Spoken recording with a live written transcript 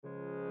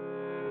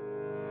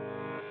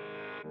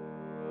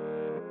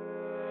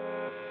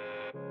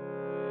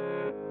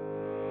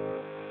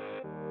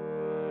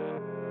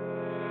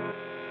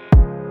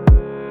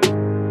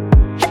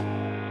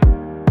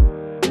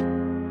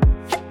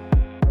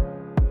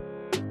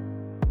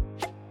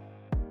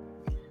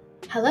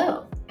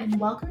Hello, and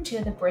welcome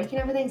to the Breaking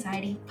Up with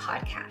Anxiety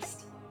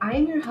podcast. I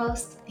am your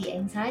host, the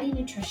anxiety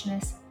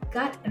nutritionist,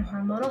 gut and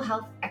hormonal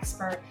health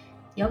expert,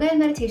 yoga and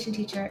meditation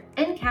teacher,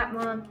 and cat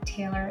mom,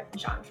 Taylor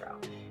Gendreau.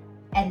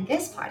 And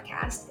this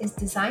podcast is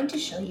designed to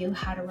show you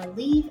how to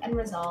relieve and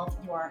resolve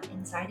your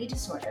anxiety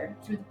disorder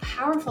through the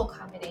powerful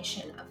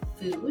combination of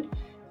food,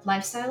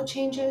 lifestyle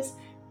changes,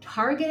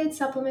 targeted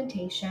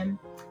supplementation,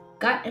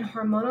 gut and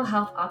hormonal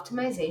health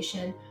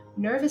optimization,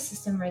 nervous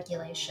system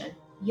regulation,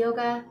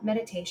 yoga,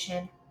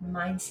 meditation,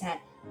 mindset,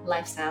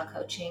 lifestyle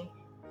coaching,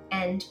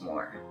 and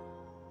more.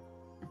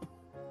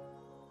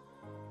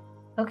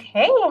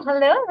 Okay,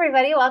 hello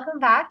everybody. Welcome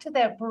back to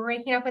the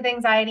Breaking Up with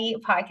Anxiety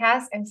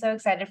podcast. I'm so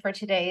excited for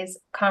today's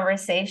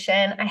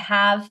conversation. I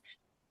have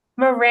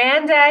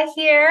Miranda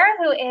here,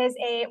 who is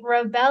a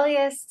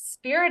rebellious,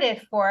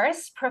 spirited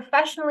force,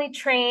 professionally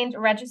trained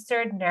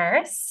registered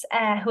nurse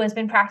who has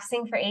been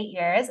practicing for 8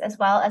 years, as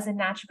well as a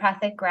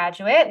naturopathic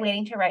graduate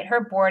waiting to write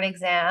her board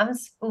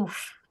exams.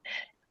 Oof,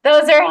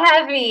 those are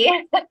heavy.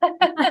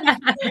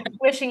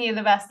 Wishing you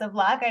the best of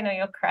luck. I know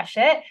you'll crush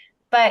it.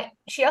 But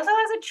she also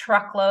has a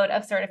truckload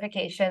of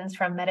certifications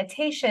from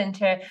meditation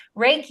to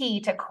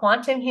Reiki to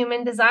quantum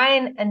human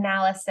design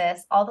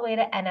analysis, all the way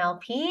to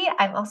NLP.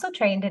 I'm also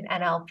trained in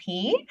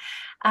NLP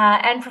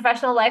and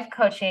professional life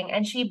coaching.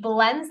 And she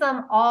blends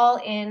them all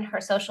in her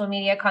social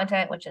media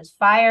content, which is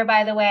fire,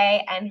 by the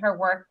way, and her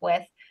work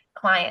with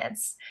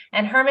clients.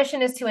 And her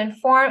mission is to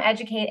inform,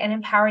 educate, and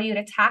empower you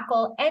to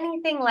tackle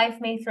anything life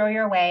may throw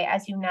your way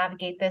as you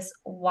navigate this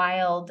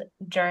wild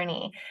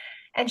journey.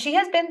 And she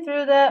has been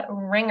through the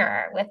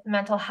ringer with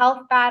mental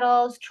health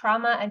battles,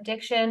 trauma,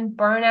 addiction,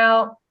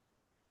 burnout,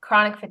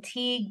 chronic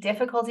fatigue,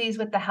 difficulties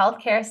with the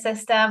healthcare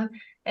system.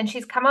 And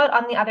she's come out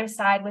on the other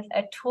side with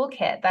a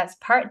toolkit that's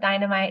part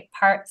dynamite,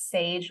 part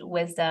sage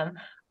wisdom,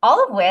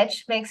 all of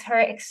which makes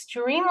her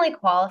extremely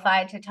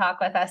qualified to talk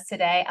with us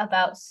today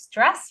about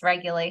stress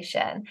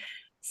regulation.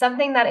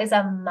 Something that is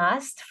a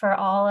must for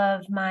all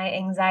of my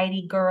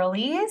anxiety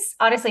girlies,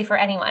 honestly, for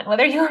anyone,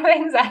 whether you have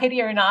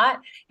anxiety or not,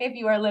 if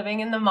you are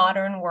living in the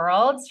modern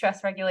world,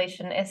 stress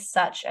regulation is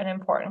such an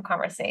important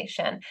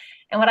conversation.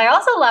 And what I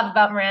also love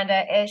about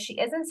Miranda is she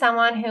isn't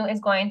someone who is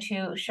going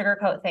to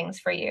sugarcoat things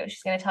for you.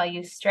 She's going to tell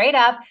you straight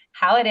up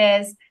how it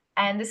is.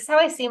 And this is how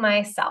I see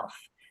myself.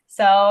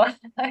 So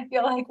I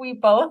feel like we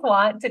both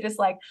want to just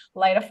like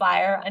light a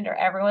fire under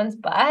everyone's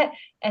butt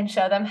and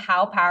show them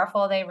how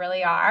powerful they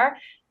really are.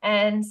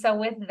 And so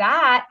with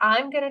that,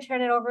 I'm going to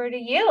turn it over to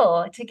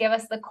you to give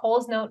us the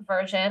Coles Note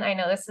version. I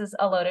know this is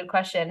a loaded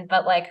question,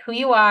 but like who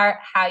you are,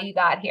 how you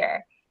got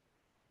here.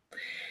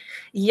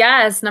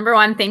 Yes. Number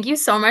one, thank you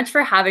so much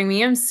for having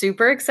me. I'm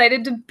super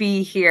excited to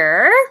be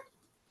here.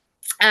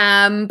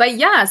 But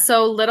yeah,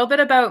 so a little bit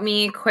about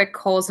me, quick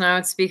Coles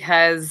Notes,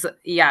 because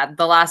the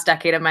last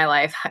decade of my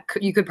life,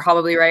 you could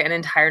probably write an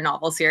entire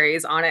novel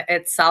series on it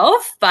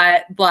itself,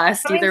 but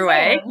blessed Coming either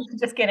way. soon.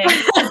 Just kidding.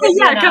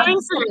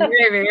 Coming soon,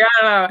 maybe.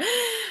 I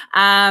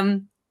don't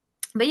know.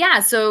 But yeah,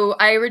 so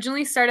I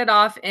originally started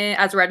off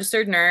as a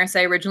registered nurse.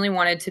 I originally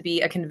wanted to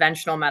be a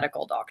conventional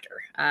medical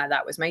doctor.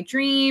 That was my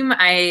dream.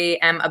 I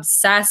am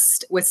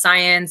obsessed with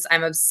science.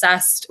 I'm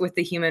obsessed with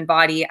the human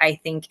body. I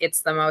think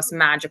it's the most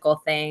magical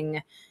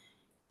thing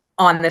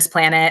on this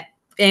planet,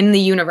 in the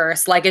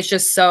universe. Like, it's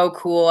just so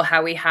cool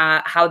how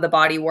how the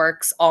body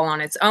works all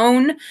on its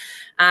own.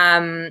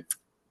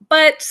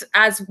 But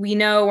as we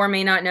know or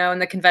may not know, in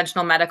the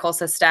conventional medical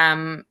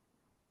system,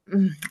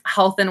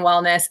 health and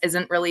wellness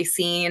isn't really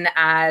seen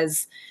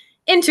as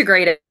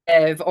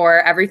integrative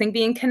or everything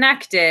being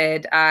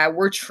connected.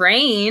 We're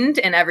trained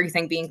in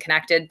everything being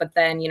connected, but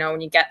then, when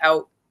you get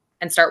out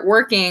and start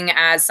working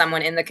as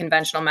someone in the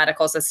conventional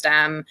medical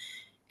system,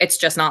 it's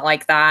just not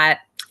like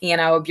that.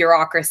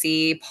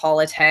 Bureaucracy,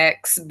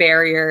 politics,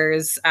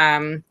 barriers,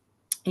 yada,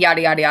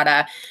 yada,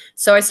 yada.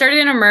 So I started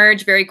in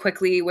Emerge very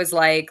quickly, was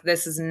like,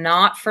 this is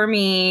not for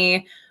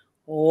me.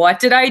 What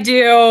did I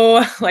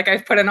do? Like,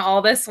 I've put in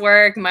all this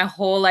work. My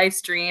whole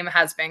life's dream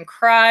has been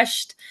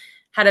crushed.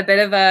 Had a bit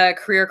of a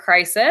career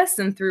crisis,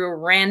 and through a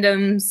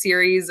random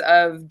series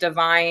of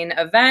divine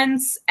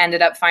events,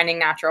 ended up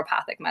finding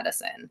naturopathic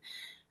medicine,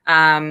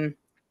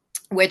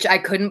 which I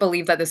couldn't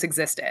believe that this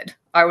existed.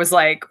 I was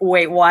like,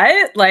 wait,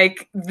 what?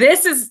 Like,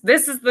 this is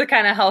the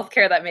kind of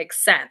healthcare that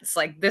makes sense.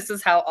 Like, this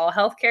is how all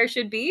healthcare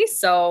should be.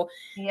 So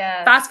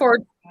fast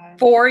forward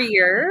 4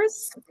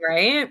 years,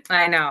 right?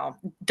 I know.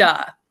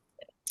 Duh.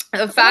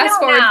 Fast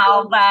forward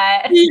now,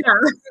 but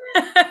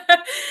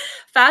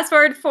fast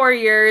forward 4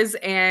 years,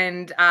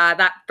 and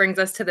that brings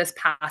us to this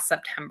past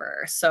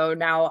September. So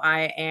now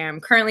I am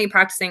currently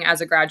practicing as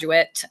a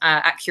graduate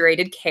at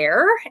Curated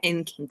Care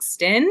in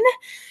Kingston,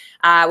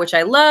 which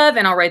I love,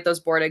 and I'll write those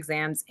board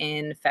exams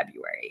in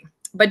February.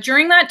 But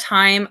during that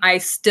time, I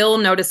still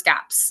notice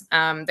gaps.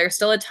 There's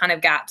still a ton of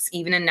gaps,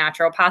 even in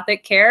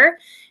naturopathic care.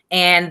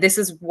 And this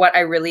is what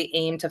I really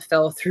aim to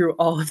fill through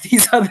all of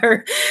these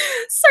other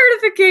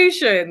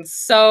certifications.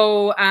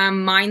 So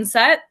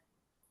mindset,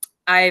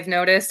 I've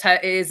noticed,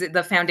 is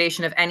the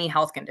foundation of any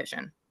health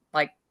condition.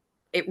 Like,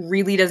 it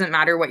really doesn't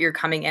matter what you're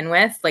coming in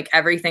with, like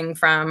everything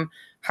from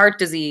heart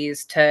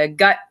disease to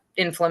gut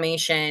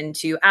inflammation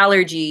to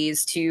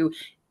allergies to,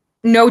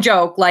 no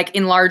joke, like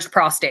enlarged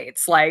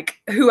prostates.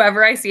 Like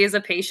whoever I see as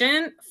a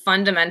patient,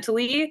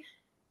 fundamentally,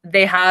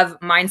 they have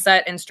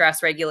mindset and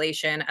stress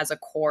regulation as a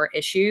core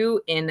issue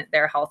in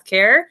their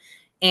healthcare.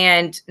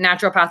 And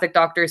naturopathic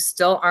doctors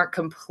still aren't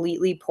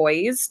completely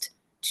poised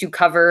to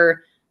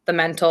cover the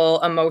mental,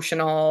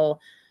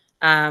 emotional,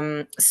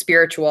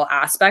 spiritual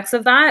aspects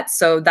of that.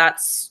 So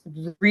that's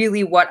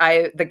really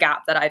the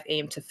gap that I've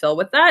aimed to fill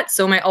with that.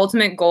 So my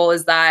ultimate goal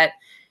is that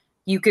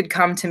you could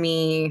come to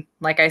me,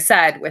 like I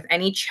said, with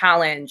any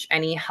challenge,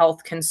 any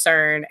health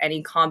concern,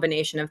 any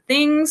combination of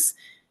things,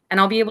 and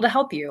I'll be able to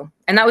help you.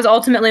 And that was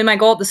ultimately my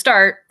goal at the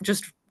start,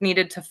 just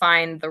needed to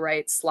find the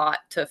right slot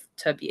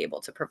to be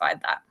able to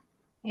provide that.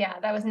 Yeah,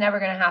 that was never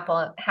going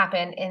to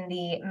happen in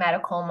the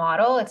medical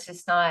model. It's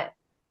just not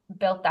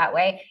built that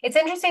way. It's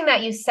interesting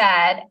that you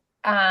said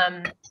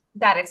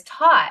that it's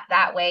taught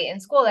that way in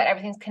school, that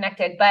everything's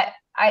connected. But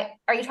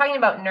are you talking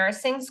about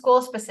nursing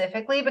school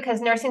specifically?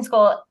 Because nursing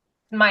school,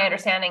 my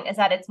understanding is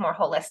that it's more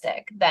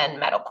holistic than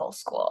medical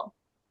school.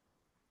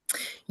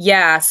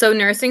 Yeah, so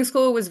nursing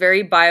school was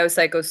very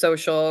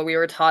biopsychosocial. We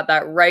were taught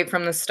that right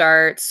from the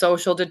start,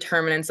 social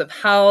determinants of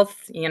health.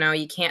 You know,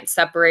 you can't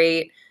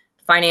separate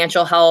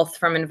financial health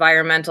from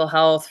environmental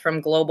health,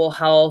 from global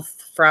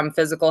health, from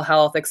physical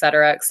health, et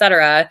cetera, et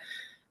cetera.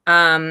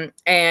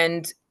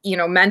 And, you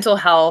know, mental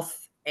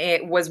health,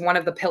 it was one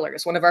of the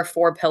pillars, one of our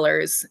 4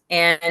 pillars.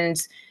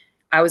 And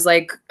I was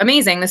like,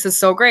 amazing, this is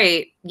so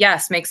great.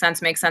 Yes, makes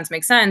sense, makes sense,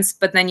 makes sense.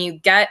 But then you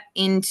get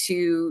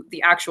into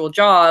the actual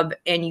job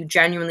and you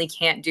genuinely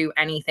can't do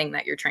anything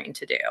that you're trained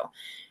to do.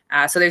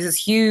 So there's this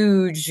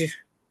huge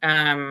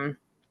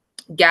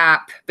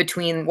gap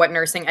between what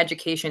nursing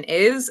education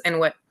is and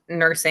what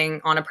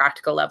nursing on a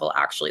practical level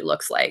actually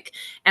looks like.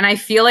 And I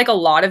feel like a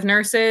lot of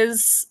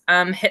nurses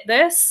hit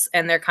this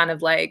and they're kind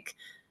of like,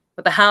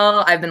 what the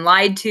hell? I've been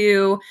lied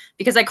to,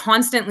 because I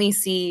constantly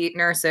see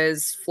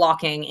nurses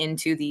flocking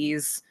into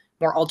these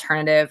more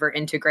alternative or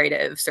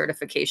integrative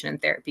certification and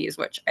therapies,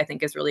 which I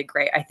think is really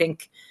great. I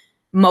think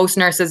most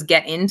nurses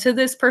get into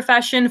this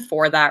profession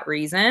for that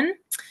reason.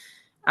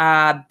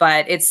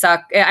 But it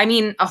sucked. I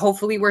mean,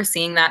 hopefully we're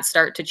seeing that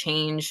start to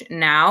change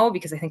now,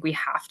 because I think we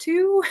have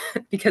to,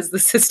 because the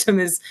system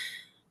is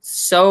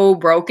so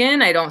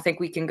broken. I don't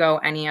think we can go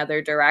any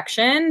other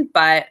direction.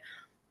 But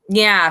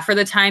yeah, for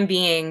the time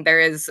being, there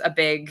is a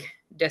big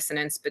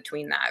dissonance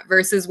between that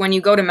versus when you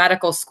go to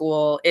medical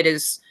school, it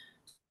is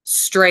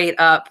straight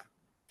up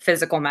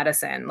physical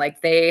medicine.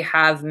 Like they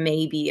have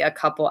maybe a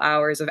couple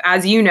hours of,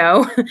 as you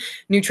know,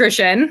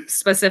 nutrition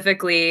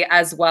specifically,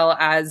 as well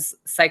as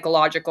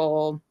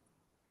psychological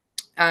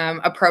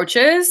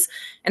approaches.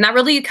 And that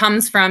really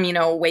comes from, you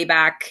know, way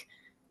back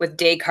with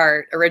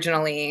Descartes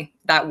originally,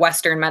 that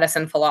Western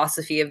medicine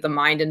philosophy of the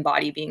mind and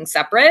body being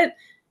separate.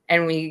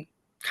 And we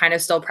kind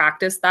of still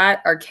practice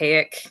that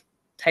archaic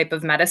type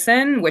of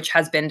medicine, which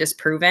has been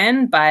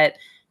disproven, but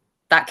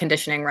that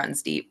conditioning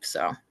runs deep.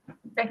 So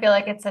I feel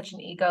like it's such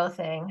an ego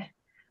thing.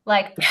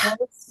 Like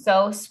we're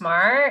so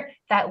smart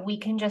that we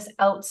can just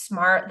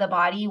outsmart the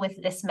body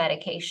with this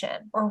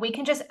medication, or we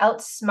can just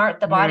outsmart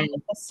the body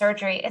with this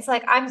surgery. It's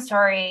like, I'm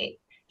sorry,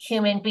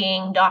 human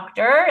being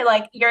doctor,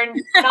 like you're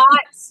not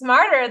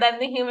smarter than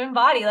the human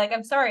body. Like,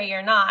 I'm sorry,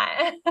 you're not.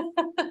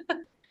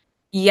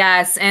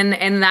 Yes,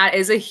 and that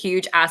is a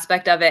huge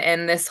aspect of it.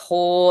 And this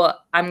whole,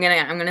 I'm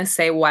gonna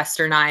say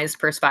westernized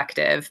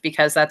perspective,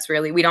 because that's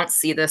really, we don't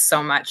see this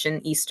so much in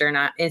Eastern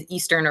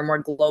or more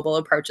global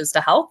approaches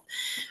to health.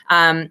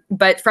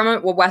 But from a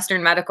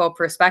Western medical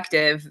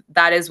perspective,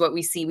 that is what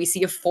we see. We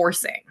see a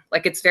forcing.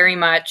 Like it's very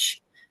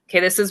much, okay,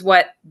 this is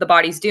what the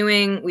body's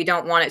doing. We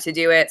don't want it to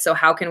do it. So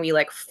how can we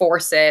like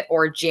force it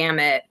or jam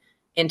it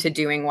into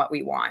doing what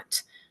we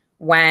want?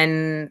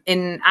 When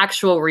in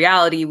actual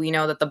reality, we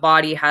know that the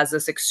body has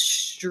this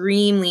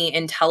extremely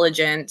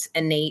intelligent,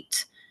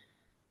 innate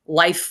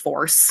life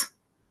force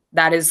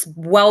that is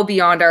well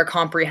beyond our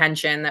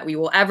comprehension, that we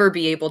will ever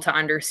be able to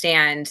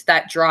understand,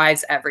 that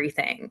drives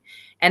everything.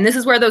 And this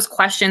is where those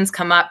questions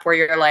come up where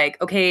you're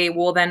like, okay,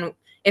 well then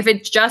if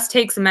it just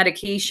takes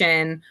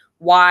medication,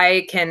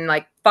 why can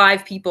like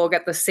 5 people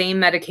get the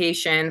same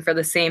medication for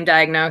the same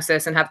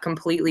diagnosis and have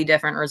completely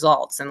different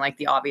results? And like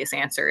the obvious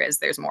answer is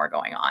there's more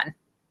going on.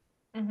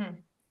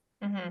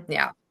 Mm-hmm. Mm-hmm.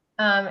 Yeah.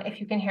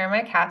 If you can hear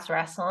my cats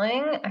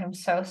wrestling, I'm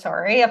so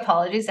sorry.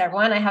 Apologies,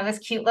 everyone. I have this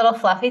cute little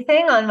fluffy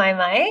thing on my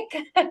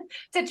mic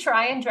to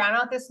try and drown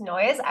out this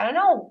noise. I don't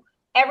know.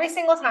 Every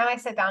single time I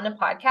sit down to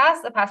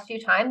podcast, the past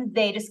few times,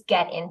 they just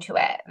get into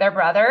it. They're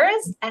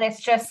brothers. And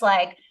it's just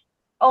like,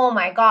 oh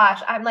my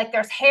gosh. I'm like,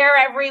 there's hair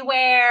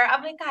everywhere.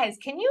 I'm like, guys,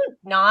 can you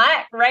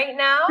not right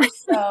now?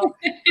 So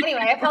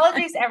anyway,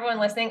 apologies to everyone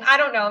listening. I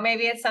don't know.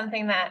 Maybe it's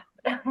something that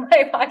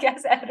my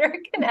podcast editor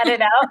can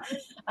edit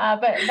out.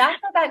 But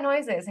that's what that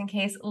noise is, in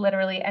case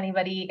literally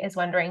anybody is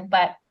wondering.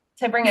 But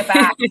to bring it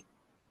back,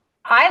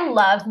 I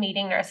love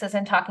meeting nurses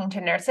and talking to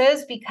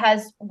nurses,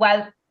 because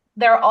while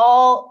they're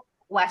all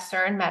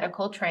Western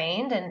medical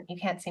trained, and you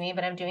can't see me,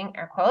 but I'm doing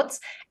air quotes,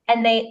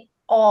 and they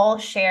all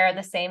share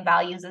the same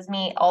values as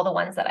me, all the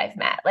ones that I've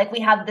met. Like we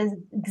have the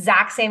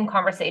exact same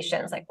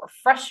conversations. Like we're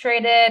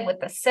frustrated with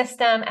the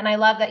system. And I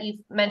love that you've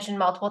mentioned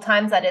multiple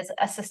times that is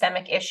a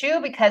systemic issue,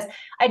 because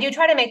I do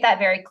try to make that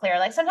very clear.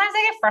 Like sometimes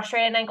I get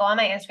frustrated and I go on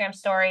my Instagram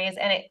stories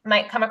and it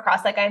might come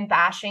across like I'm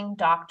bashing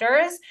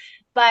doctors.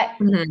 But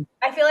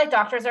I feel like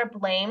doctors are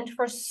blamed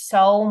for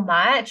so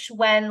much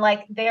when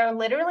like they're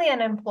literally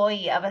an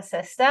employee of a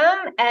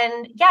system.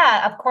 And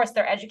yeah, of course,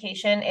 their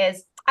education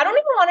is, I don't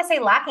even want to say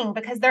lacking,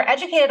 because they're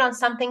educated on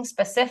something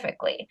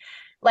specifically.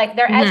 Like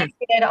they're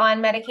educated on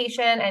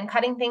medication and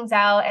cutting things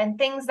out and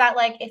things that,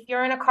 like, if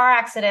you're in a car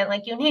accident,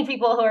 like you need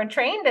people who are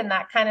trained in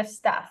that kind of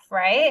stuff,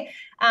 right?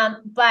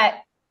 But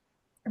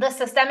the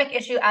systemic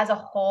issue as a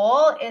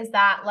whole is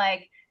that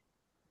like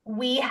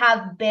we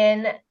have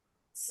been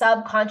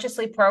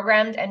subconsciously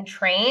programmed and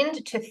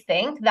trained to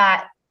think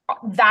that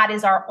that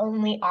is our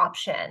only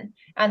option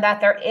and that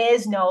there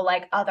is no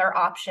like other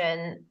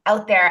option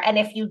out there. And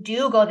if you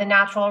do go the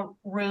natural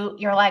route,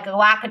 you're like a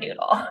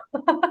wackadoodle.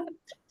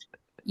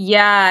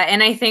 Yeah,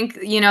 and I think,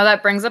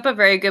 that brings up a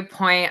very good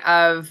point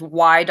of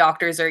why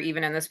doctors are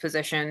even in this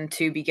position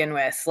to begin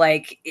with.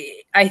 Like,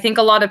 I think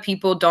a lot of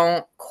people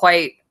don't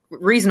quite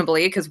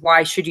reasonably, because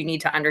why should you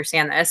need to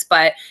understand this,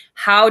 but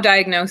how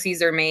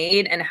diagnoses are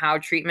made and how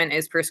treatment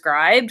is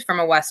prescribed from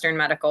a Western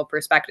medical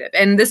perspective.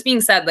 And this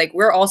being said, like,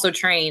 we're also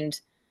trained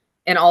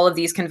in all of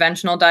these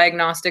conventional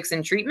diagnostics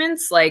and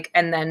treatments, like,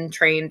 and then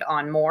trained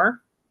on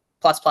more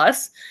plus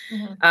plus.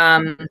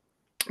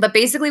 But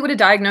basically what a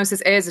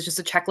diagnosis is just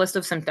a checklist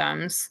of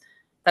symptoms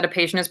that a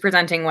patient is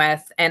presenting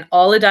with. And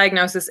all a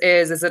diagnosis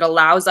is it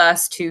allows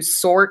us to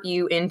sort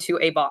you into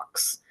a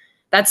box.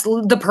 That's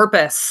the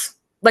purpose.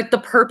 Like the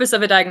purpose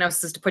of a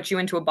diagnosis is to put you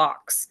into a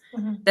box.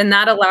 Then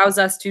that allows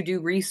us to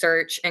do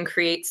research and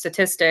create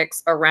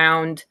statistics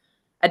around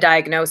a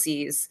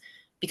diagnosis,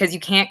 because you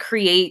can't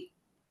create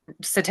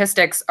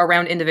statistics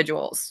around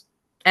individuals.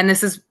 And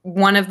this is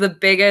one of the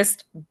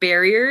biggest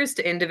barriers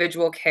to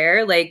individual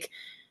care. Like,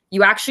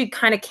 you actually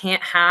kind of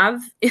can't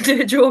have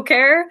individual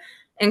care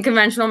in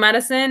conventional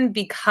medicine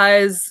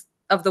because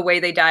of the way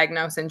they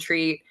diagnose and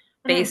treat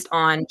based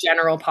on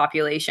general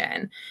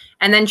population.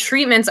 And then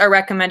treatments are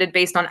recommended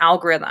based on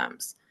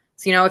algorithms.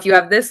 So, if you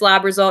have this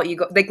lab result, you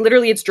go, like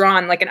literally it's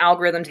drawn like an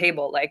algorithm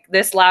table, like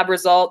this lab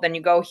result, then you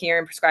go here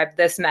and prescribe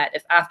this med.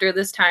 If after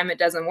this time it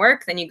doesn't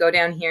work, then you go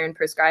down here and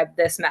prescribe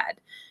this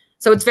med.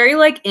 So it's very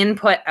like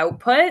input,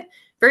 output,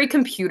 very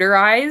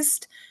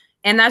computerized.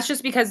 And that's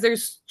just because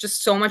there's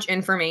just so much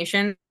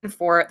information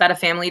for that a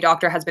family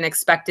doctor has been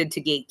expected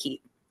to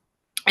gatekeep.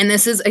 And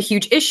this is a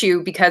huge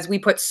issue because we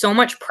put so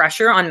much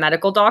pressure on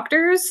medical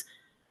doctors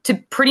to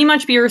pretty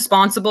much be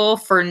responsible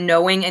for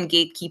knowing and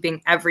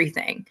gatekeeping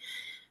everything.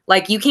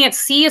 Like, you can't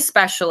see a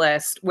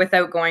specialist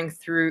without going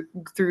through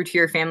to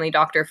your family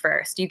doctor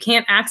first. You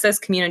can't access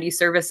community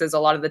services a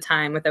lot of the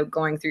time without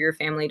going through your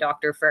family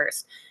doctor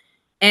first.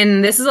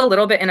 And this is a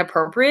little bit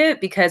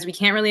inappropriate because we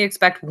can't really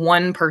expect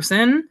one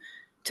person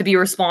to be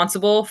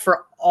responsible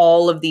for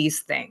all of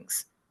these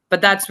things.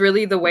 But that's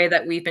really the way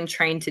that we've been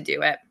trained to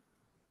do it.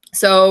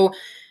 So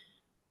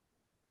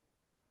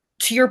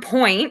to your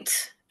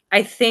point,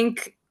 I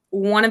think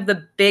one of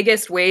the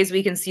biggest ways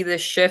we can see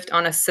this shift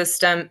on a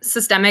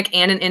systemic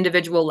and an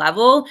individual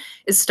level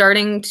is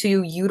starting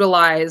to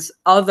utilize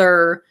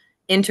other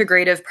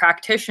integrative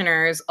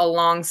practitioners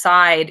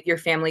alongside your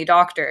family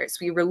doctors.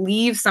 We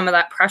relieve some of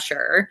that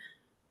pressure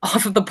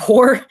off of the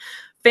poor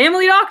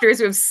family doctors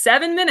who have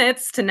 7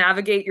 minutes to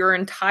navigate your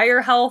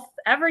entire health,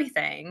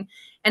 everything,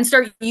 and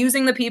start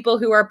using the people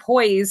who are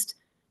poised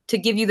to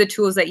give you the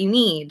tools that you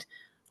need,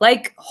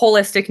 like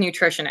holistic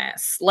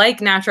nutritionists, like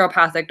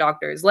naturopathic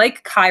doctors,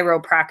 like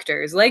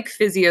chiropractors, like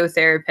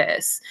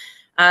physiotherapists.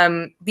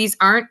 These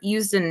aren't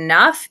used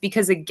enough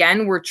because,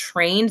 again, we're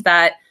trained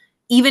that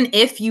even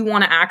if you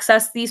want to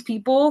access these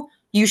people,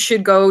 you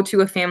should go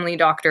to a family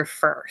doctor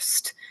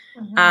first.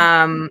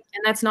 And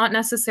that's not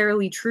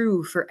necessarily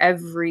true for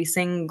every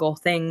single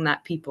thing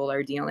that people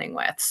are dealing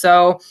with.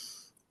 So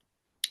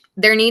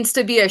there needs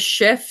to be a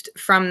shift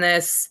from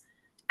this.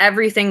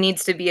 Everything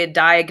needs to be a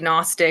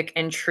diagnostic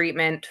and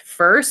treatment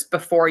first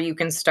before you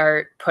can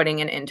start putting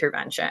in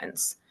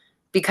interventions.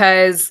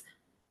 Because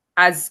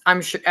as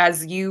I'm sure,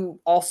 as you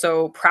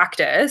also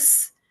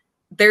practice,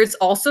 there's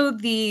also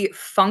the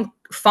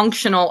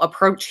functional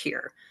approach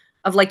here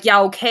of like, yeah,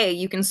 okay,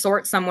 you can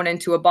sort someone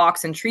into a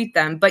box and treat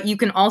them, but you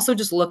can also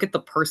just look at the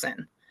person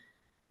and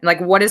like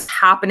what is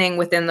happening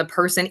within the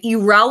person,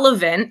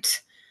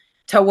 irrelevant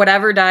to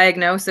whatever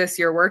diagnosis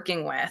you're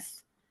working with,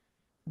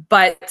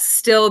 but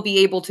still be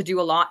able to do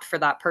a lot for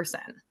that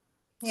person.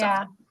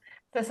 Yeah. So.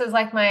 This is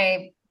like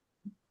I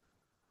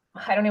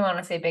don't even want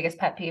to say biggest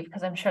pet peeve,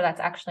 because I'm sure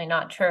that's actually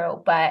not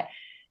true, but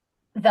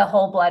the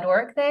whole blood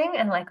work thing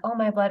and like, oh,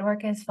 my blood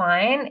work is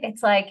fine.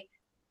 It's like,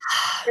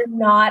 you're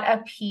not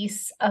a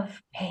piece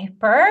of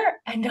paper.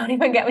 And don't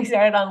even get me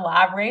started on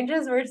lab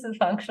ranges versus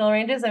functional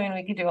ranges. I mean,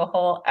 we could do a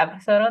whole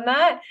episode on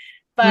that.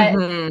 but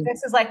Mhm.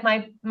 this is like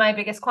my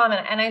biggest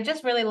comment. And I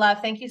just really love,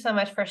 thank you so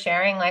much for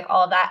sharing like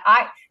all of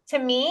that. To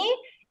me,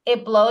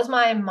 it blows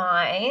my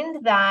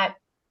mind that,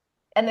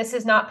 and this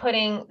is not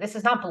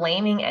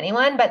blaming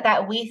anyone, but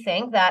that we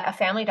think that a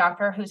family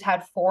doctor who's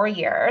had 4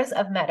 years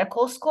of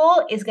medical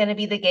school is going to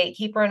be the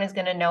gatekeeper and is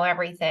going to know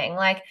everything.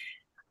 Like,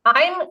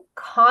 I'm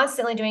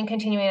constantly doing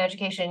continuing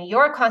education.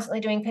 You're constantly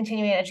doing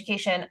continuing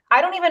education.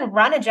 I don't even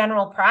run a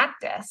general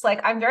practice.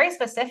 Like, I'm very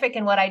specific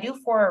in what I do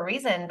for a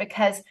reason,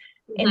 because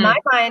in my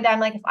mind, I'm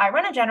like, if I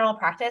run a general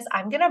practice,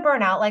 I'm going to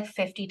burn out like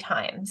 50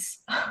 times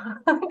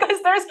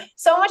because there's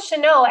so much to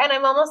know. And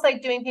I'm almost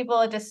like doing people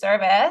a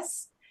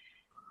disservice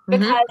Mhm.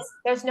 because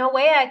there's no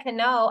way I can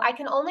know. I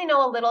can only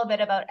know a little bit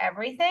about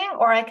everything,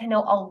 or I can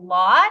know a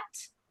lot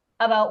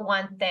about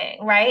one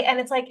thing, right? And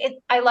it's like,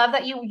 I love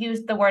that you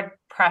used the word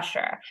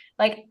pressure.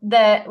 Like,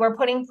 we're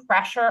putting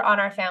pressure on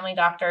our family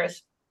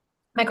doctors.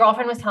 My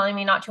girlfriend was telling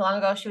me not too long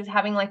ago, she was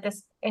having like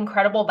this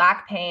incredible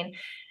back pain,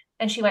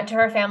 and she went to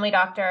her family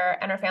doctor,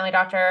 and her family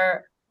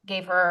doctor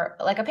gave her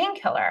like a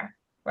painkiller,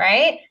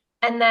 right?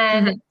 And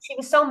then Mhm. she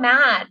was so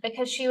mad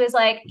because she was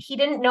like, he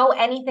didn't know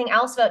anything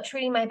else about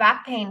treating my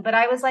back pain. But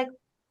I was like,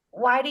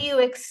 why do you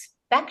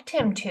expect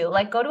him to?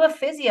 Like, go to a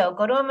physio,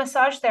 go to a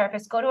massage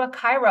therapist, go to a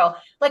chiro.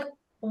 Like,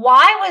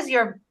 why was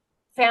your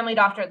family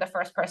doctor the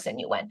first person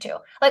you went to?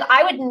 Like,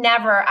 I would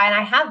never, and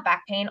I have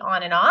back pain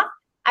on and off,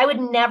 I would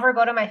never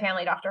go to my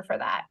family doctor for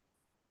that.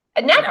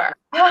 No. Never.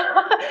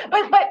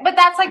 But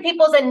that's like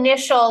people's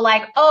initial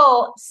like,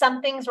 oh,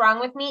 something's wrong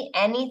with me,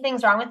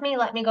 anything's wrong with me,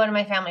 let me go to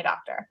my family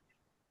doctor.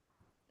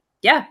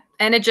 Yeah.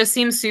 And it just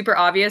seems super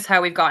obvious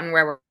how we've gotten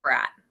where we're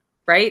at,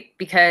 right?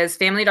 Because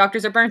family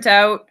doctors are burnt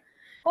out.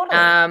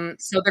 Totally.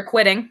 So they're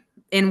quitting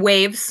in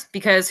waves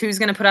because who's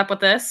going to put up with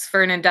this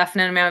for an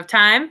indefinite amount of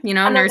time? You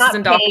know, And they're nurses not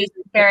and doctors. paid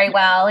very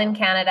well in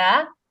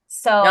Canada.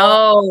 So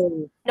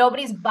No,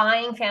 nobody's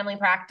buying family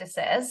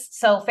practices.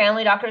 So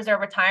family doctors are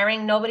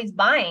retiring. Nobody's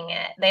buying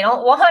it. They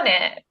don't want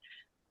it.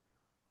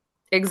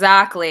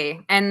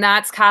 exactly. And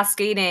that's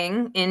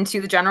cascading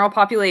into the general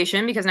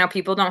population because now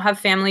people don't have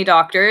family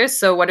doctors.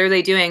 So what are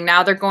they doing?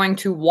 Now they're going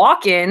to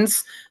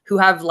walk-ins who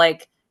have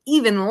like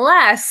even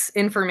less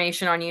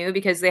information on you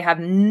because they have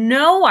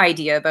no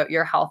idea about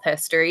your health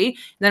history.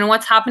 Then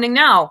what's happening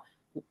now?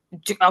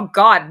 Oh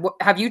God,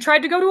 have you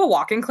tried to go to a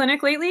walk-in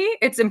clinic lately?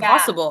 It's Yeah.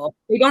 impossible.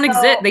 They don't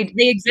exist. So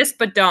They exist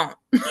but don't.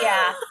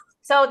 yeah.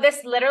 So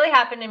this literally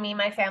happened to me.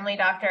 My family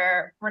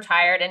doctor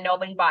retired and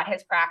nobody bought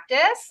his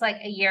practice like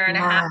a year and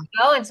a half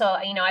Yeah. ago. And so,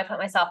 I put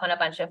myself on a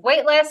bunch of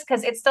wait lists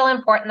because it's still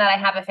important that I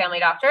have a family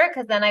doctor,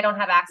 because then I don't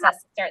have access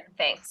to certain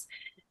things.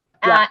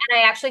 Yeah. And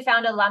I actually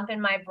found a lump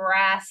in my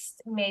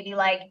breast, maybe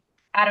like,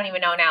 I don't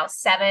even know now,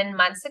 7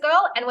 months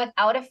ago. And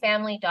without a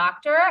family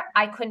doctor,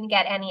 I couldn't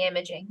get any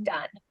imaging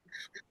done.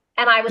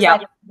 And I was Yeah.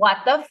 like, what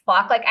the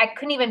fuck? Like, I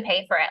couldn't even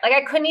pay for it. Like,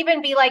 I couldn't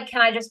even be like,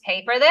 can I just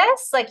pay for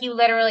this? Like, you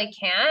literally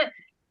can't.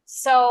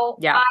 So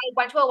Yeah. I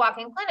went to a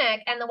walk-in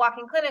clinic, and the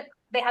walk-in clinic,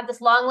 they have this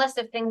long list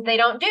of things they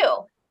don't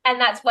do. And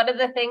that's one of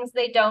the things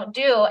they don't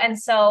do. And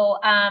so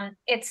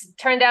it's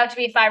turned out to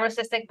be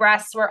fibrocystic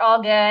breasts. We're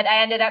all good.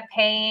 I ended up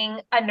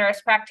paying a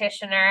nurse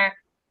practitioner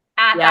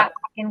at Yeah. that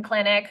walk-in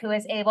clinic who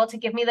is able to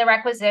give me the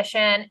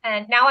requisition.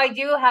 And now I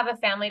do have a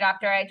family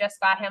doctor. I just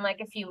got him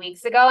like a few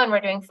weeks ago, and we're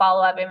doing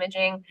follow-up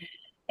imaging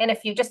in a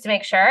few just to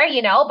make sure,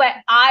 but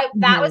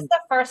that was Mhm. the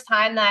first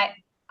time that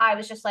I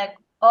was just like,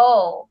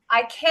 oh,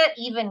 I can't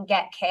even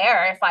get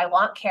care if I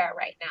want care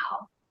right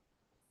now.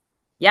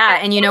 Yeah. I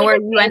And you know can't where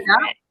even you pay end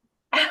for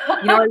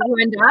up? You know it. where you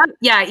end up?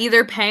 Yeah,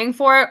 either paying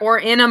for it or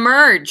in a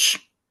merge.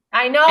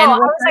 I know. And I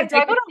what's was that like, do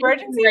I go to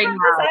situation emergency right for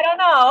this? now? I don't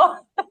know.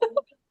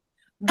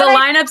 The And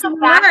I don't lineups in want to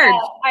the back merge.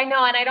 up. I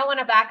know, and I don't want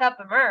to back up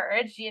a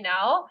merge.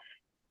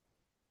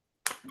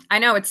 I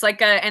know it's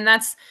like and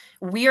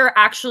we are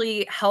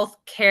actually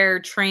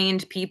healthcare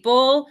trained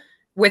people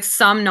with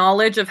some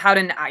knowledge of how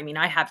to, I mean,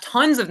 I have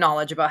tons of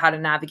knowledge about how to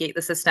navigate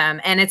the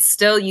system, and it's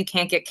still, you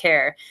can't get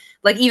care.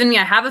 Like even me,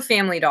 I have a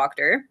family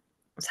doctor.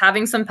 I was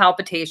having some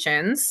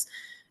palpitations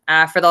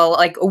for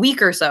like a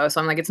week or so.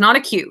 So I'm like, it's not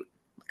acute.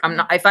 I'm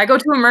not, if I go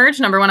to emerge,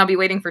 number one, I'll be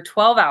waiting for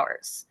 12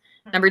 hours.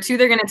 Number two,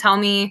 they're going to tell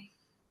me,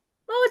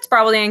 well, it's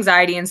probably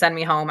anxiety and send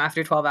me home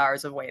after 12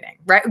 hours of waiting,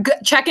 right?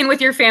 Check in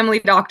with your family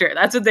doctor.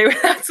 That's what they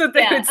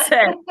Yeah. would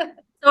say.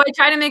 So I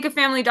try to make a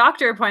family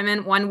doctor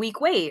appointment 1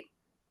 week wait.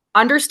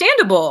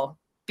 Understandable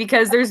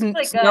because there's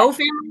Really no good.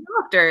 family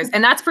doctors,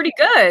 and that's pretty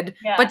good.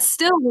 Yeah. But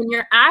still, when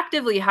you're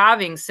actively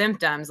having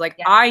symptoms, like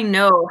Yeah. I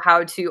know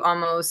how to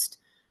almost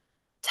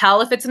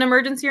tell if it's an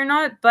emergency or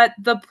not, but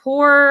the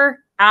poor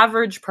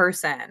average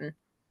person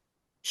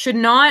should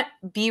not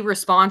be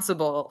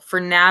responsible for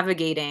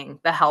navigating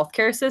the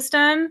healthcare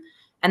system.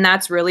 And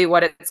that's really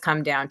what it's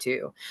come down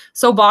to.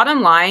 So,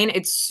 bottom line,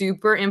 it's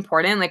super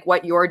important. Like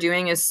what you're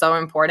doing is so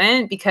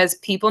important because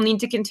people need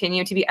to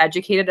continue to be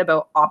educated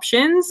about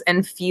options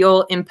and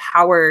feel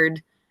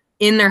empowered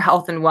in their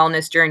health and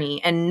wellness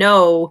journey and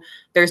know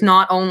there's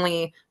not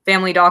only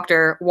family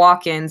doctor,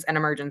 walk ins, and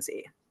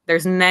emergency.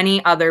 There's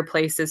many other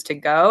places to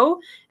go.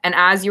 And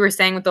as you were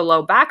saying with the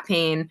low back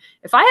pain,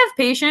 if I have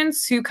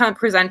patients who come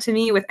present to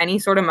me with any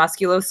sort of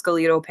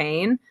musculoskeletal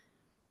pain,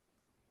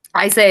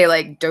 I say,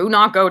 like, do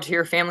not go to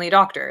your family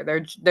doctor.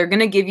 They're going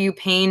to give you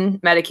pain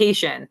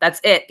medication.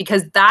 That's it,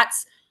 because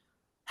that's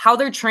how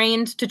they're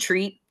trained to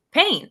treat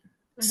pain.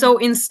 Mm-hmm. So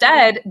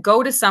instead,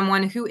 go to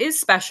someone who is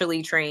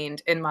specially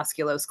trained in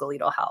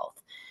musculoskeletal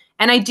health.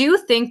 And I do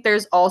think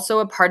there's also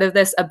a part of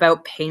this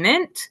about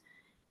payment.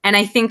 And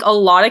I think a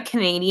lot of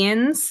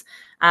Canadians,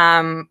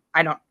 I'm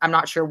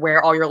not sure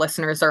where all your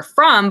listeners are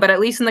from, but at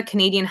least in the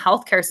Canadian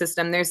healthcare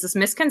system, there's this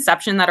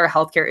misconception that our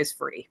healthcare is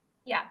free.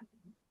 Yeah.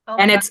 Oh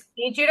and God. It's I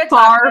need you to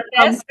talk about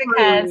this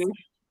because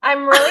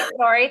I'm really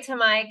sorry to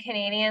my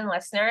Canadian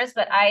listeners,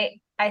 but I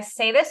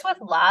say this with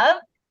love.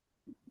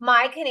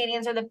 My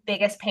Canadians are the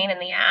biggest pain in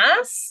the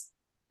ass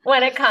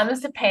when it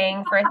comes to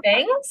paying for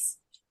things.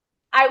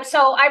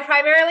 I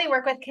primarily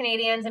work with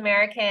Canadians,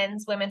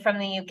 Americans, women from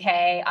the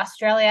UK,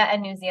 Australia,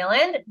 and New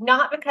Zealand,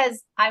 not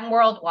because I'm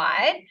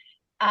worldwide,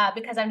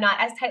 because I'm not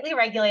as tightly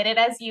regulated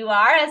as you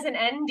are as an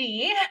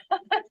ND.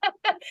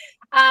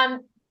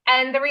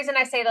 And the reason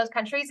I say those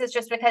countries is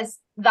just because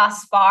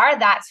thus far,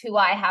 that's who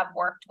I have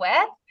worked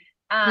with.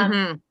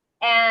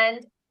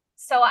 And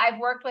so I've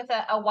worked with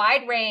a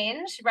wide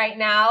range right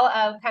now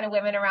of kind of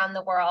women around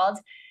the world.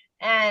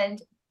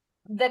 And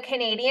the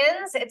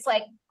Canadians, it's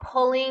like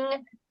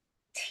pulling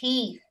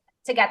teeth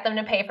to get them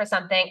to pay for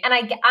something. And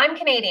I'm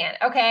Canadian.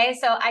 Okay.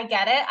 So I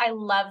get it. I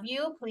love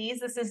you. Please.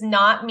 This is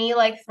not me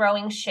like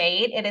throwing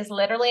shade. It is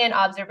literally an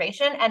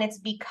observation. And it's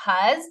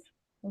because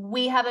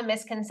we have a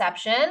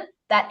misconception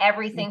that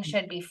everything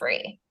should be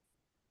free.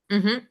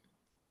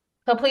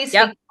 So please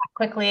speak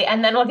quickly,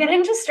 and then we'll get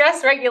into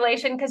stress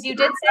regulation, because you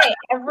did say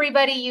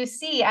everybody you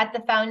see at the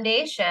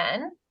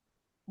foundation,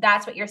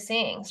 that's what you're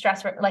seeing,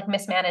 stress, like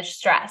mismanaged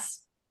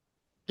stress.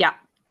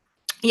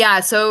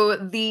 Yeah. So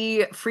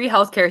the free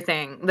healthcare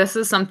thing, this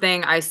is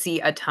something I see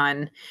a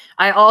ton.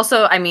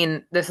 I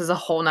mean, this is a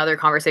whole nother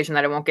conversation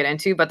that I won't get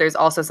into, but there's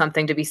also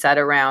something to be said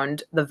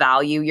around the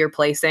value you're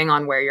placing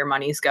on where your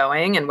money's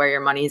going and where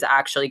your money's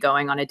actually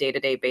going on a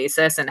day-to-day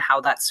basis and how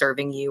that's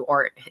serving you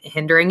or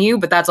hindering you.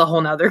 But that's a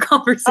whole nother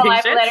conversation. Oh,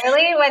 I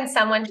literally,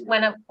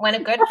 when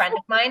a good friend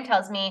of mine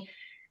tells me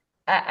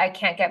I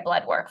can't get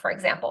blood work, for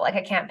example, like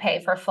I can't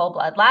pay for full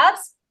blood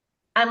labs,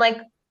 I'm like,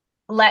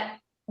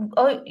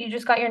 oh, you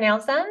just got your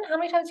nails done? How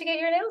many times do you get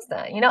your nails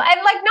done? And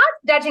like, not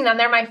judging them,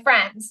 they're my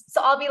friends.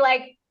 So I'll be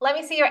like, let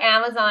me see your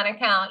Amazon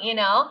account,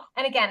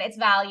 And again, it's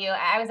value.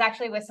 I was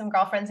actually with some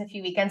girlfriends a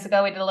few weekends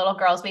ago. We did a little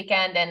girls'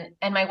 weekend,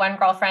 and my one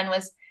girlfriend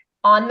was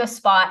on the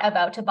spot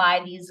about to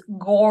buy these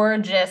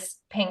gorgeous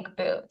pink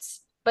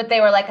boots, but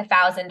they were like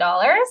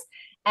 $1,000.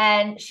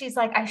 And she's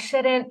like, I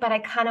shouldn't, but I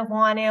kind of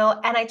want to.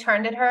 And I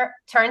turned to her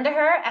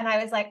and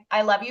I was like,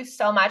 I love you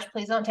so much.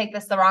 Please don't take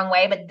this the wrong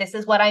way, but this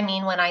is what I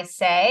mean when I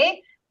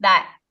say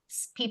that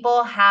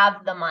people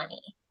have the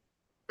money.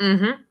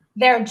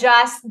 They're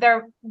just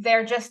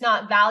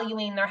not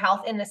valuing their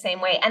health in the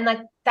same way. And like,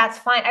 that's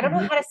fine. I don't know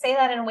how to say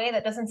that in a way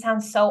that doesn't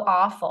sound so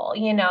awful,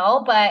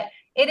 but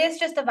it is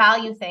just a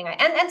value thing.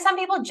 And some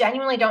people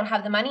genuinely don't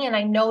have the money. And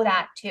I know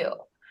that too.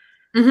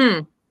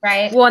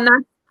 Right. Well,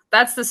 and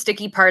that's the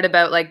sticky part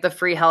about like the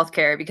free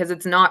healthcare, because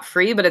it's not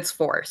free, but it's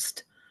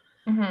forced.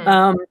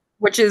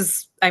 Which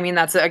is, I mean,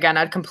 that's again,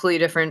 a completely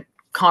different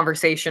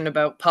conversation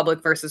about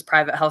public versus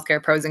private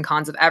healthcare, pros and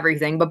cons of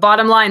everything. But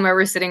bottom line, where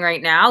we're sitting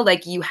right now,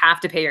 like, you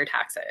have to pay your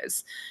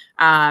taxes.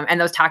 And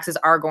those taxes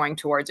are going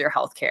towards your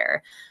healthcare.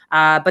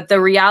 But the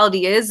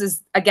reality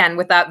is again,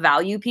 with that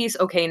value piece,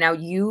 okay, now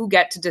you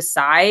get to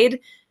decide,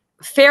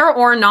 fair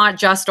or not,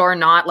 just or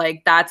not,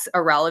 like, that's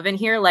irrelevant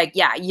here. Like,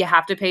 yeah, you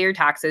have to pay your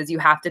taxes, you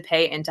have to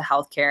pay into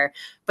healthcare,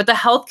 but the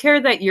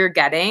healthcare that you're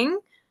getting,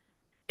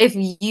 if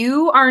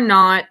you are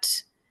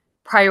not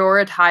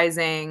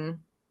prioritizing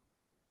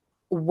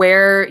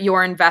where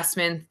your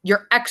investment,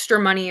 your extra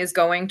money is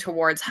going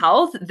towards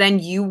health, then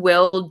you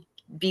will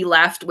be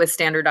left with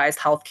standardized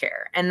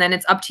healthcare. And then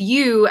it's up to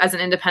you as an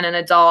independent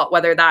adult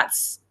whether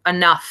that's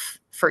enough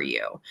for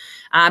you.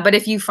 But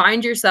if you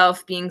find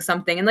yourself being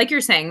something, and like you're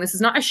saying, this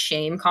is not a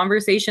shame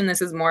conversation,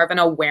 this is more of an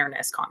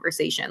awareness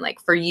conversation, like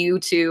for you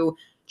to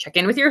check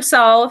in with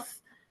yourself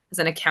as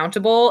an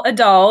accountable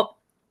adult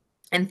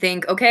and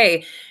think,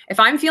 okay, if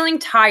I'm feeling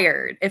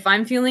tired, if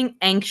I'm feeling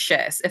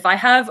anxious, if I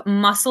have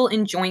muscle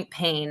and joint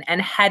pain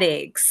and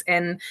headaches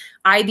and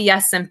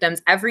IBS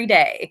symptoms every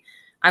day,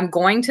 I'm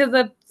going to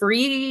the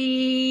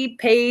free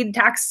paid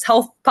tax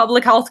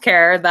public health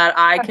care that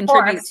I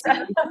contribute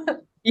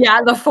to.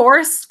 Yeah, the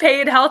forced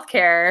paid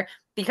healthcare,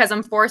 because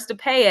I'm forced to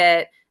pay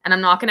it and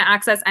I'm not going to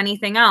access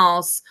anything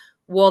else.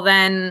 Well,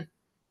 then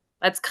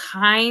that's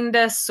kind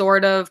of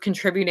sort of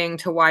contributing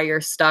to why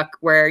you're stuck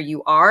where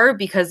you are,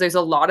 because there's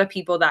a lot of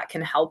people that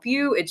can help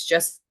you. It's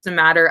just a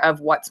matter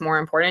of what's more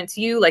important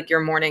to you, like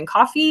your morning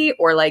coffee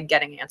or like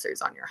getting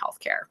answers on your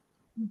healthcare.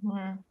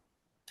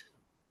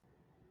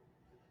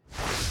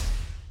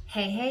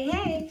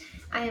 Hey.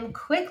 I am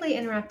quickly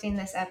interrupting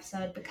this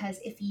episode because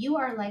if you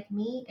are like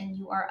me and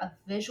you are a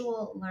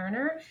visual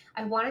learner,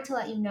 I wanted to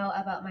let you know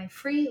about my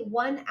free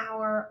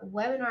 1-hour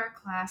webinar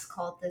class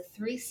called The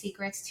 3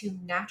 Secrets to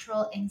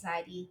Natural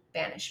Anxiety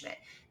Banishment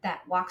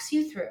that walks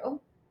you through,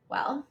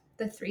 well,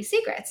 the 3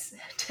 secrets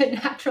to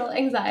natural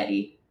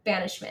anxiety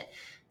banishment,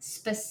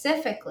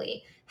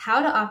 specifically how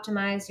to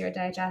optimize your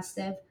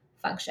digestive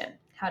function,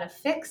 how to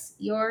fix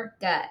your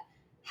gut,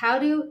 how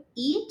to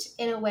eat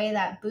in a way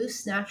that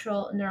boosts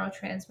natural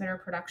neurotransmitter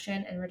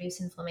production and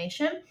reduce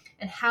inflammation,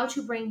 and how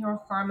to bring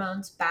your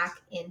hormones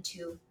back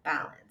into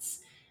balance.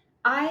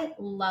 I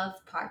love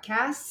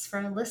podcasts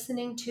for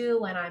listening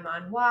to when I'm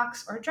on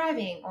walks or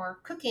driving or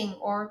cooking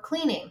or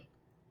cleaning.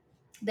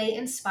 They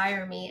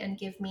inspire me and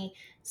give me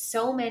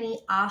so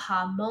many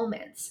aha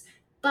moments.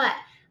 But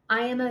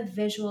I am a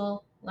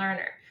visual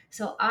learner.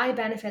 So I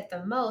benefit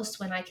the most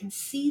when I can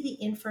see the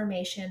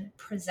information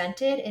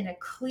presented in a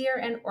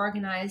clear and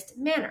organized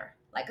manner,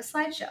 like a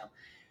slideshow.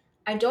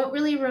 I don't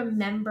really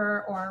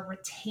remember or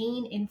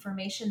retain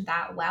information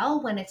that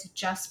well when it's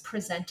just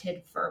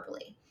presented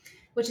verbally,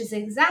 which is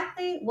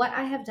exactly what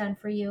I have done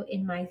for you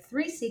in my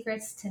 3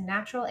 Secrets to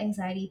Natural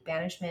Anxiety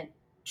Banishment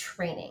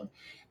training.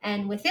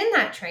 And within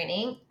that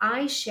training,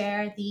 I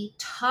share the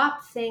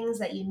top things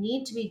that you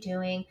need to be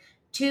doing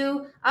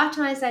to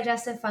optimize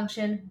digestive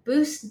function,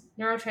 boost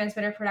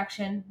neurotransmitter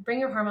production, bring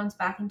your hormones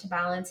back into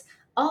balance,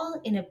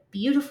 all in a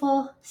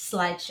beautiful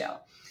slideshow.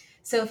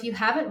 So if you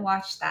haven't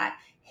watched that,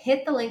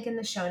 hit the link in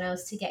the show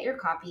notes to get your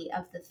copy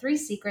of the 3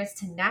 Secrets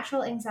to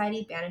Natural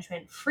Anxiety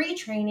Banishment free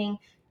training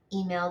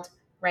emailed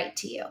right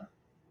to you.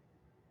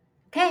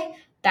 Okay,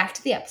 back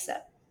to the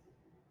episode.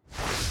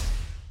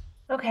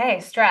 Okay,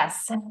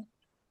 stress.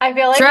 I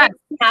feel like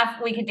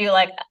we could do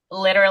like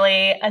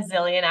literally a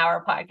zillion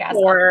hour podcast.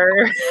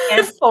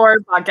 Four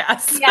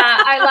podcasts.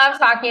 Yeah, I love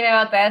talking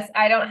about this.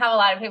 I don't have a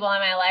lot of people in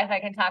my life I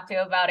can talk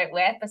to about it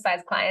with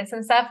besides clients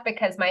and stuff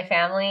because my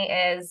family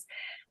is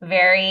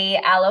very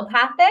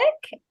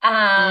allopathic.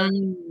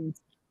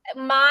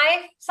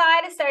 My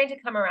side is starting to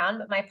come around,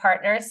 but my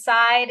partner's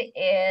side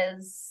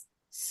is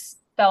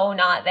so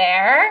not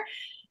there.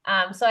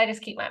 So I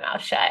just keep my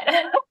mouth shut.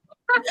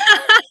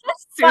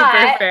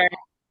 Super fair.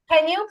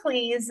 Can you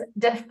please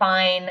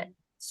define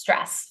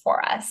stress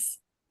for us?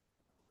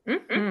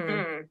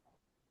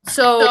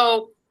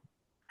 So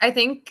I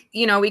think,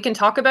 we can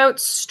talk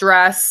about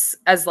stress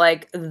as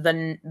like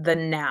the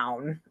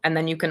noun, and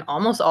then you can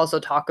almost also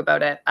talk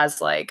about it as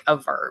like a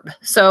verb.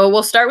 So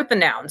we'll start with the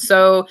noun.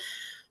 So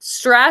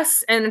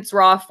stress in its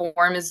raw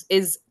form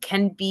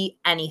can be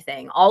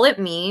anything. All it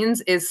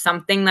means is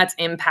something that's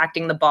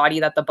impacting the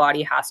body that the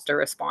body has to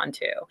respond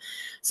to.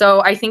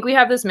 So I think we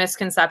have this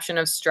misconception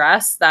of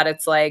stress that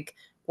it's like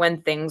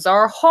when things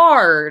are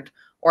hard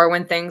or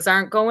when things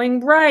aren't going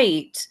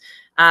right.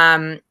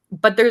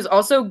 But there's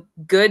also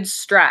good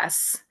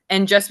stress.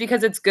 And just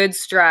because it's good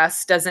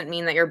stress doesn't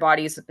mean that your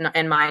bodies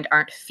and mind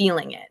aren't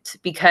feeling it,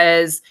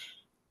 because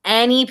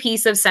any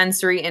piece of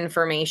sensory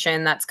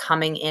information that's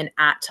coming in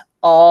at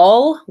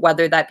all,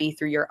 whether that be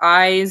through your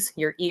eyes,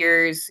 your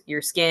ears,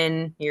 your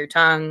skin, your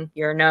tongue,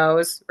 your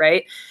nose,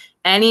 right?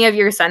 Any of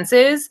your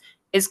senses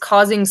is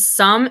causing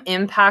some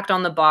impact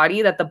on the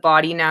body that the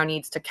body now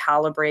needs to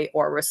calibrate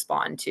or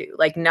respond to.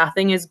 Like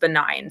nothing is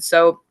benign.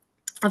 So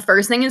the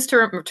first thing is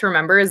to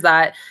remember is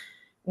that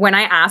when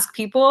I ask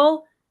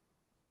people,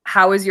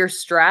 how is your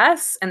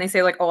stress? And they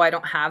say like, oh, I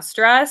don't have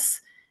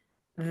stress.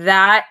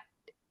 That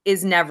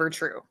is never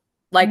true.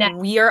 Like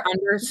we are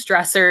under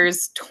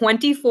stressors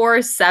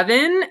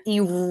 24/7,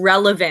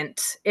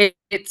 irrelevant.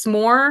 It's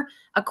more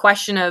a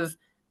question of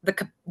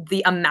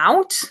the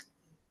amount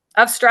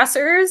of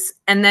stressors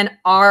and then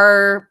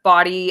our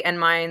body and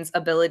mind's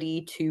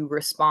ability to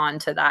respond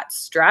to that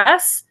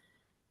stress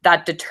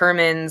that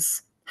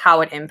determines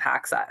how it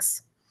impacts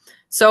us.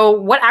 So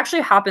what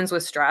actually happens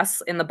with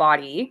stress in the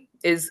body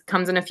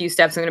comes in a few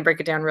steps. I'm going to break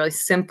it down really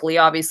simply.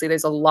 Obviously,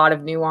 there's a lot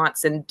of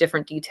nuance and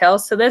different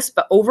details to this,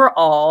 but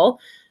overall,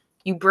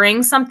 you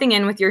bring something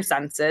in with your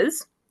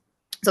senses.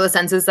 So the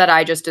senses that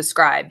I just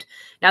described.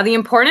 Now, the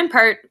important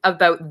part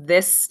about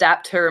this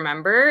step to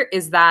remember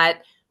is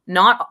that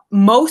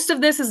most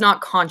of this is not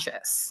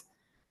conscious.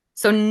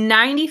 So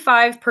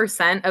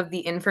 95% of the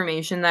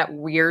information that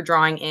we're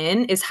drawing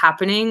in is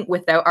happening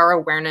without our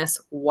awareness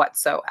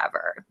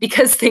whatsoever.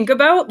 Because think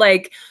about,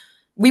 like,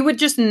 we would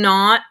just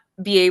not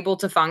be able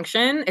to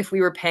function if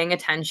we were paying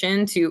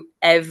attention to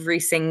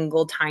every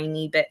single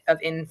tiny bit of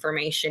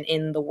information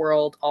in the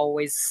world,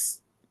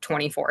 always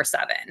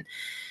 24/7.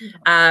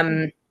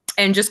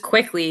 And just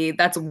quickly,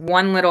 that's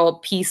one little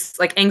piece,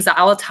 like anxiety.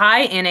 I'll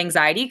tie in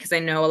anxiety because I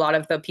know a lot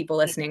of the people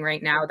listening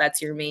right now, that's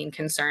your main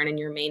concern and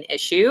your main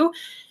issue.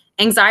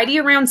 Anxiety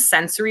around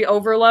sensory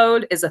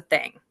overload is a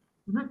thing.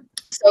 Mm-hmm.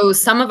 So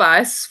some of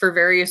us, for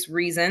various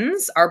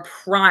reasons, are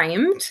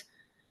primed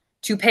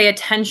to pay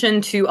attention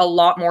to a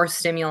lot more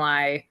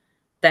stimuli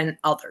than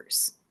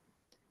others.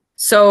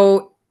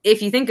 So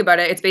if you think about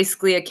it, it's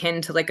basically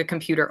akin to like a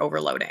computer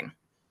overloading.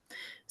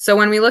 So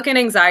when we look at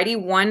anxiety,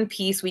 one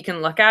piece we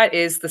can look at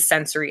is the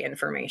sensory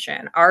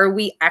information. Are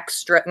we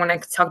extra, when I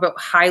talk about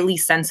highly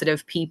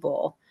sensitive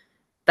people,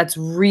 that's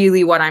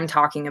really what I'm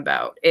talking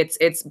about. It's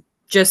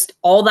just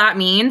all that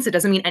means. It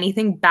doesn't mean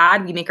anything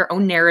bad. We make our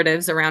own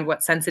narratives around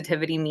what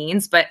sensitivity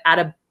means, but at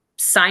a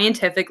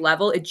scientific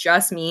level, it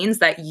just means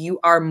that you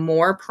are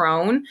more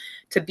prone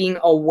to being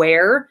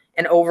aware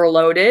and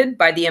overloaded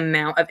by the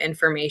amount of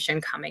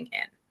information coming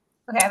in.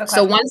 Okay, I have a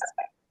So question.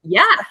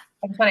 yeah.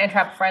 I just want to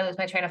interrupt before I lose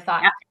my train of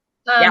thought.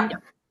 Yeah.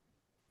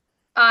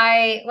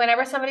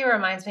 Whenever somebody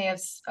reminds me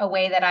of a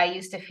way that I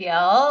used to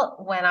feel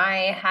when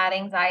I had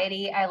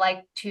anxiety, I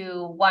like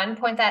to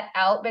point that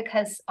out,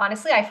 because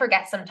honestly, I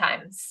forget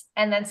sometimes.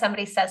 And then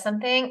somebody says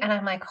something and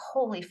I'm like,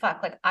 holy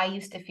fuck, like I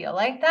used to feel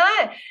like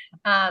that.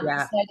 So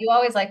I do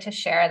always like to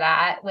share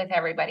that with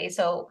everybody.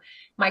 So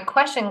my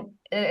question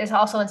is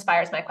also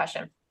inspires my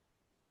question.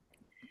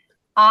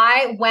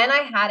 When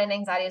I had an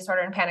anxiety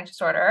disorder and panic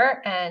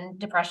disorder and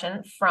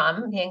depression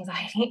from the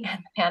anxiety and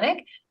the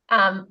panic,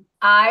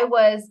 I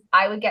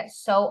would get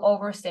so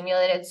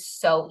overstimulated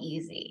so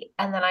easy.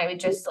 And then I would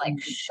just like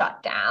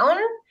shut down.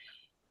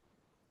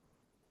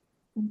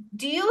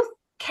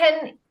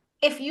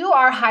 If you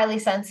are highly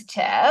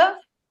sensitive,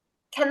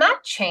 can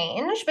that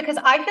change? Because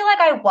I feel like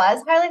I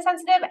was highly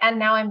sensitive and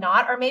now I'm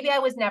not, or maybe I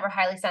was never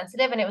highly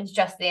sensitive and it was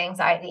just the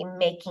anxiety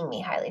making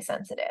me highly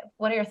sensitive.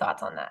 What are your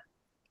thoughts on that?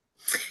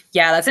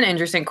 Yeah, that's an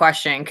interesting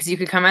question, because you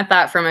could come at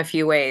that from a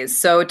few ways.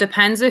 So it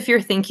depends if you're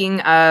thinking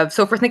of,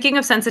 so if we're thinking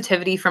of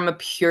sensitivity from a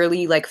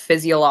purely like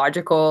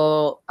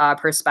physiological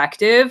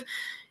perspective,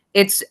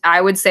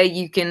 I would say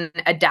you can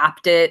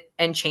adapt it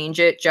and change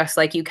it just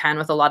like you can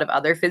with a lot of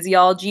other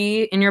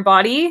physiology in your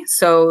body.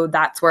 So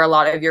that's where a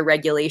lot of your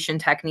regulation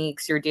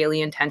techniques, your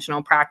daily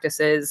intentional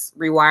practices,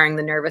 rewiring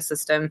the nervous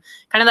system,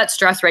 kind of that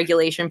stress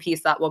regulation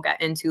piece that we'll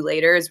get into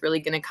later is really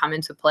going to come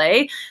into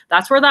play.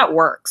 That's where that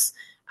works.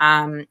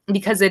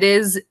 Because it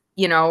is,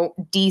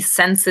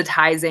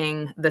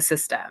 desensitizing the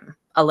system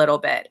a little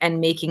bit and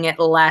making it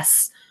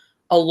less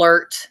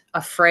alert,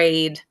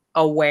 afraid,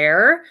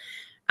 aware.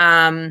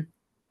 From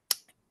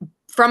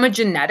a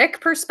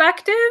genetic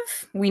perspective,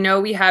 we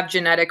know we have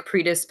genetic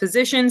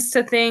predispositions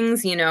to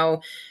things,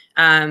 depending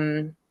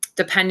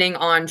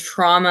on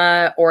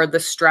trauma or the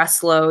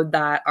stress load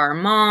that our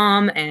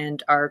mom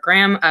and our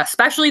grandma,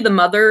 especially the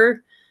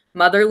mother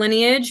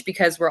lineage,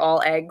 because we're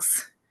all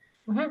eggs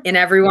in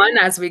everyone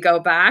as we go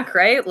back,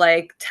 right?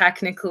 Like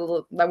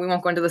technically, we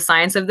won't go into the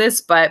science of this,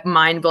 but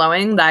mind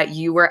blowing that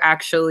you were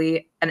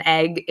actually an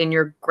egg in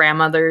your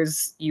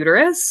grandmother's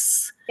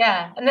uterus.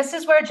 Yeah. And this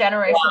is where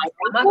generational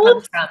trauma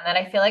comes from, that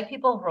I feel like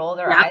people roll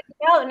their eyes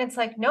out and it's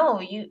like,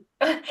 no, you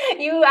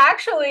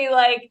actually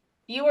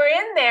you were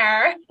in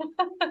there.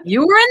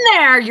 You were in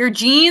there. Your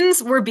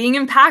genes were being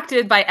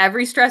impacted by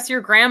every stress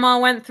your grandma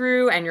went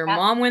through and your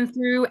mom went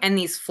through. And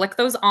these flick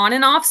those on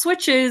and off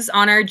switches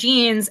on our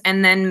genes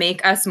and then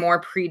make us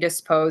more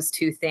predisposed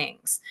to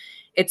things.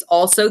 It's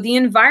also the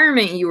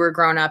environment you were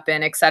grown up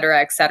in, et cetera,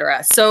 et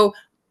cetera. So,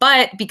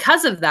 but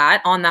because of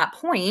that, on that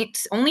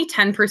point, only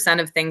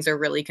 10% of things are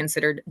really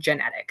considered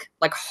genetic,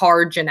 like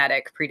hard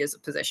genetic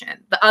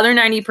predisposition. The other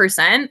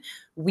 90%,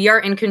 we are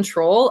in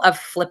control of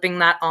flipping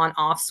that on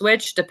off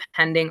switch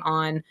depending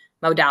on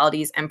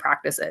modalities and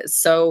practices.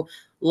 So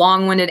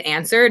long-winded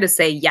answer to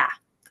say, yeah,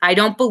 I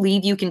don't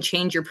believe you can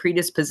change your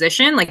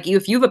predisposition. Like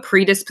if you have a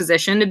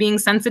predisposition to being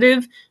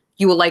sensitive,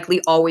 you will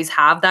likely always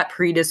have that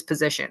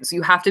predisposition. So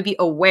you have to be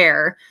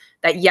aware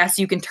that yes,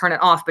 you can turn it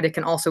off, but it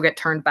can also get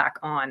turned back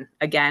on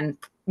again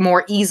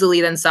more easily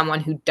than someone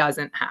who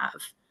doesn't have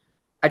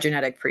a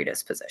genetic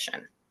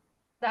predisposition.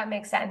 That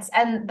makes sense.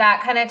 And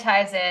that kind of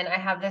ties in. I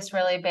have this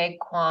really big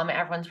qualm.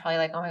 Everyone's probably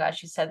like, oh my gosh,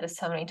 she said this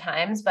so many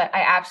times, but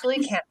I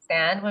absolutely can't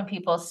stand when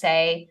people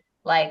say,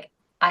 like,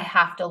 I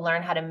have to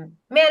learn how to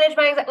manage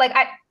my anxiety. Like,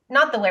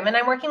 not the women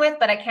I'm working with,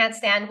 but I can't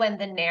stand when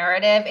the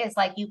narrative is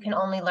like, you can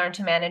only learn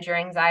to manage your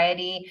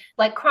anxiety,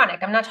 like chronic.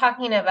 I'm not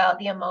talking about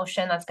the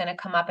emotion that's going to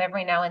come up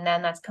every now and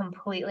then. That's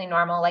completely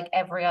normal, like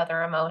every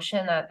other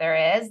emotion that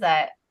there is,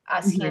 that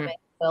us humans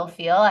will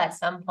feel at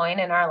some point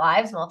in our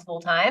lives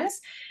multiple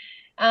times.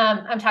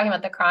 I'm talking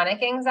about the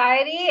chronic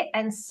anxiety.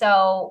 And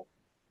so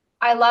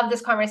I love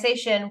this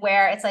conversation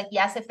where it's like,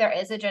 yes, if there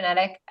is a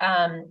genetic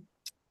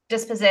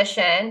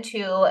disposition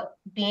to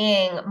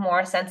being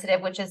more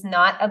sensitive, which is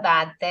not a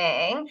bad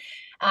thing,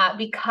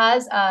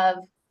 because of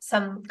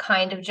some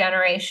kind of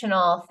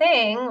generational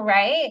thing,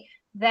 right?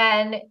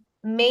 Then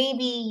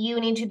maybe you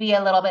need to be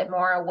a little bit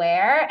more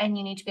aware and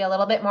you need to be a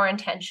little bit more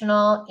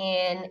intentional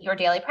in your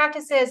daily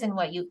practices and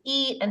what you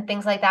eat and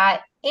things like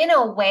that, in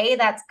a way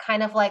that's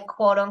kind of like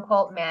quote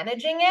unquote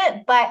managing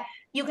it, but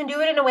you can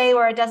do it in a way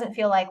where it doesn't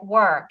feel like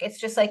work. It's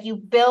just like you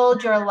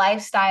build your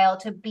lifestyle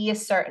to be a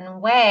certain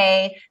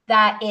way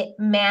that it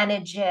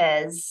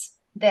manages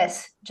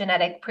this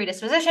genetic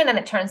predisposition and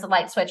it turns the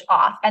light switch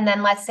off. And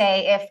then let's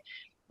say if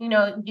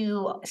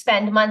you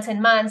spend months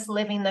and months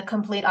living the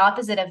complete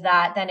opposite of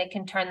that, then it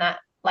can turn that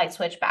light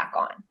switch back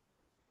on.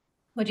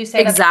 Would you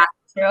say exactly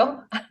that's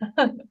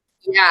true?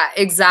 Yeah,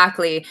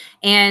 exactly.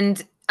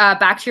 And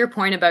back to your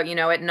point about,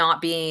 it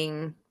not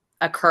being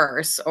a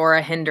curse or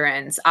a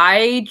hindrance.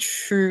 I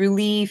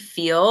truly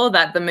feel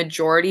that the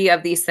majority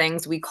of these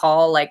things we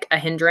call like a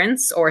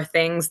hindrance, or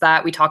things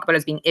that we talk about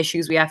as being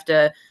issues we have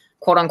to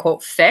quote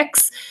unquote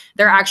fix,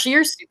 they're actually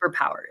your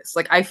superpowers.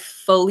 Like, I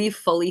fully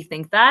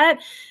think that.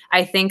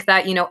 I think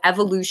that,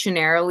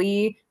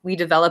 evolutionarily, we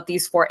develop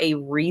these for a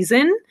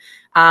reason.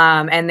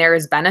 And there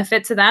is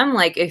benefit to them.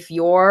 Like, if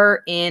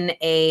you're in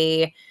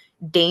a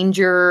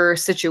danger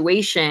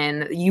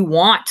situation, you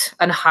want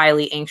a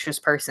highly anxious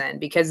person,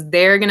 because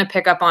they're going to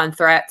pick up on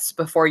threats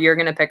before you're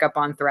going to pick up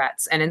on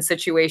threats. And in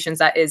situations,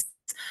 that is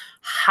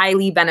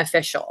highly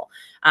beneficial.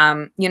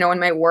 In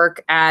my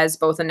work as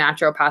both a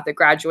naturopathic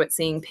graduate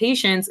seeing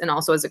patients and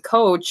also as a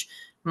coach,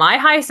 my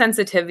high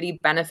sensitivity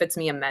benefits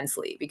me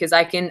immensely, because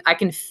I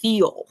can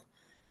feel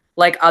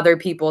like other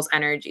people's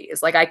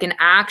energies. Like, I can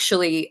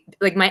actually,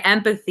 like, my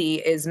empathy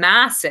is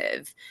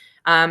massive.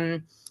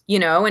 And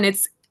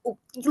it's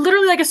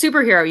literally like a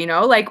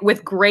superhero, like,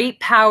 with great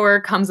power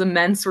comes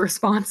immense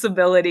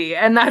responsibility.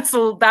 And that's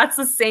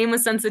the same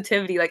with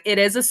sensitivity. Like, it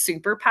is a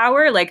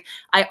superpower. Like,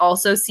 I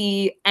also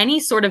see any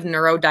sort of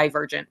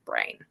neurodivergent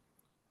brain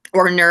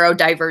or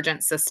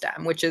neurodivergent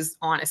system, which is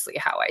honestly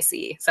how I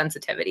see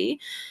sensitivity.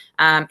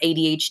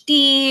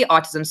 ADHD,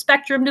 autism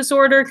spectrum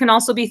disorder can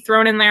also be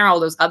thrown in there, all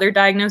those other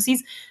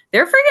diagnoses.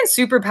 They're freaking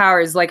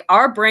superpowers. Like,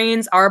 our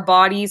brains, our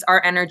bodies,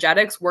 our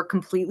energetics work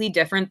completely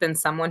different than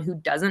someone who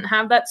doesn't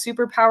have that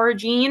superpower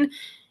gene.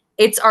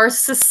 It's our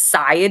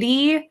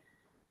society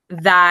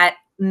that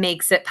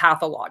makes it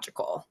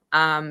pathological,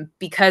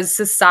 because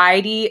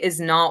society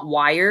is not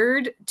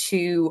wired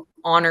to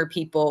honor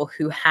people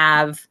who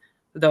have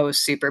those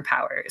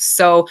superpowers.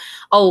 So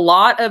a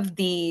lot of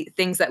the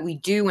things that we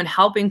do in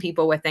helping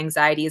people with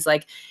anxiety is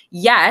like,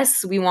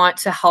 yes, we want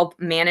to help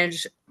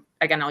manage,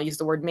 again, I'll use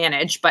the word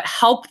manage, but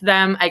help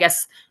them, I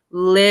guess,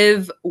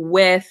 live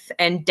with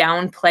and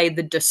downplay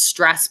the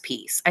distress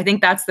piece. I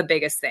think that's the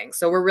biggest thing.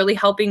 So we're really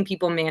helping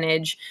people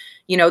manage,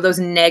 those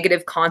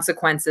negative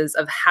consequences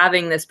of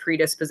having this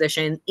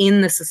predisposition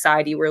in the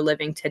society we're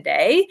living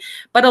today.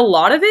 But a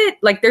lot of it,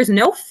 like, there's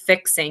no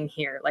fixing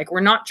here. Like, we're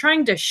not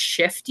trying to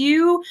shift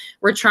you.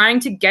 We're trying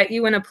to get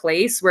you in a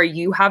place where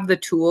you have the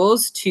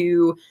tools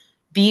to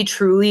be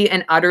truly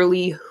and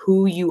utterly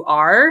who you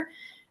are,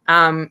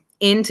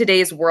 in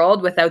today's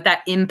world, without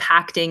that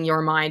impacting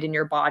your mind and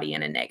your body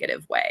in a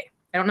negative way.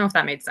 I don't know if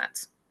that made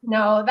sense.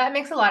 No, that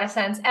makes a lot of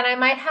sense. And I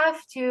might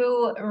have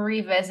to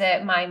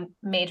revisit my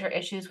major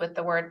issues with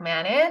the word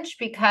manage,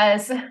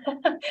 because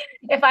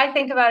if I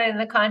think about it in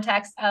the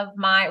context of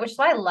which is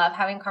why I love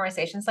having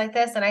conversations like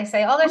this. And I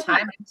say all the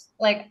time,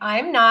 like,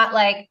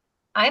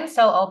 I'm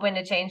so open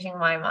to changing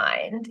my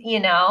mind,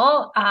 and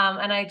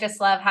I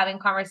just love having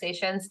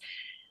conversations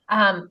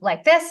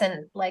like this,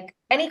 and like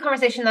any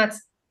conversation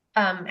that's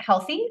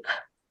healthy,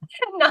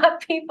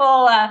 not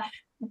people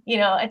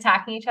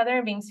attacking each other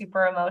and being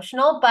super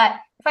emotional. But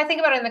if I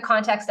think about it in the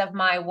context of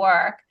my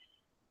work,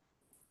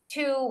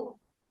 to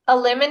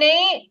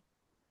eliminate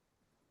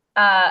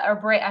or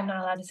break, I'm not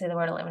allowed to say the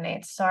word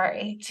eliminate,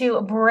 sorry, to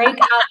break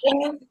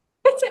up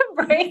to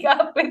break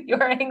up with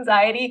your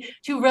anxiety,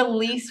 to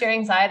release your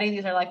anxiety.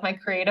 These are like my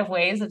creative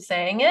ways of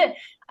saying it,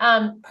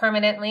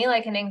 permanently,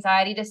 like an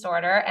anxiety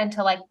disorder, and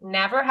to like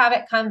never have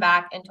it come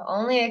back, and to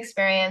only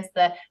experience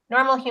the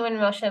normal human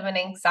emotion of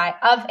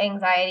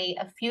anxiety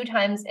a few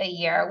times a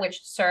year, which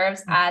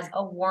serves as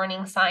a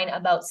warning sign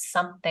about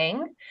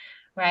something.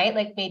 Right?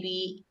 Like,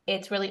 maybe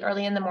it's really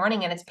early in the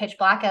morning and it's pitch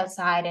black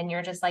outside, and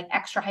you're just like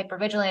extra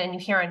hypervigilant, and you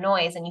hear a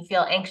noise and you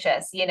feel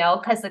anxious,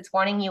 because it's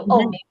warning you, oh,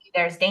 maybe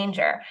there's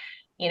danger,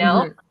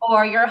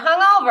 or you're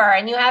hungover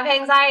and you have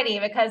anxiety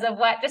because of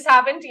what just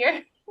happened to your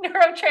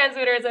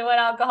neurotransmitters and what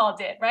alcohol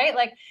did, right?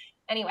 Like,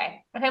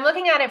 anyway, if I'm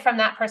looking at it from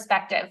that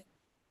perspective,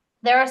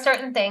 there are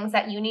certain things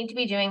that you need to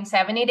be doing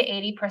 70 to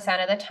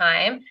 80% of the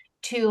time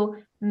to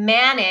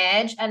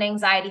manage an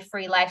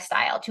anxiety-free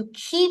lifestyle, to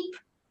keep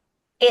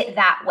it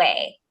that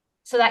way,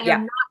 so that you're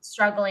not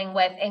struggling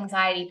with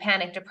anxiety,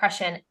 panic,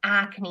 depression,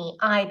 acne,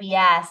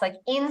 IBS, like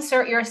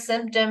insert your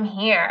symptom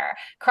here,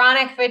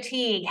 chronic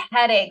fatigue,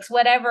 headaches,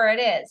 whatever it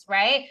is,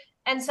 right?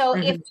 And so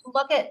if you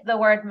look at the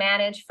word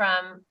manage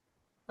from,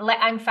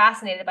 I'm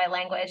fascinated by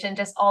language and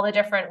just all the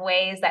different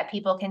ways that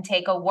people can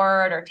take a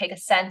word or take a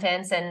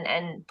sentence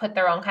and put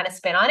their own kind of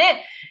spin on it.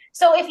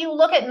 So if you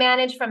look at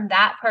manage from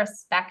that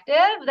perspective,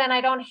 then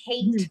I don't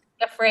hate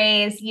the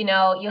phrase, you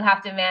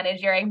have to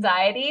manage your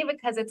anxiety,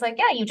 because it's like,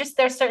 yeah,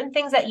 there's certain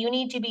things that you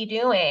need to be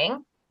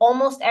doing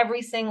almost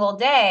every single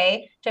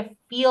day to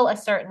feel a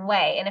certain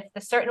way. And if the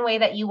certain way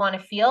that you want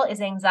to feel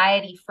is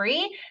anxiety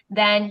free,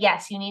 then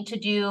yes, you need to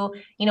do,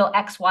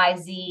 X, Y,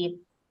 Z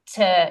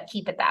to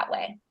keep it that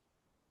way.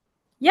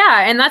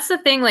 Yeah. And that's the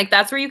thing, like,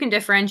 that's where you can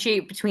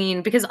differentiate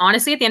between, because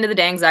honestly, at the end of the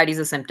day, anxiety is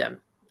a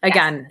symptom.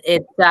 Again,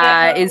 it's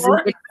a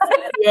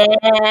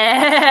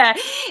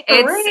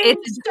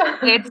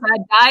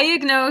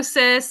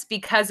diagnosis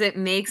because it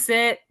makes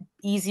it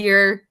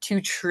easier to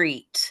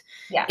treat.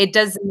 Yeah. It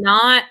does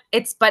not,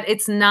 but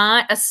it's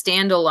not a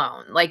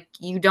standalone. Like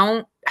you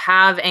don't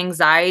have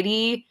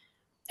anxiety.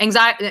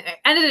 Anxiety,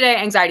 end of the day,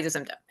 anxiety is a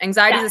symptom.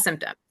 Anxiety is a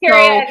symptom.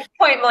 Period. So,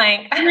 point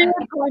blank.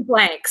 Point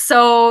blank.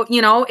 So,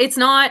 it's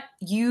not,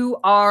 you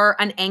are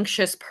an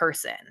anxious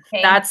person.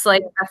 Okay. That's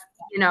like,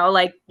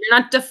 like you're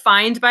not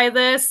defined by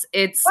this.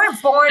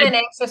 We're born an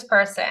anxious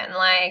person.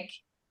 Like,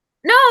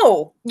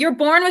 no, you're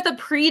born with a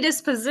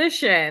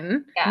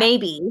predisposition,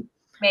 maybe,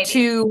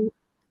 to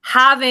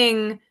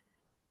having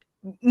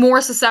more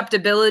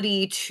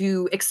susceptibility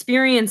to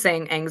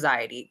experiencing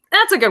anxiety.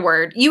 That's a good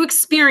word. You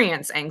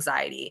experience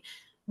anxiety.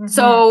 Mm-hmm.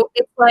 So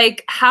it's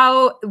like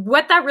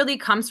what that really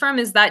comes from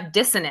is that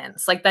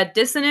dissonance, like that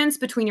dissonance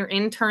between your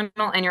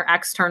internal and your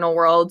external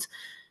world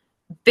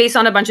based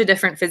on a bunch of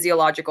different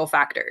physiological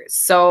factors.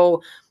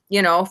 So,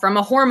 from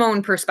a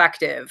hormone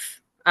perspective,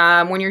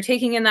 when you're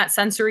taking in that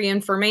sensory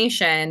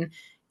information,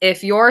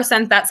 if you're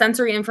sent that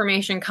sensory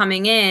information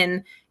coming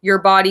in, your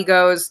body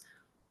goes,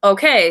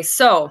 okay,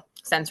 so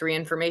sensory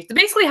information.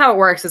 Basically how it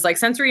works is like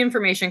sensory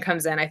information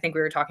comes in. I think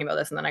we were talking about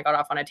this and then I got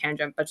off on a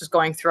tangent, but just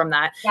going through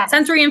that. Yeah.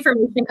 Sensory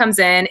information comes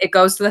in, it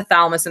goes to the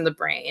thalamus in the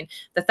brain.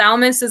 The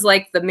thalamus is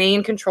like the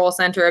main control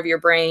center of your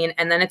brain,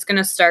 and then it's going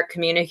to start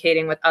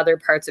communicating with other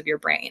parts of your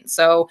brain.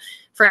 So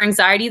for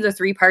anxiety, the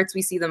three parts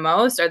we see the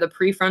most are the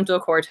prefrontal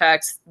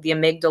cortex, the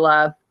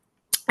amygdala,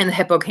 and the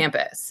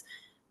hippocampus.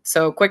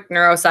 So quick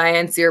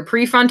neuroscience, your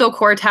prefrontal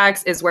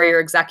cortex is where your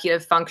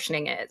executive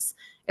functioning is.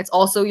 It's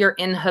also your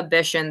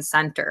inhibition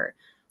center.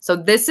 So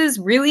this is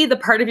really the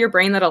part of your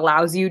brain that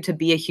allows you to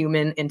be a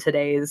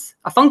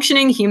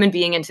functioning human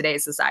being in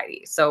today's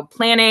society. So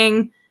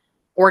planning,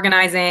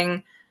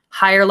 organizing,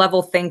 higher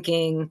level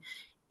thinking,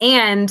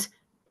 and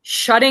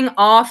shutting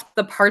off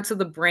the parts of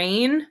the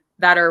brain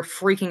that are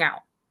freaking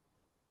out.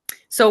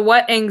 So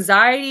what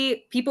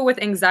people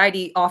with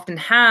anxiety often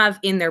have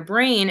in their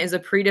brain is a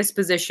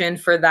predisposition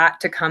for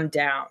that to come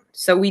down.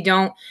 So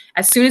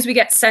as soon as we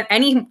get sent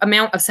any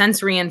amount of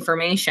sensory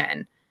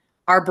information,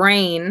 our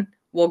brain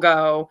will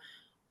go,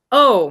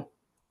 oh,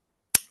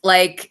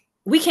 like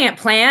we can't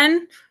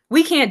plan,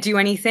 we can't do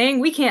anything,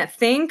 we can't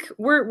think,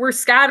 we're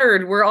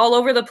scattered, we're all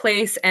over the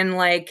place, and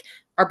like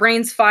our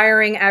brain's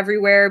firing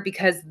everywhere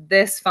because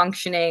this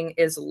functioning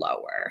is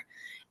lower.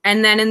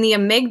 And then in the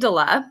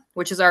amygdala,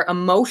 which is our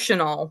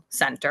emotional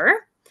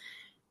center,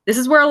 this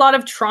is where a lot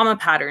of trauma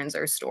patterns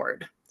are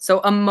stored.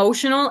 So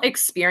emotional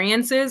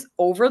experiences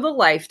over the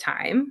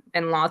lifetime,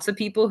 and lots of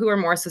people who are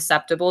more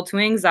susceptible to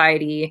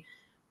anxiety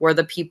were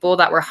the people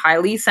that were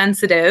highly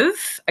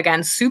sensitive,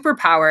 again,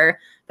 superpower,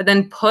 but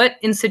then put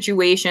in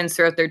situations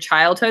throughout their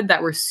childhood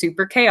that were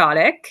super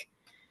chaotic,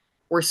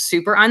 were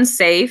super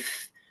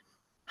unsafe,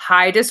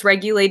 high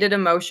dysregulated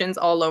emotions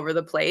all over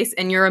the place.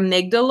 And your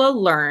amygdala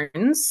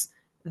learns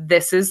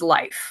this is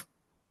life.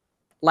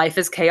 Life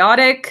is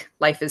chaotic,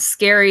 life is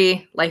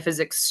scary, life is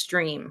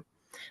extreme.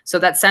 So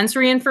that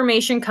sensory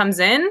information comes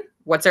in.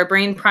 What's our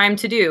brain primed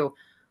to do?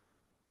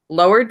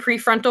 Lowered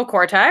prefrontal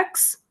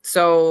cortex,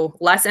 so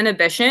less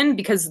inhibition,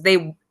 because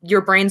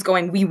your brain's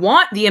going, we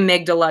want the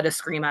amygdala to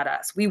scream at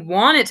us. We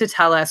want it to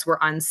tell us we're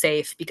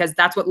unsafe because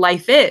that's what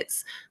life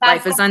is.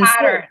 Life is unsafe.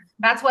 Pattern.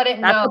 That's what it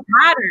knows. That's the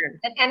pattern.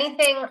 And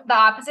anything the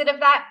opposite of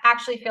that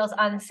actually feels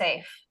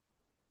unsafe.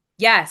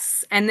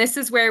 Yes. And this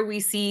is where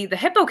we see the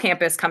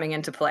hippocampus coming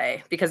into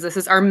play, because this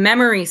is our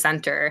memory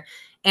center.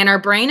 And our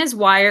brain is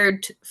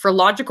wired for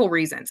logical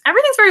reasons.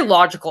 Everything's very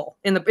logical.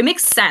 It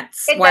makes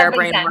sense why our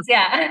brain works.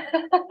 Yeah.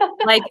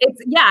 Like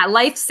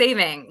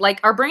life-saving. Like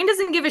our brain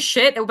doesn't give a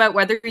shit about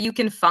whether you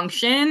can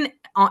function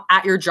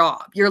at your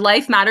job. Your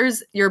life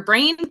matters. Your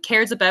brain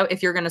cares about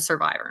if you're going to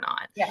survive or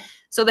not. Yeah.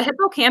 So the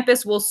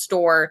hippocampus will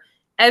store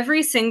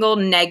every single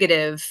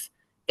negative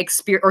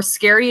experience or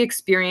scary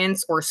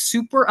experience or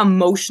super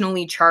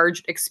emotionally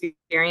charged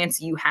experience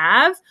you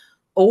have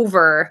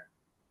over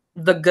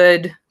the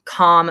good,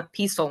 calm,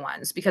 peaceful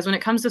ones. Because when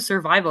it comes to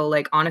survival,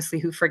 like honestly,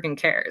 who freaking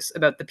cares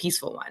about the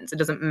peaceful ones? It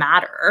doesn't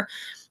matter.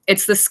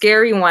 It's the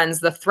scary ones,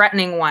 the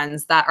threatening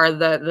ones that are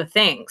the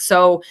thing.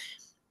 So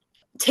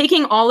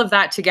taking all of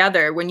that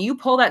together, when you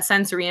pull that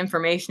sensory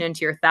information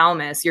into your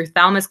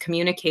thalamus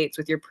communicates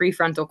with your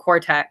prefrontal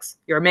cortex,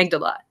 your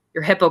amygdala,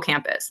 your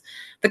hippocampus.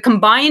 The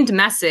combined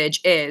message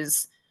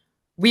is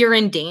we are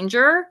in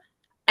danger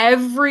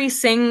every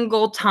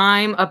single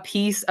time a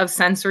piece of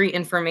sensory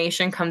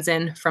information comes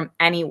in from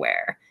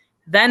anywhere.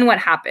 Then what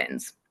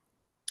happens?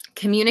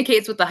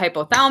 Communicates with the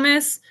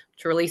hypothalamus,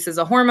 which releases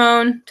a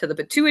hormone to the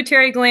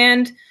pituitary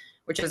gland,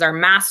 which is our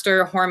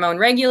master hormone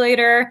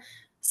regulator,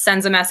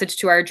 sends a message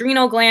to our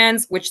adrenal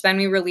glands, which then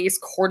we release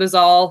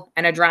cortisol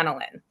and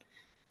adrenaline.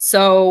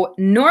 So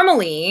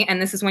normally,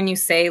 and this is when you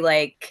say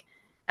like,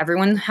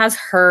 everyone has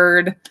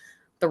heard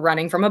the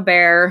running from a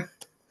bear.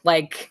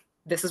 Like,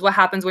 this is what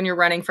happens when you're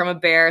running from a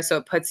bear. So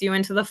it puts you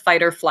into the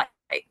fight or flight.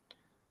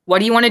 What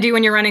do you want to do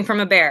when you're running from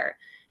a bear?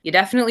 You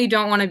definitely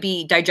don't want to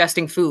be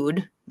digesting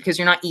food because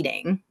you're not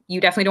eating. You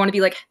definitely don't want to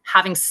be like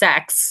having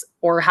sex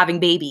or having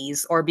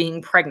babies or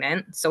being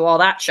pregnant. So all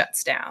that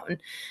shuts down.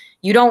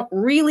 You don't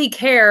really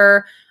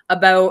care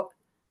about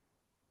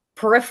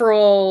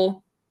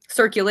peripheral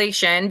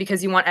circulation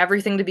because you want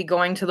everything to be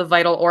going to the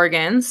vital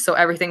organs. So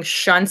everything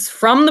shunts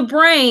from the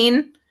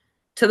brain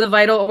to the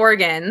vital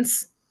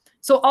organs.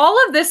 So all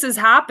of this is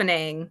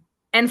happening.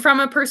 And from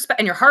a perspective,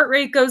 and your heart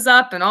rate goes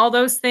up and all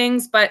those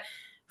things. But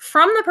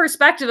from the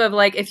perspective of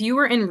like, if you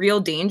were in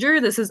real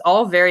danger, this is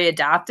all very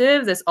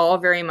adaptive. This all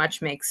very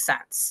much makes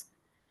sense.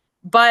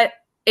 But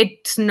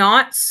it's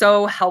not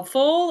so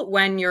helpful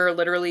when you're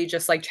literally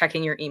just like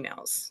checking your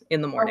emails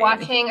in the Or morning.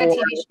 watching a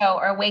TV show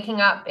or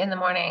waking up in the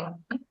morning,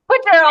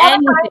 which are all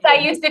the times I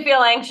used to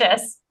feel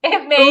anxious.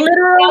 It made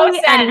literally no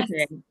sense.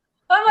 anything.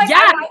 I'm like, Yeah.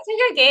 I'm watching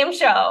a game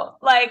show.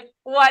 Like,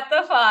 what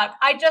the fuck?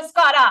 I just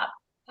got up.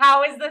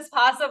 How is this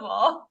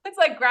possible? It's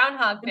like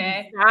Groundhog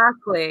Day.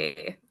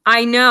 Exactly.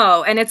 I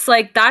know. And it's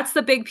like, that's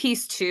the big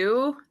piece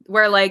too,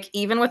 where like,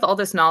 even with all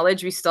this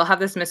knowledge, we still have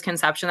this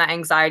misconception that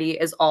anxiety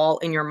is all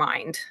in your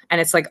mind. And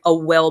it's like a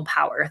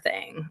willpower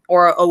thing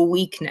or a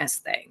weakness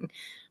thing.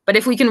 But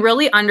if we can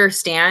really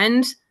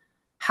understand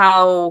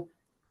how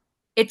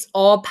it's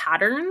all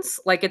patterns,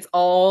 like it's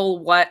all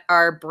what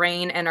our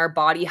brain and our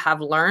body have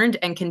learned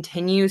and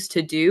continues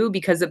to do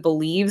because it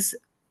believes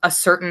a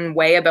certain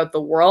way about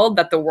the world,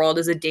 that the world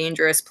is a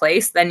dangerous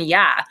place, then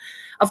yeah,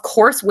 of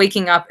course,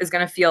 waking up is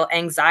going to feel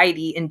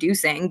anxiety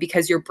inducing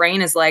because your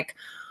brain is like,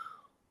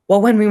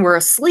 well, when we were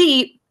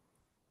asleep,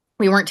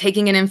 we weren't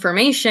taking in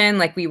information,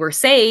 like we were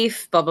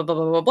safe, blah, blah, blah,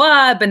 blah, blah,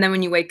 blah. But then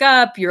when you wake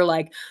up, you're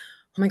like,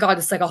 oh my God,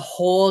 it's like a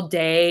whole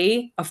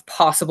day of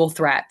possible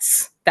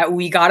threats that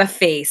we got to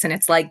face. And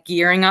it's like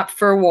gearing up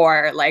for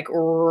war, like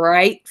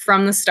right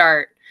from the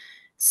start.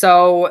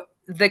 So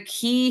the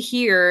key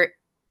here,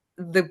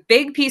 the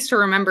big piece to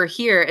remember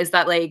here is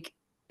that like,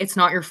 it's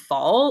not your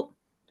fault.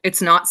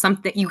 It's not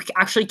something you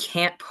actually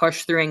can't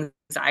push through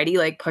anxiety.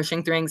 Like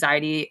pushing through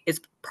anxiety is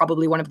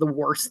probably one of the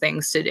worst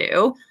things to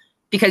do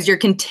because you're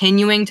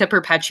continuing to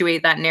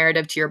perpetuate that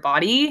narrative to your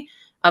body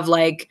of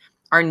like,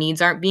 our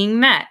needs aren't being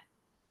met.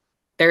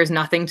 There's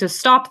nothing to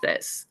stop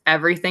this.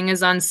 Everything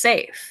is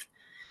unsafe.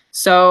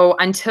 So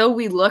until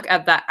we look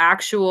at the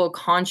actual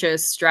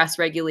conscious stress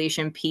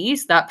regulation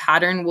piece, that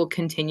pattern will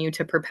continue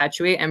to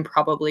perpetuate and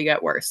probably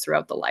get worse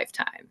throughout the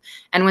lifetime.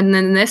 And when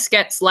then this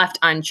gets left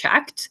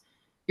unchecked,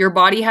 your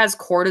body has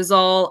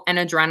cortisol and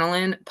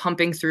adrenaline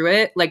pumping through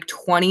it like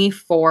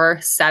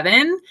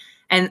 24/7.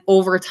 And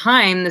over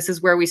time, this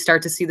is where we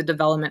start to see the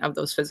development of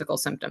those physical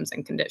symptoms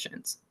and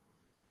conditions.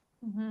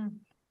 Mm-hmm.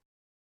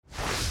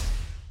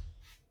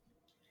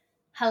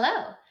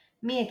 Hello,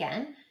 me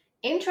again.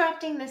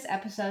 Interrupting this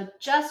episode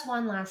just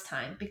one last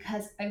time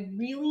because I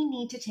really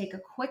need to take a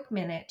quick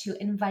minute to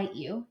invite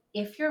you,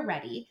 if you're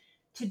ready,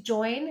 to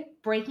join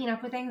Breaking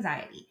Up with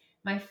Anxiety,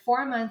 my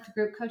 4-month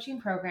group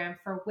coaching program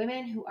for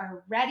women who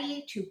are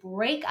ready to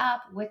break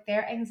up with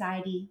their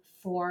anxiety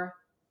for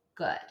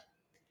good.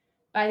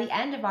 By the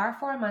end of our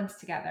 4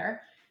 months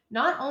together,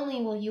 not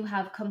only will you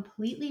have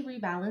completely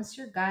rebalanced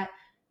your gut,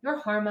 your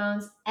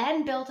hormones,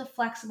 and built a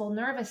flexible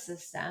nervous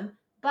system,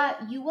 but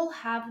you will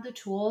have the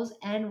tools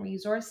and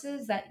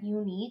resources that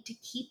you need to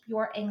keep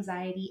your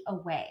anxiety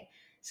away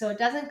so it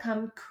doesn't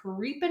come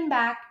creeping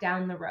back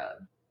down the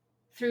road.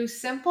 Through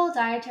simple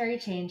dietary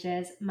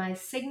changes, my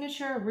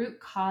signature root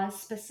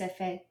cause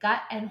specific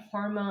gut and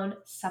hormone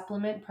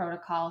supplement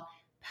protocol,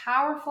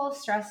 powerful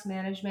stress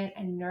management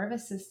and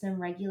nervous system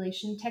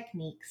regulation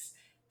techniques,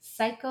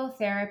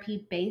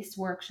 psychotherapy based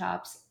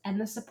workshops,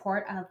 and the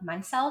support of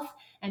myself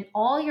and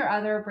all your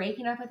other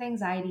Breaking Up with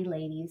Anxiety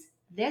ladies,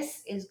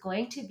 this is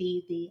going to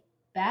be the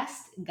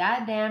best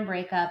goddamn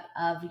breakup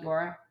of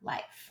your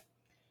life.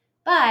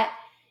 But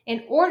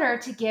in order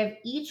to give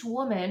each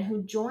woman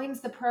who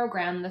joins the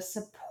program the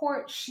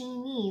support she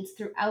needs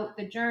throughout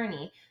the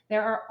journey,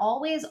 there are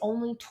always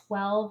only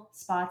 12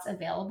 spots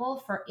available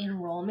for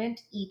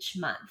enrollment each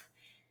month.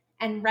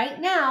 And right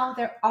now,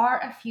 there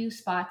are a few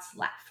spots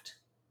left.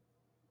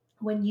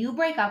 When you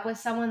break up with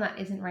someone that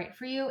isn't right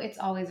for you, it's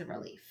always a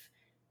relief.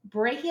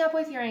 Breaking up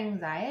with your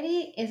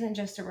anxiety isn't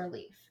just a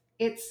relief,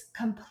 it's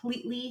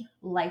completely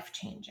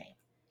life-changing.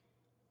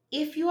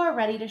 If you are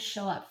ready to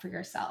show up for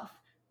yourself,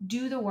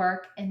 do the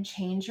work, and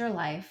change your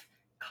life,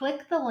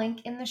 click the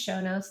link in the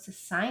show notes to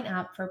sign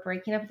up for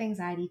Breaking Up with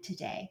Anxiety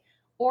today,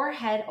 or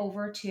head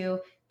over to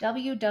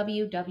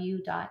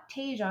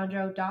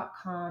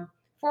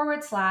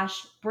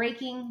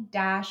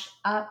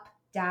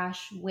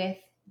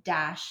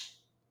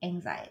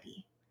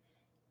www.tayjandro.com/breaking-up-with-anxiety.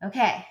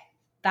 Okay,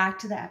 back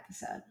to the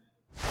episode.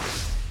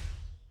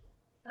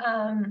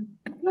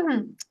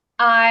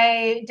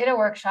 I did a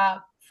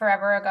workshop not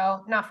forever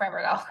ago,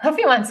 a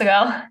few months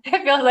ago.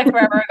 It feels like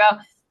forever ago.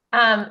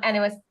 And it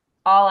was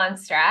all on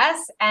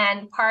stress.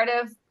 And part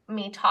of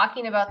me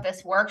talking about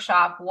this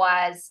workshop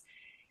was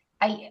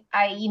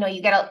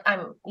you get a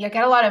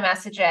lot of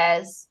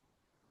messages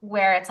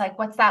where it's like,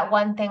 what's that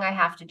one thing I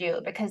have to do?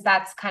 Because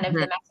that's kind of the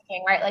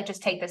messaging, right? Like,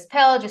 just take this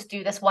pill, just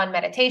do this one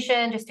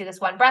meditation, just do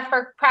this one breath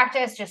work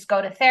practice, just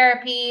go to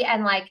therapy.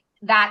 And like,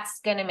 that's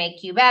going to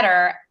make you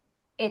better.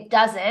 It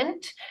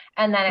doesn't.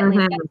 And then it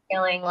leaves us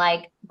feeling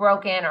like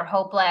broken or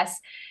hopeless.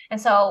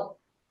 And so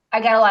I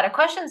get a lot of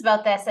questions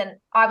about this. And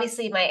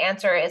obviously my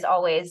answer is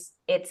always,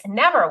 it's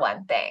never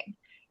one thing,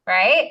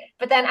 right?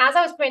 But then as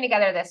I was putting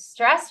together this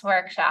stress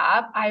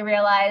workshop, I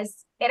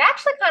realized it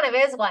actually kind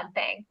of is one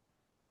thing.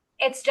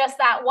 It's just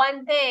that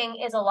one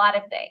thing is a lot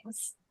of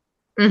things.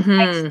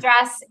 Like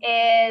stress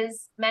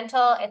is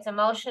mental, it's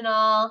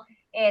emotional,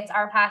 it's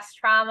our past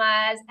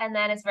traumas, and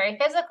then it's very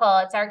physical.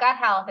 It's our gut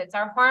health, it's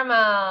our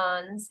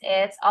hormones,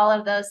 it's all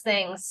of those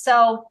things.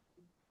 So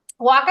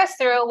walk us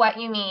through what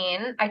you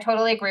mean. I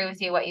totally agree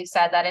with you what you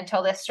said, that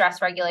until this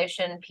stress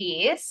regulation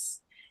piece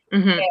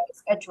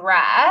is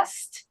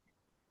addressed,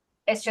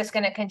 it's just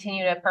going to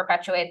continue to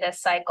perpetuate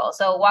this cycle.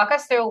 So walk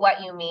us through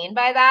what you mean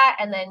by that,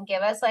 and then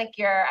give us like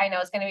your, I know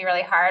it's going to be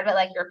really hard, but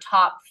like your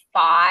top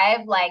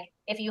 5, like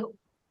if you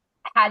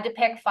had to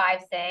pick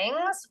 5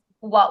 things,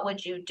 what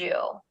would you do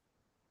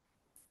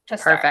to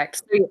start?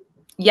 Perfect.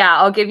 Yeah,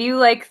 I'll give you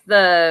like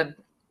the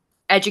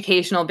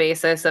educational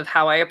basis of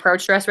how I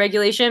approach stress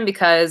regulation,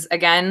 because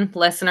again,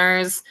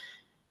 listeners,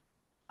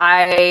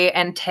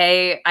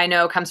 Tay, I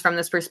know, comes from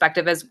this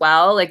perspective as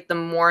well. Like the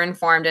more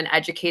informed and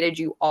educated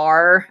you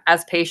are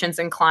as patients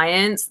and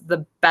clients,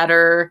 the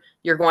better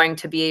you're going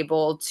to be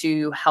able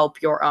to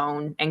help your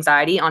own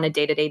anxiety on a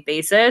day-to-day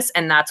basis.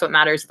 And that's what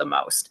matters the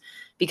most,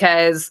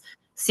 because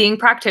seeing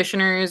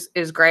practitioners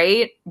is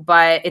great,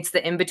 but it's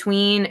the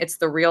in-between, it's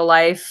the real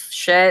life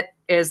shit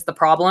is the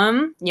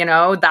problem. You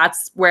know,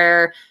 that's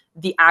where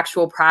the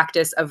actual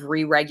practice of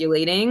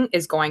re-regulating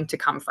is going to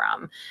come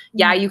from.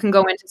 Yeah, you can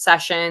go into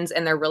sessions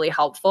and they're really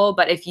helpful,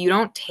 but if you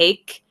don't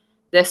take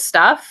this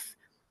stuff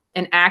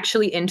and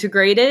actually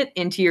integrate it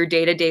into your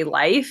day-to-day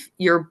life,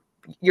 your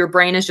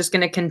brain is just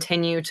going to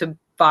continue to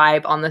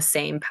vibe on the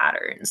same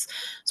patterns.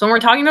 So when we're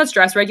talking about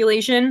stress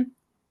regulation,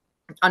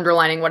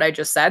 underlining what I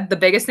just said, the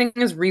biggest thing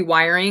is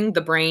rewiring the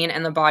brain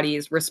and the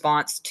body's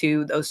response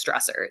to those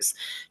stressors.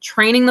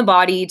 Training the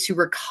body to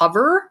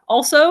recover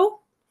also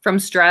from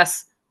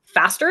stress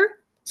faster.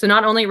 So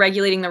not only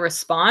regulating the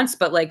response,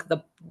 but like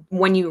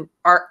when you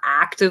are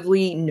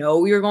actively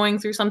know you're going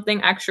through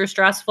something extra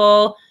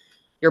stressful,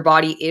 your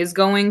body is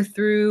going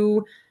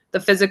through the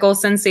physical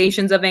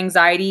sensations of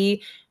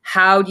anxiety.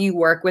 How do you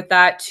work with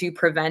that to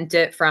prevent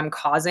it from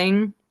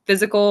causing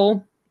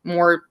physical,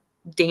 more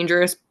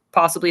dangerous,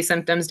 possibly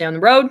symptoms down the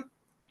road?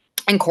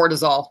 And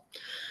cortisol.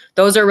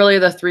 Those are really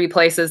the 3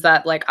 places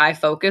that like I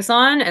focus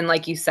on. And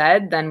like you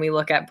said, then we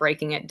look at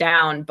breaking it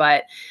down.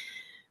 But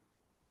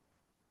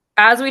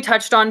as we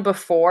touched on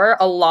before,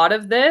 a lot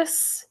of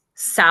this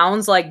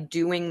sounds like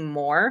doing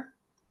more.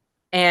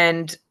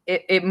 And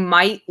it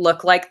might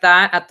look like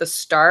that at the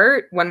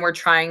start when we're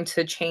trying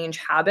to change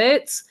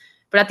habits.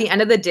 But at the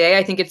end of the day,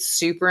 I think it's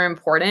super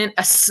important.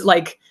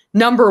 Like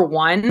number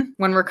 1,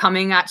 when we're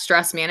coming at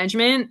stress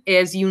management,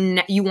 is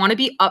you want to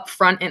be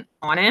upfront and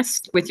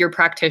honest with your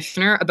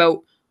practitioner about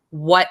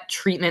what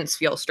treatments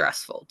feel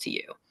stressful to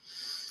you.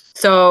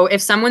 So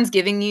if someone's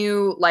giving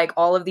you like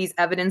all of these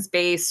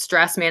evidence-based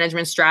stress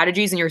management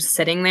strategies and you're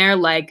sitting there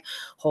like,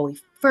 holy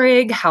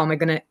frig, how am I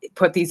going to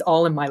put these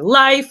all in my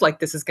life? Like,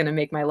 this is going to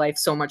make my life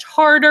so much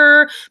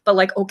harder, but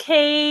like,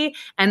 okay.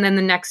 And then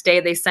the next day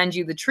they send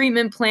you the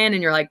treatment plan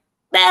and you're like,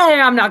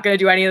 I'm not going to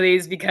do any of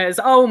these because,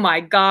 oh my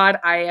God,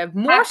 I have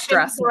more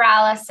stress.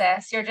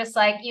 Paralysis. You're just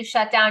like, you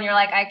shut down. You're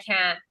like, I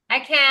can't.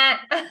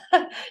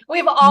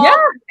 We've all been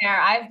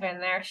there. I've been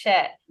there.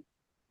 Shit.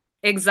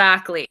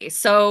 Exactly.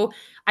 So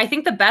I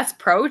think the best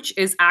approach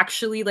is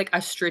actually like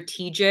a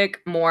strategic,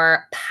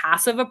 more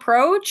passive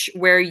approach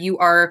where you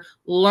are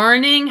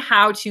learning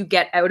how to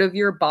get out of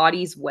your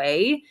body's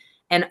way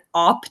and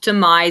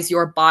optimize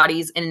your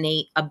body's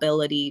innate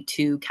ability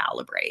to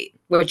calibrate,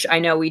 which I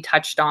know we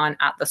touched on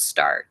at the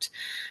start.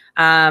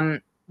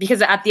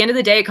 Because at the end of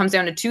the day, it comes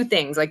down to 2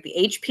 things, like the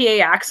HPA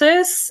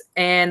axis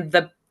and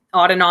the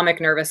autonomic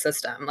nervous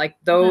system. Like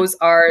those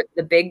are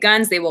the big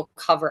guns. They will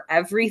cover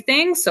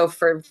everything. So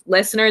for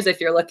listeners, if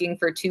you're looking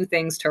for 2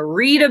 things to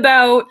read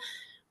about,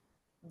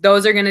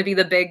 those are going to be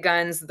the big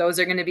guns. Those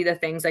are going to be the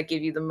things that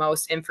give you the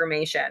most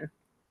information.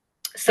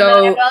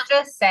 So I will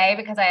just say,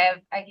 because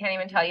I can't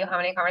even tell you how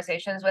many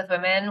conversations with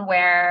women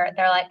where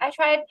they're like, I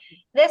tried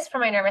this for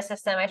my nervous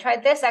system. I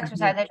tried this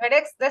exercise. I tried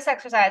this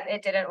exercise.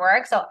 It didn't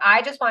work. So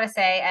I just want to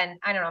say, and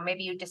I don't know,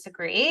 maybe you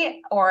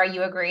disagree or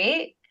you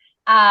agree.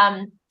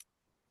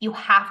 You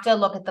have to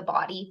look at the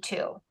body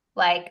too.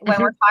 Like when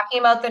we're talking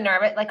about the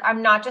nervous, like we're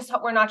not just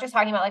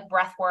talking about like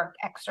breath work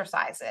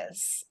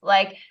exercises.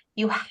 Like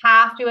you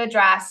have to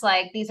address,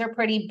 like, these are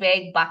pretty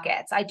big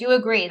buckets. I do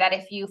agree that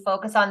if you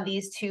focus on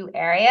these 2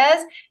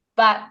 areas,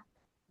 but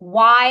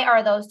why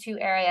are those 2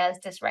 areas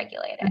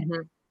dysregulated?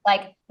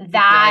 Like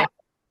that.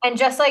 And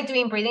just like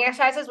doing breathing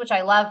exercises, which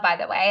I love, by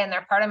the way, and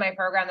they're part of my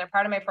program, they're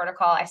part of my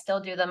protocol. I still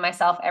do them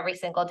myself every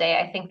single day.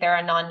 I think they're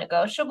a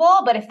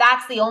non-negotiable, but if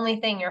that's the only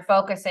thing you're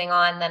focusing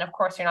on, then of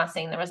course you're not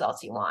seeing the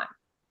results you want.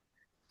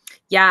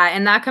 Yeah.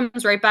 And that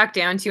comes right back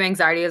down to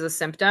anxiety as a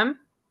symptom.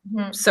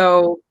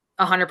 So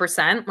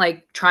 100%,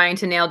 like trying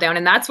to nail down.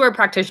 And that's where a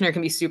practitioner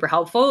can be super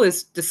helpful,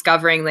 is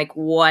discovering like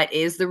what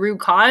is the root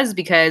cause,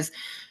 because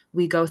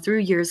we go through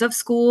years of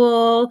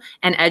school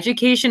and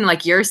education.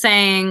 Like you're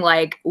saying,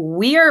 like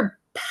we are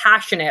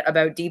passionate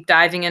about deep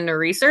diving into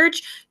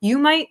research. You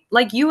might,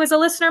 like you as a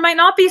listener, might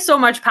not be so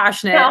much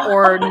passionate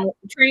or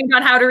trained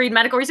on how to read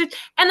medical research.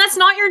 And that's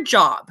not your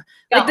job.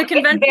 No, like the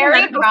conventional it's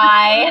very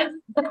dry.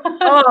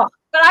 Oh,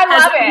 but I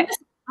love it.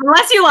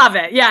 Unless you love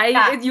it.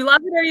 Yeah. You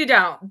love it or you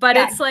don't. But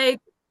Yeah. it's like,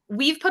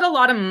 we've put a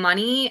lot of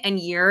money and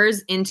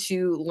years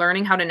into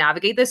learning how to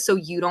navigate this so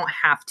you don't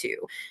have to.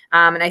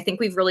 And I think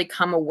we've really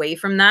come away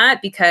from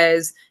that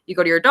because you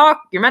go to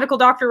your medical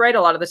doctor, right? A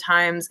lot of the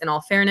times, in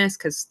all fairness,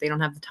 because they don't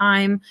have the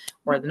time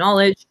or the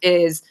knowledge,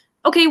 is,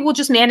 okay, we'll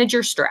just manage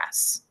your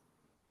stress.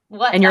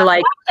 And you're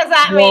like, what does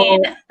that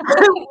mean?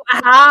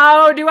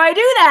 How do I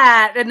do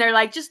that? And they're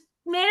like, just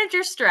manage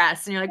your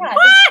stress. And you're like,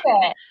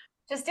 what?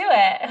 Just do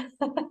it.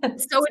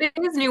 So it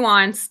is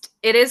nuanced.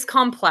 It is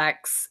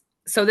complex.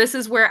 So this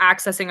is where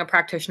accessing a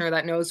practitioner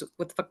that knows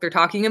what the fuck they're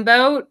talking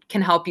about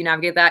can help you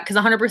navigate that. Because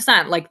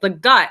 100%, like the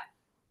gut,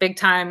 big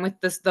time with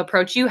the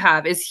approach you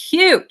have is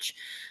huge.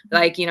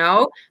 Like, you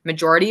know,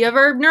 majority of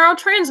our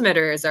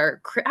neurotransmitters, our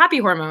happy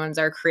hormones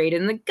are created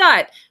in the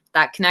gut.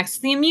 That connects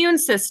to the immune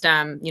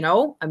system. You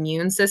know,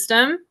 immune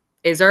system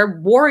is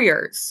our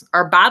warriors,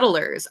 our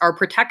battlers, our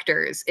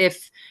protectors.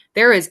 If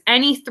there is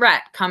any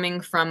threat coming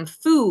from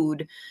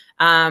food,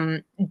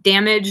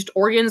 damaged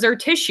organs or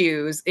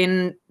tissues,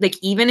 in like,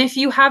 even if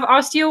you have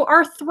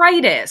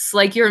osteoarthritis,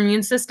 like your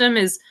immune system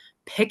is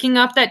picking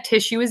up that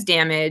tissue is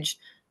damaged,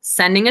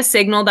 sending a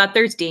signal that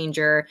there's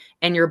danger,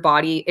 and your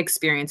body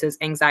experiences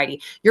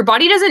anxiety. Your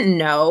body doesn't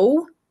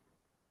know,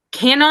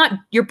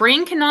 your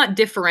brain cannot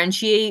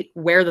differentiate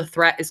where the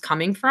threat is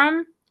coming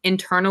from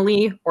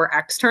internally or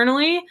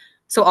externally.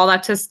 So all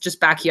that to just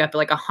back you up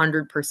like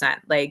 100%.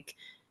 Like,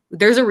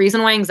 there's a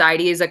reason why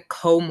anxiety is a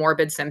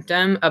comorbid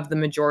symptom of the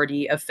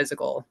majority of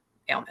physical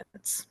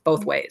ailments,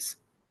 both ways.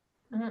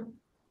 Mm-hmm.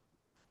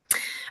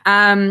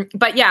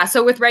 But yeah,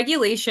 so with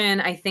regulation,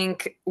 I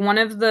think one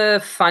of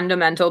the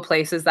fundamental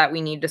places that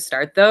we need to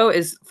start, though,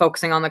 is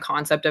focusing on the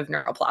concept of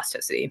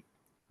neuroplasticity.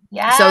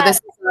 Yeah. So this,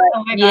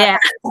 oh my God,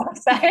 I'm so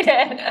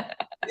excited.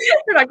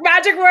 You're like,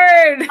 magic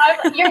word.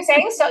 You're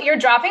saying, so you're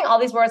dropping all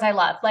these words I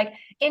love, like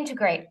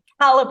integrate,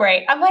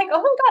 calibrate. I'm like,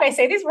 oh my God, I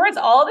say these words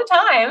all the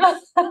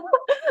time.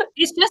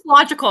 It's just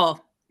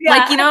logical. Yeah.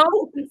 Like, you know,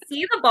 you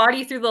see the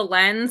body through the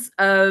lens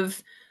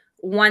of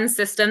one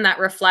system that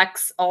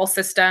reflects all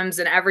systems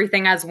and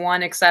everything as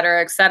one, et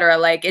cetera, et cetera.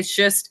 Like, it's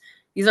just,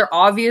 these are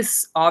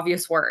obvious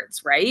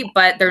words, right?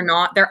 But they're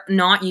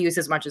not used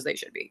as much as they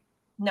should be.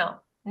 No.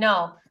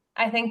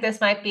 I think this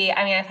might be,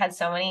 I mean, I've had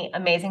so many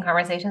amazing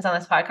conversations on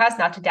this podcast,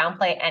 not to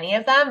downplay any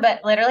of them,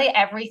 but literally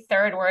every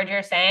third word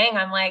you're saying,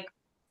 I'm like,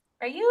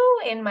 are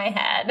you in my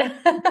head?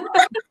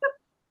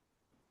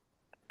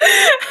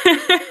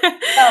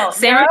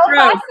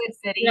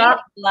 Neuroplasticity. Yep.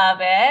 Love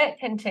it.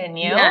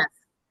 Continue. Yes.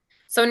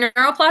 So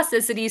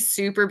neuroplasticity is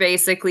super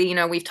basically, you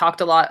know, we've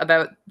talked a lot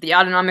about the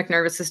autonomic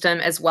nervous system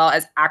as well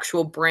as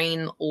actual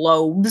brain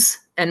lobes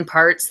and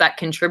parts that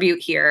contribute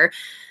here.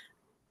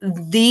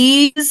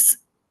 These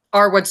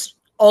are what's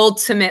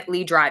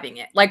ultimately driving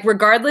it. Like,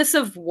 regardless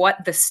of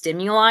what the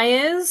stimuli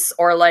is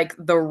or like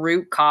the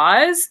root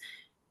cause,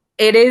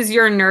 it is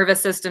your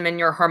nervous system and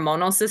your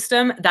hormonal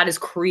system that is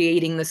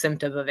creating the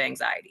symptom of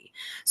anxiety.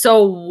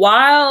 So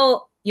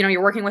while, you know,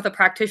 you're working with a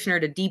practitioner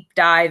to deep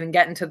dive and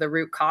get into the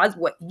root cause,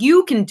 what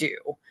you can do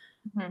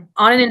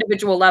on an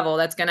individual level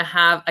that's going to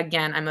have,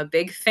 again, I'm a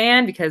big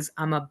fan because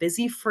I'm a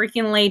busy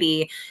freaking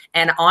lady.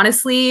 And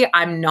honestly,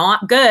 I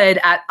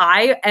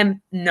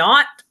am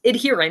not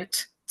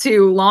adherent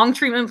to long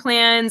treatment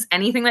plans,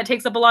 anything that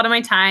takes up a lot of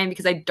my time,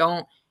 because I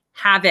don't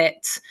have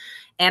it.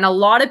 And a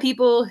lot of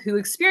people who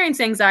experience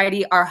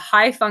anxiety are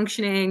high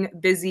functioning,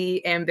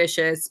 busy,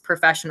 ambitious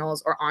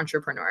professionals or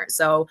entrepreneurs.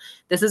 So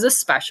this is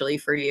especially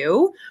for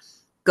you.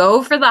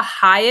 Go for the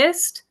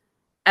highest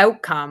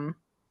outcome,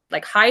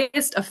 like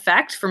highest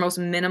effect for most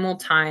minimal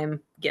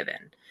time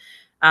given.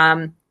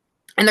 And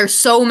there's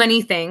so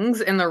many things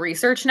in the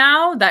research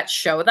now that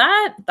show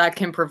that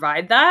can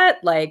provide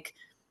that, like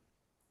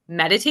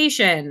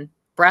meditation,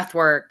 breath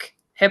work,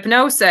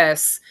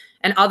 hypnosis,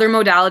 and other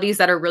modalities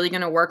that are really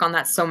going to work on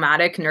that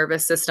somatic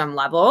nervous system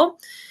level.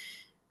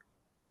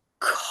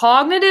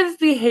 Cognitive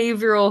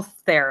behavioral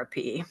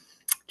therapy.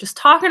 Just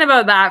talking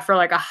about that for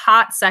like a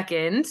hot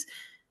second.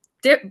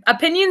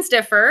 Opinions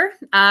differ.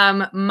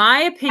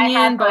 My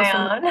opinion, both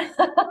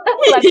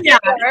yeah,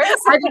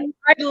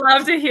 I'd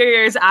love to hear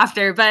yours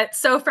after. But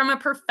so from a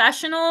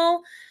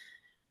professional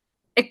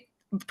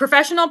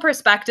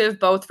perspective,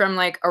 both from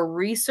like a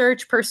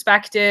research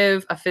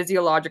perspective, a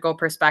physiological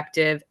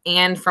perspective,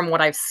 and from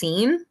what I've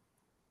seen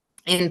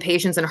in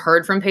patients and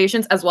heard from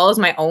patients, as well as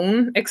my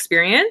own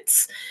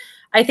experience,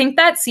 I think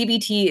that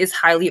CBT is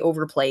highly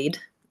overplayed.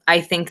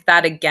 I think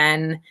that,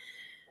 again,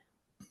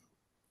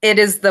 it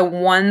is the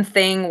one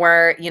thing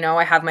where, you know,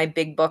 I have my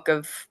big book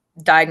of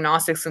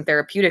diagnostics and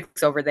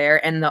therapeutics over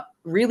there, and the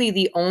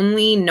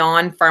only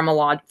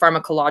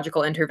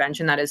non-pharmacological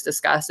intervention that is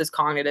discussed is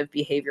cognitive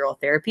behavioral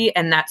therapy,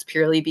 and that's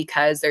purely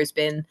because there's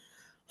been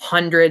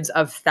hundreds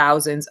of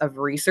thousands of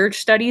research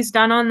studies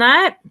done on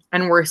that.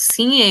 And we're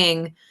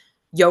seeing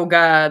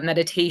yoga,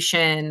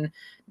 meditation,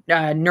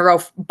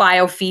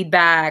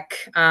 biofeedback,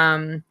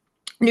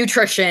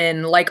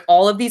 nutrition, like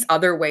all of these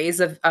other ways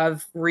of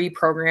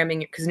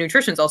reprogramming, because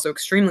nutrition is also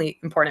extremely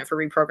important for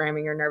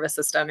reprogramming your nervous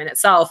system in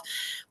itself.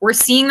 We're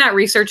seeing that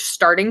research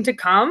starting to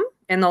come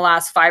in the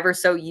last 5 or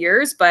so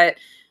years, but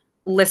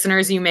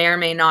listeners, you may or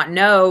may not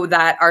know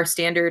that our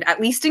standard,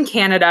 at least in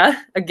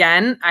Canada,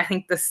 again, I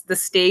think the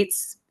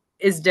States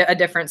is a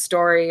different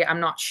story.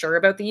 I'm not sure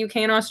about the UK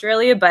and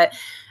Australia, but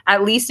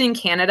at least in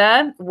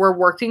Canada, we're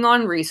working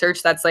on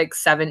research that's like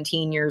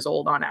 17 years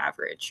old on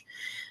average.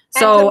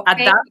 So at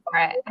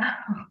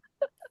that,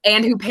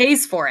 and who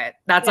pays for it?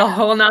 That's a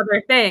whole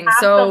nother thing.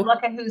 So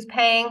look at who's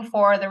paying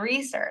for the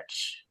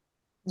research.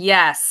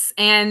 Yes.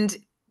 And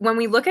when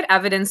we look at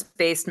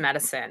evidence-based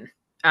medicine,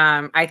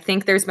 I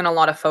think there's been a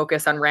lot of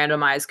focus on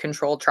randomized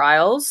controlled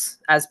trials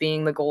as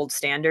being the gold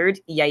standard.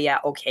 Yeah,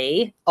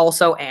 okay.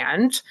 Also,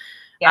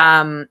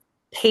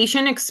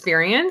 patient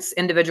experience,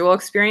 individual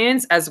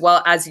experience, as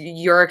well as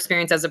your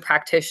experience as a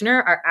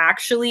practitioner are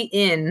actually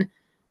in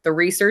the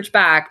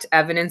research-backed,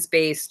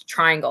 evidence-based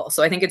triangle.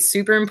 So I think it's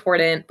super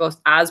important, both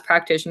as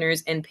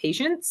practitioners and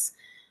patients,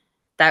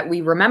 that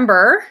we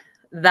remember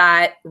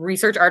that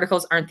research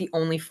articles aren't the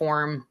only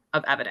form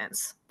of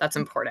evidence. That's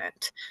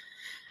important.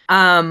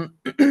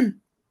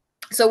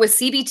 So with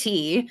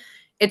CBT,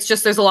 it's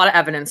just there's a lot of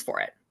evidence for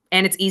it,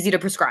 and it's easy to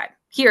prescribe.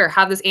 Here,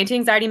 have this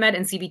anti-anxiety med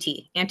and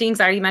CBT,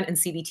 anti-anxiety med and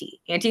CBT,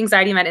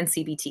 anti-anxiety med and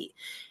CBT.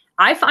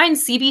 I find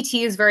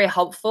CBT is very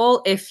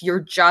helpful if you're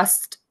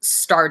just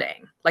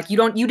starting. Like you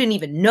didn't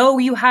even know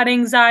you had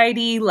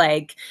anxiety.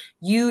 Like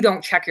you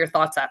don't check your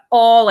thoughts at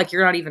all. Like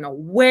you're not even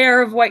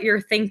aware of what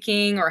you're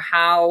thinking or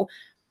how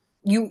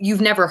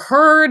you've never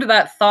heard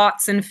that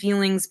thoughts and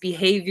feelings,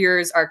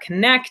 behaviors are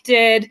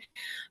connected.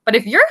 But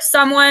if you're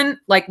someone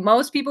like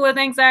most people with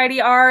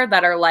anxiety are,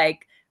 that are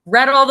like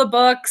read all the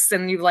books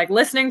and you're like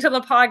listening to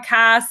the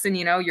podcasts and,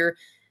 you're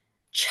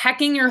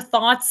checking your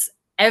thoughts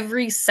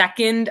every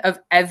second of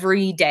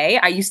every day.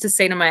 I used to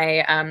say to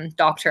my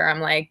doctor,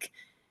 I'm like,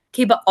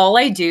 okay, but all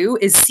I do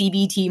is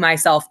CBT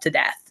myself to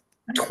death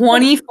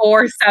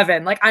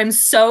 24/7. Like I'm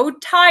so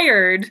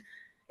tired.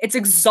 It's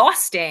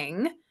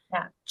exhausting.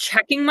 Yeah.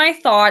 Checking my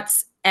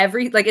thoughts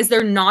is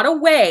there not a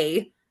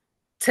way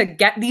to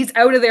get these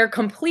out of there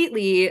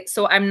completely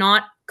so I'm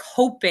not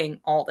coping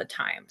all the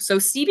time? So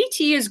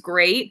CBT is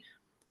great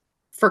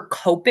for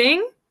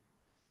coping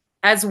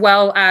as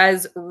well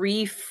as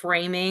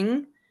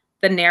reframing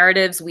the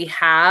narratives we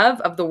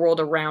have of the world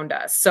around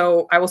us.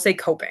 So I will say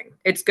coping.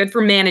 It's good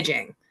for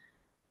managing.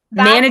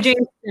 That's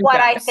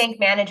what I think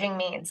managing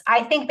means.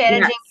 I think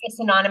managing is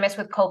synonymous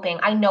with coping.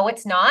 I know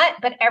it's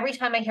not, but every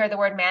time I hear the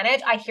word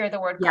manage, I hear the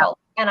word cope.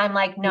 And I'm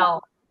like,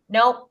 nope,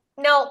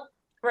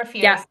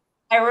 refuse. Yeah.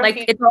 I refuse.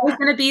 Like it's always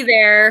going to be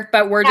there,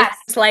 but we're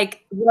just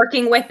like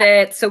working with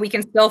it so we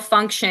can still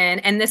function.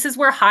 And this is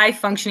where high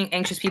functioning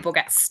anxious people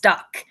get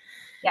stuck.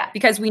 Yeah.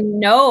 Because we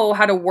know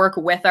how to work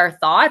with our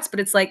thoughts,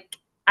 but it's like,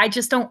 I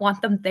just don't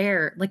want them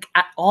there like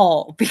at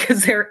all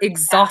because they're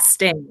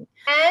exhausting.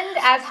 And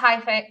as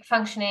high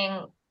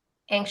functioning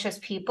anxious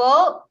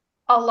people,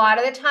 a lot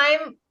of the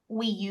time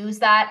we use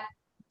that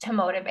to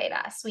motivate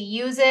us. We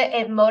use it.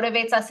 It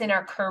motivates us in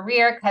our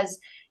career because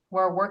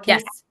we're working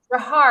extra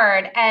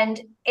hard and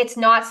it's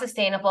not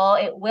sustainable.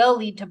 It will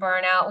lead to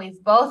burnout.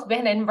 We've both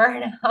been in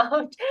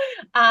burnout.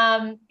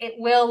 It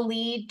will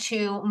lead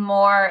to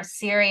more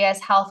serious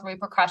health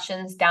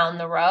repercussions down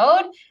the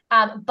road.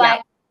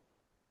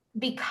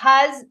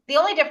 Because the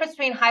only difference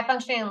between high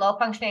functioning and low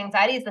functioning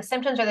anxiety is the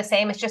symptoms are the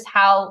same. It's just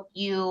how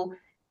you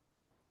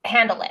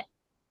handle it,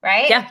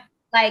 right?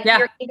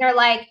 You're either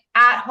like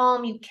at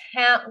home, you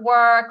can't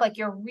work, like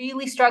you're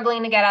really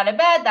struggling to get out of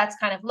bed. That's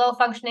kind of low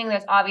functioning.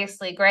 There's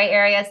obviously gray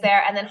areas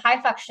there. And then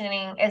high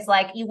functioning is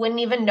like, you wouldn't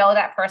even know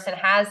that person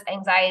has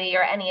anxiety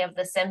or any of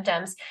the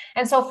symptoms.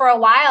 And so for a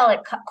while,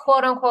 it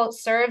quote unquote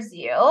serves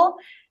you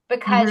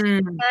because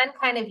you can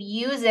kind of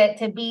use it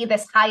to be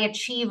this high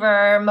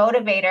achiever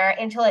motivator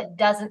until it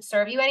doesn't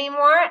serve you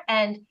anymore.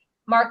 And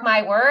mark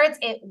my words,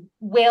 it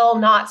will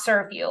not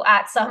serve you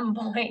at some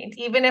point.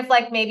 Even if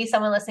like maybe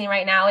someone listening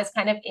right now is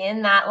kind of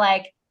in that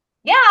like,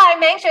 yeah,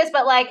 I'm anxious,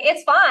 but like,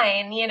 it's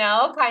fine,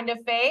 kind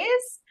of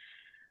phase.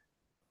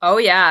 Oh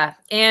yeah.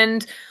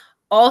 And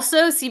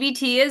also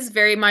CBT is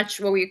very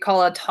much what we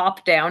call a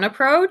top-down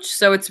approach.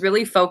 So it's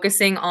really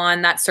focusing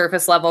on that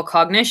surface level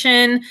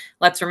cognition.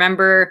 Let's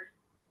remember,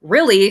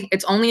 really,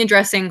 it's only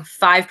addressing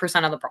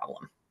 5% of the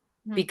problem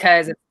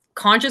because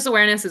conscious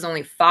awareness is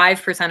only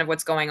 5% of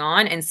what's going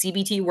on, and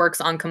CBT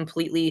works on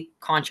completely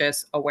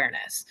conscious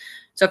awareness.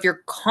 So if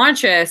you're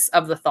conscious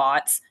of the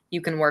thoughts,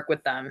 you can work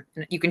with them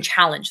and you can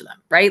challenge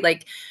them, right?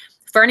 Like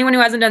for anyone who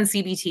hasn't done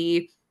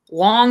CBT,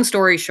 long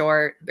story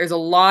short, there's a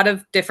lot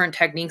of different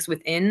techniques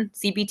within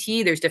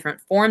CBT. There's different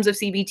forms of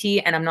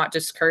CBT, and I'm not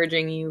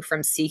discouraging you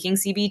from seeking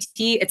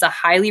CBT. It's a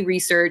highly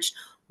researched,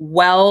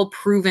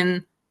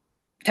 well-proven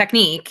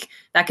technique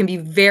that can be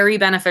very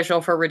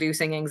beneficial for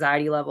reducing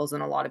anxiety levels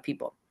in a lot of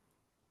people.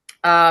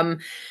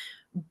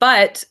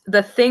 But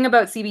the thing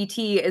about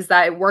CBT is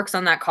that it works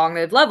on that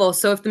cognitive level.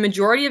 So if the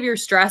majority of your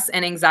stress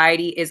and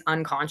anxiety is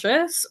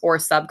unconscious or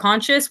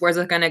subconscious, where's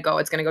it going to go?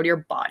 It's going to go to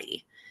your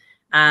body.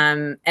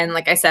 And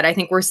like I said, I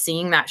think we're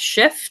seeing that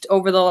shift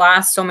over the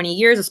last so many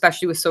years,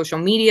 especially with social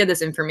media.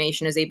 This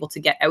information is able to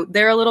get out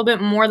there a little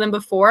bit more than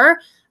before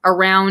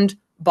around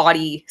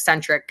body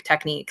centric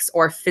techniques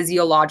or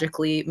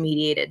physiologically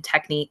mediated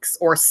techniques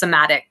or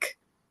somatic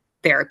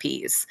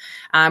therapies,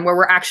 where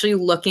we're actually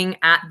looking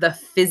at the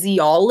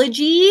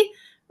physiology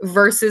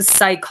versus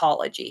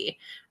psychology.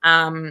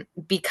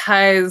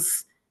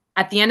 Because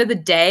at the end of the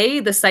day,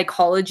 the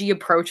psychology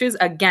approaches,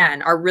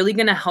 again, are really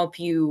going to help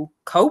you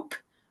cope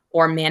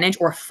or manage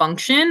or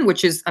function,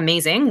 which is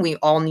amazing. We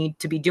all need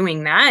to be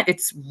doing that.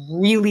 It's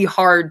really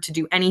hard to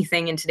do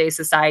anything in today's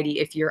society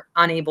if you're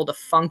unable to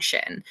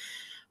function.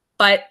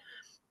 But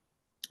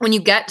when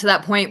you get to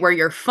that point where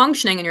you're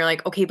functioning and you're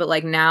like, okay, but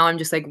like now I'm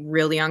just like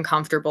really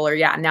uncomfortable, or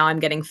yeah, now I'm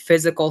getting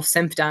physical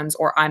symptoms,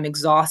 or I'm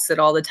exhausted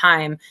all the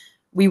time.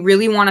 We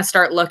really want to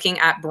start looking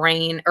at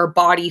brain or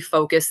body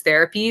focused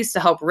therapies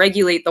to help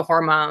regulate the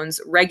hormones,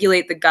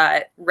 regulate the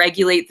gut,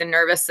 regulate the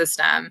nervous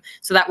system,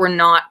 so that we're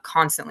not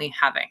constantly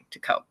having to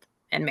cope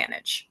and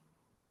manage.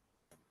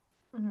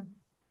 Mm-hmm.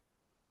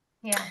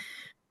 Yeah.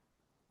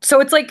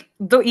 So it's like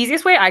the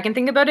easiest way I can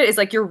think about it is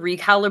like you're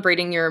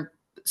recalibrating your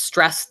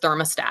stress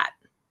thermostat.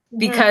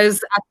 Because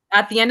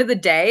at the end of the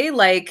day,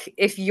 like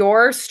if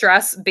your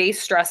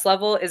base stress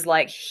level is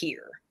like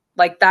here,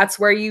 like that's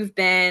where you've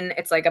been,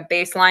 it's like a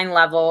baseline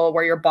level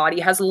where your body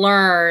has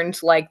learned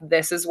like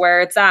this is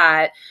where it's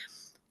at.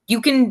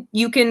 You can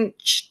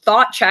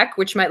thought check,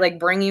 which might like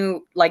bring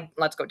you like,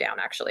 let's go down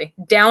actually,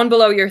 down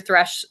below your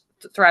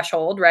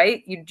threshold,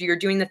 right? You're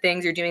doing the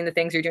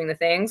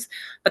things,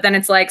 but then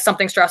it's like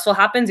something stressful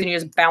happens and you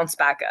just bounce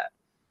back up.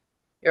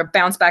 You'll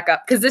bounce back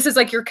up because this is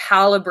like your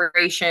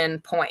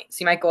calibration point. So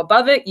you might go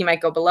above it, you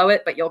might go below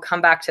it, but you'll come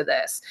back to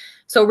this.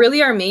 So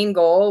really our main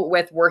goal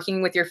with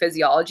working with your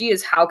physiology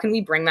is how can we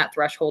bring that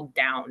threshold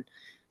down?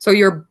 So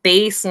your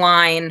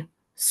baseline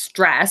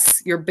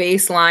stress, your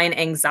baseline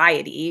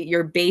anxiety,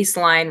 your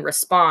baseline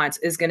response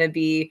is going to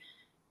be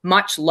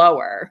much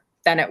lower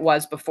than it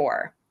was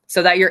before,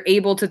 so that you're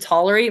able to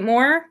tolerate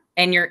more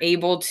and you're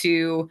able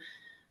to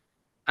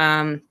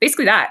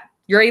basically that.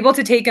 You're able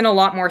to take in a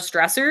lot more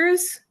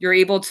stressors. You're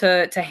able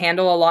to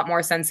handle a lot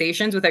more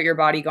sensations without your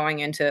body going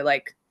into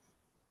like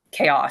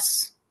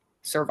chaos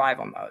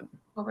survival mode.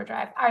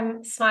 Overdrive.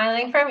 I'm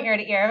smiling from ear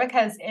to ear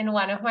because in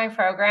one of my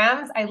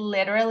programs, I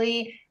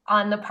literally,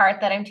 on the part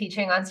that I'm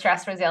teaching on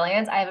stress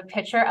resilience, I have a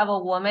picture of a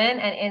woman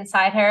and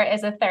inside her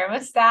is a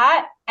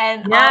thermostat.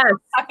 And yes. on the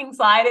fucking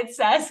slide, it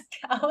says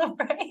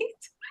calibrate.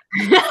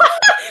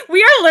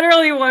 We are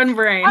literally one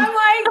brain. I'm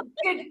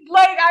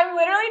like I'm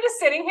literally just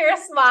sitting here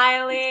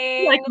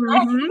smiling. Like,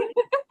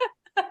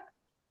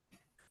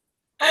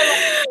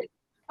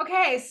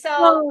 okay,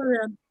 so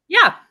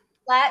yeah,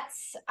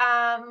 let's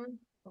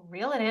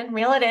reel it in.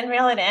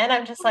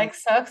 I'm just like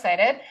so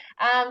excited.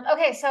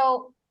 Okay,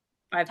 so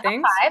 5 top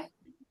things. 5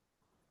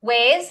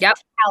 ways to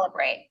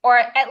calibrate, or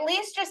at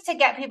least just to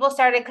get people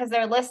started because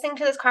they're listening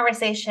to this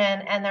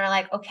conversation and they're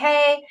like,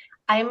 okay,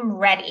 I'm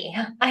ready.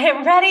 I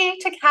am ready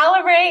to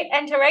calibrate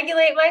and to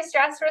regulate my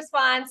stress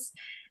response.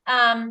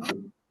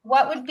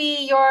 What would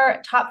be your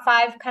top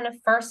 5 kind of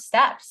first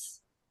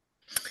steps?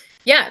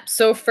 Yeah.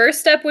 So first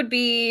step would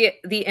be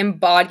the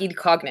embodied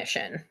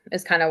cognition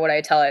is kind of what I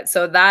tell it.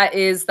 So that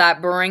is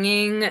that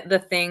bringing the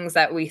things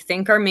that we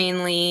think are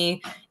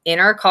mainly in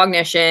our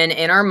cognition,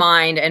 in our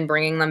mind, and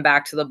bringing them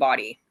back to the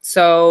body.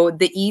 So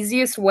the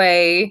easiest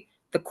way,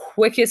 the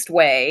quickest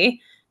way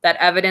that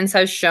evidence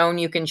has shown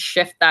you can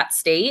shift that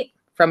state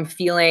from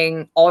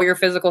feeling all your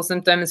physical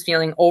symptoms,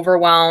 feeling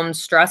overwhelmed,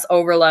 stress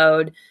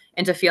overload,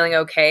 into feeling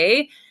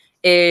okay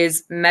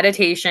is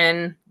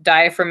meditation,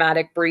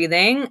 diaphragmatic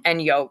breathing,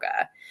 and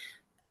yoga.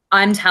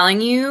 I'm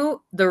telling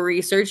you, the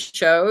research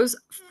shows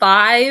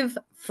 5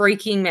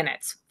 freaking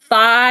minutes,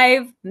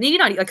 5, maybe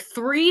not like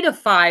 3 to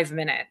 5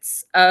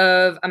 minutes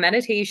of a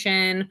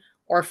meditation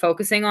or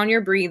focusing on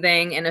your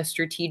breathing in a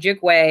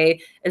strategic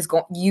way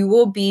you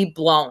will be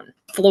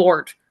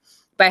floored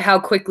by how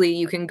quickly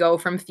you can go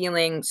from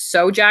feeling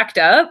so jacked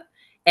up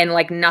and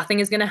like nothing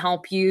is going to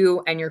help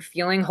you and you're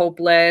feeling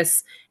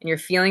hopeless and you're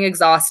feeling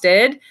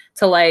exhausted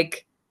to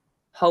like,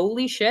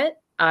 holy shit,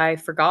 I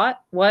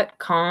forgot what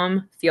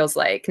calm feels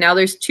like. Now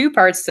there's 2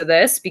 parts to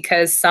this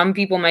because some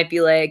people might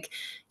be like,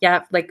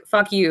 yeah, like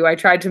fuck you. I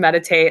tried to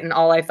meditate and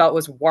all I felt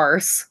was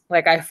worse.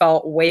 Like I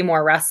felt way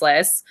more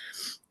restless.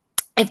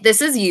 If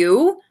this is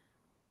you,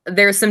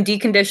 there's some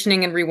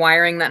deconditioning and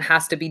rewiring that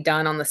has to be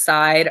done on the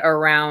side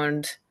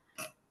around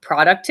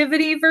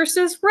productivity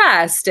versus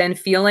rest and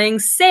feeling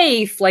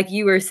safe, like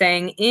you were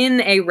saying,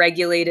 in a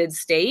regulated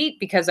state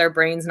because our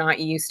brain's not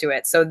used to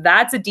it. So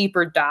that's a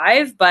deeper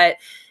dive. But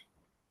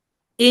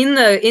in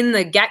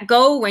the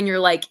get-go, when you're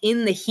like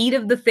in the heat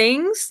of the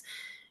things,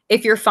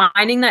 if you're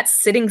finding that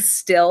sitting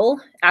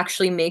still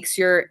actually makes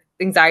your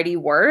anxiety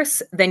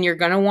worse, then you're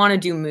going to want to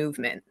do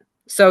movement.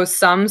 So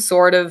some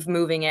sort of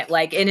moving it,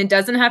 like, and it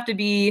doesn't have to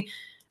be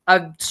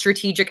a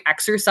strategic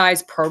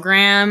exercise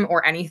program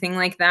or anything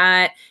like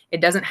that. It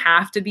doesn't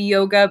have to be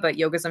yoga, but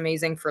yoga is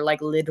amazing for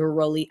like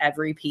literally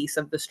every piece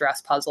of the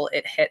stress puzzle.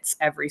 It hits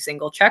every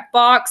single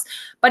checkbox,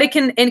 but it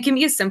can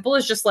be as simple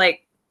as just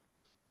like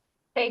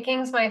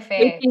Shaking's my fave.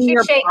 shaking She's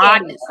your shaking.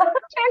 body.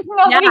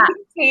 Nobody Yeah. can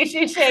see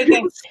she's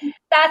shaking.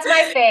 That's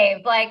my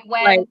fave. Like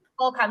when Right.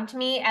 people come to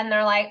me and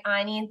they're like,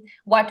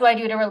 what do I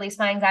do to release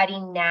my anxiety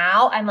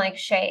now? I'm like,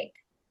 shake,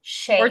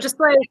 Or just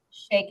like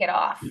shake it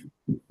off.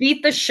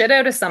 beat the shit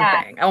out of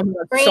something. Oh my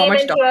God, so Scream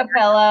much into a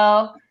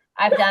pillow.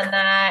 I've done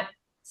that.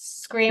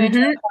 Scream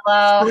into a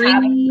pillow,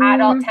 have an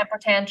adult temper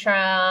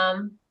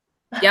tantrum.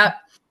 Yep.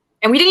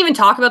 And we didn't even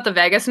talk about the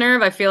vagus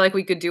nerve. I feel like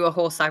we could do a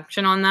whole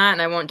section on that,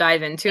 and I won't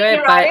dive into it.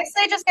 You're but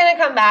obviously just going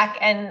to come back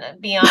and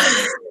be on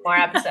more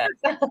episodes.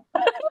 but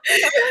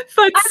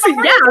I'm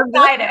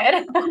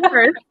excited.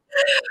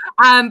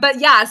 But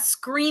yeah,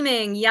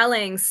 screaming,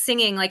 yelling,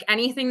 singing, like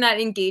anything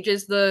that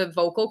engages the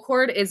vocal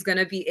cord is going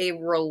to be a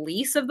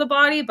release of the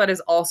body, but is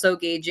also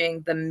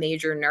gauging the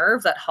major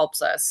nerve that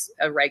helps us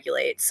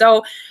regulate.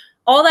 So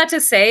all that to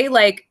say,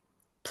 like,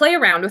 play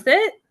around with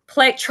it,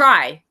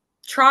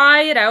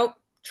 try it out.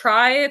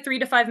 Try a 3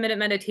 to 5 minute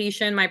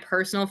meditation.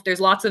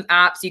 There's lots of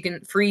apps. You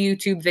can free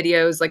YouTube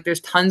videos. Like there's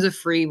tons of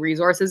free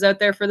resources out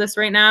there for this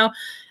right now.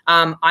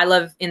 I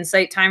love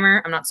Insight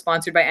Timer. I'm not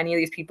sponsored by any of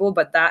these people,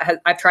 but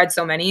I've tried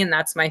so many and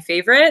that's my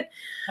favorite.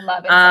 I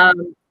love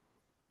it.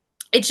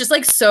 It's just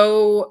like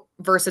so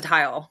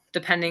versatile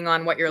depending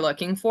on what you're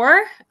looking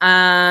for.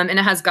 And it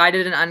has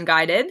guided and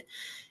unguided.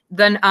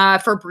 Then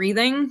for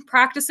breathing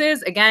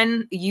practices,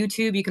 again,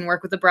 YouTube, you can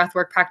work with a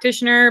breathwork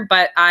practitioner,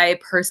 but I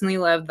personally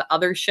love the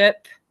Othership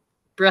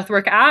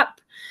breathwork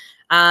app.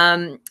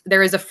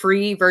 There is a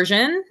free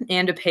version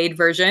and a paid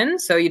version,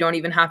 so you don't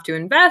even have to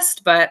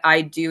invest, but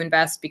I do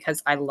invest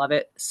because I love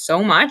it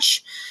so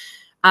much.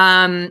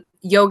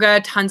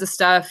 Yoga, tons of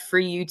stuff,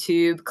 free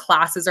YouTube.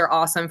 Classes are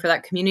awesome for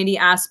that community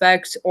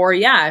aspect. Or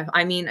yeah,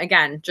 I mean,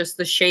 again, just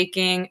the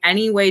shaking,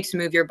 any way to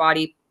move your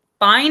body.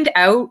 Find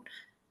out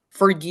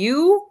for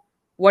you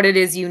what it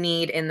is you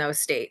need in those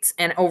states.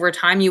 And over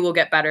time, you will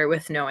get better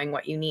with knowing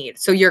what you need.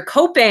 So you're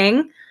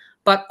coping,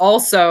 but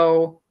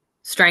also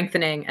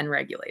strengthening and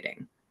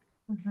regulating.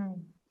 Mm-hmm.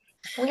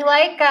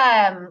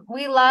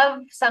 We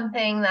love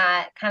something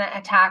that kind of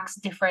attacks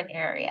different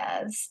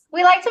areas.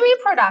 We like to be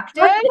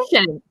productive.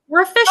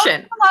 We're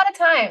efficient. A lot of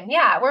time.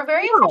 Yeah, we're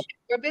very efficient.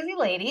 We're busy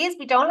ladies.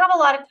 We don't have a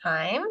lot of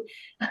time.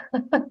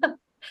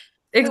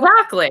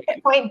 Exactly.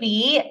 Point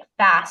B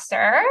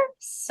faster.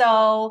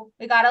 So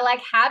we got to like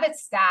habit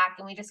stack,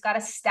 and we just got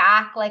to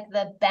stack like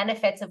the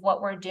benefits of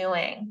what we're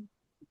doing.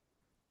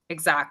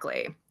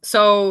 Exactly.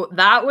 So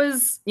that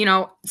was,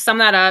 sum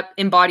that up,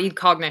 embodied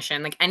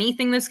cognition, like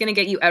anything that's going to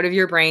get you out of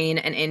your brain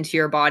and into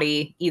your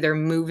body, either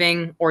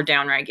moving or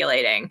down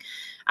regulating.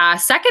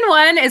 Second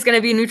one is going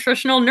to be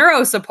nutritional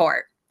neuro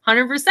support.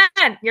 100%.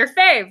 Your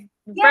fave.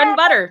 Yeah. Bread and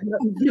butter.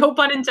 No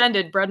pun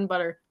intended. Bread and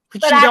butter.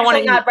 But you don't want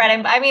to not bread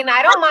and I mean,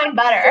 I don't mind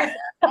butter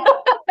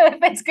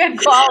if it's good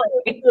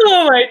quality.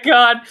 Oh my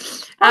God.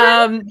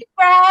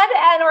 Bread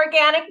and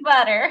organic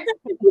butter.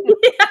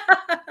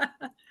 Yeah.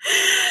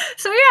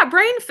 So yeah,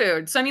 brain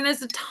food. So I mean,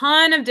 there's a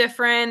ton of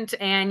different,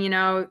 and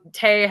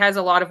Tay has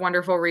a lot of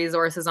wonderful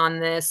resources on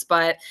this,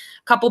 but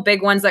a couple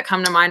big ones that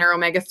come to mind are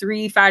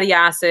omega-3 fatty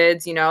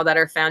acids, that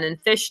are found in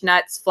fish,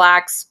 nuts,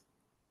 flax.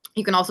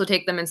 You can also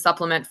take them in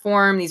supplement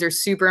form. These are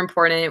super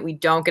important. We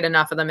don't get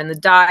enough of them in the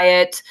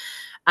diet.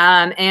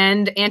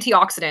 And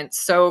antioxidants.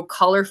 So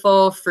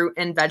colorful fruit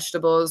and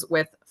vegetables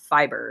with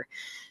fiber.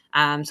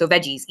 So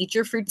veggies, eat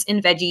your fruits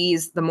and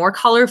veggies. The more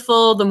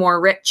colorful, the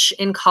more rich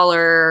in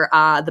color,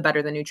 the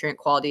better the nutrient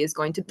quality is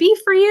going to be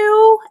for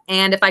you.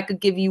 And if I could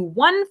give you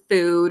one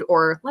food,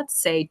 or let's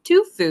say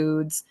 2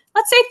 foods,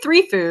 let's say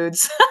 3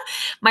 foods,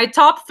 my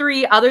top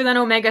 3 other than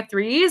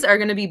omega-3s are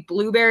going to be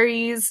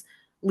blueberries,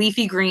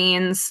 leafy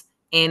greens,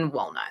 and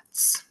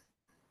walnuts.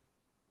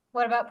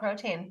 What about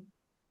protein?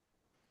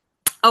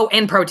 Oh,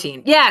 and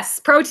protein. Yes,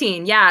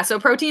 protein. Yeah. So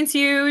protein's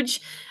huge.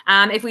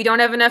 If we don't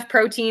have enough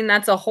protein,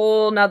 that's a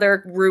whole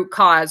nother root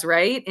cause,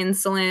 right?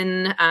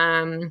 Insulin,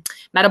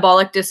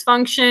 metabolic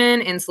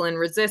dysfunction, insulin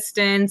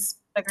resistance,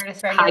 sugar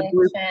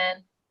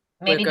dysregulation,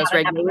 maybe not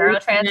enough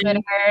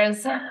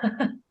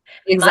neurotransmitters.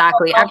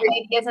 Exactly.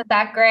 Isn't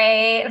that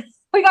great?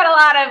 We got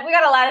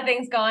a lot of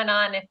things going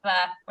on if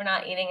we're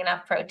not eating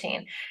enough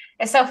protein.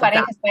 It's so funny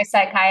because my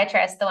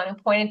psychiatrist, the one who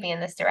pointed me in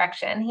this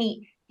direction,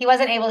 he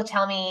wasn't able to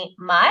tell me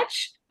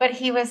much, but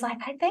he was like,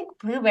 I think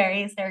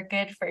blueberries are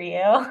good for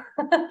you.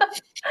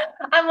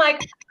 I'm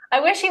like, I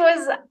wish he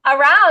was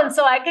around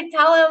so I could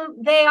tell him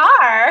they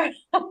are.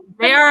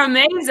 They are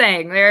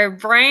amazing. They're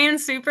brain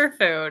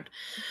superfood.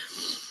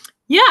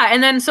 Yeah.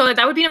 And then, so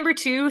that would be number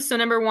 2. So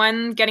number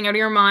 1, getting out of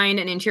your mind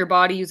and into your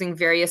body using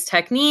various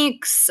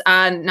techniques.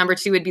 Number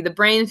 2 would be the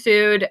brain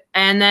food.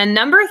 And then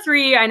number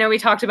 3, I know we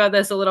talked about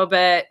this a little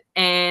bit,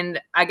 and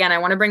again, I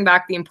want to bring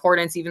back the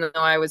importance, even though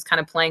I was kind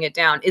of playing it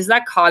down, is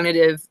that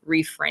cognitive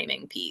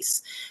reframing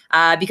piece.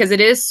 Because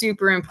it is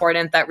super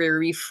important that we're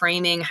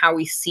reframing how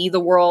we see the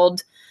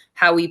world,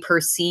 how we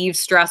perceive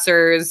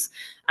stressors,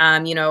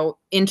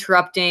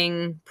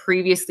 interrupting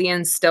previously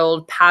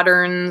instilled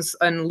patterns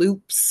and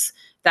loops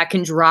that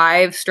can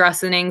drive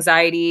stress and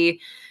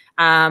anxiety.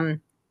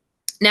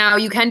 Now,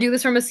 you can do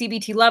this from a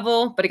CBT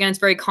level, but again, it's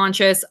very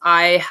conscious.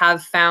 I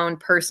have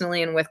found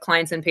personally and with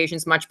clients and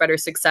patients much better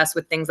success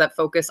with things that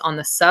focus on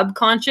the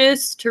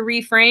subconscious to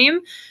reframe.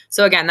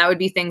 So again, that would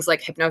be things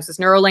like hypnosis,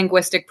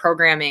 neurolinguistic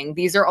programming.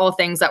 These are all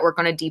things that work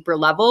on a deeper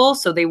level.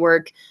 So they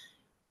work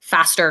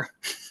faster,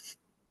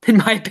 in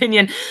my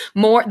opinion.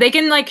 They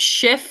can like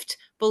shift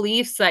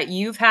beliefs that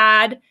you've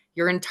had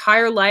your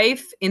entire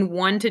life in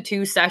 1 to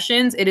 2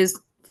 sessions. It is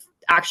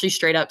actually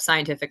straight up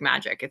scientific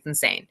magic. It's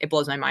insane. It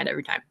blows my mind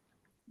every time.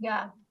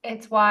 Yeah,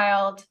 it's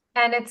wild.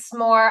 And it's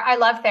more, I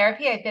love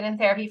therapy. I've been in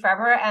therapy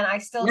forever and I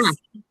still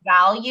see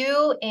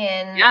value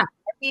in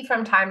therapy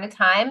from time to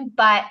time.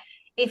 But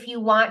if you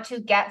want to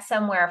get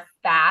somewhere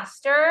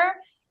faster,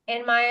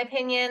 in my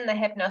opinion, the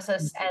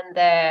hypnosis and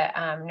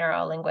the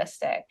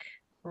neuro-linguistic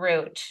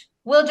route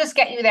will just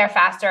get you there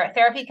faster.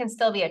 Therapy can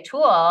still be a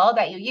tool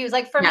that you use.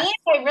 Like for me,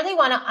 if I really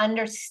want to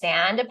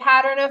understand a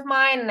pattern of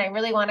mine and I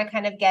really want to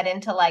kind of get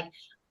into like,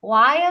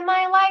 why am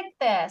I like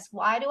this?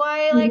 Why do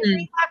I like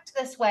react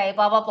this way?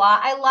 Blah, blah, blah.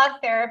 I love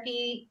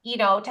therapy,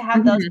 to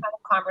have those kind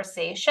of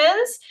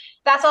conversations.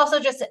 That's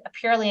also just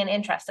purely an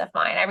interest of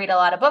mine. I read a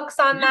lot of books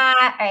on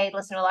that. I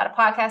listen to a lot of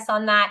podcasts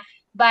on that.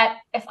 But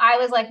if I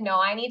was like,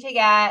 no, I need to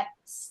get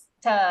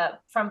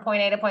from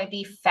point A to point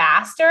B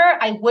faster,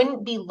 I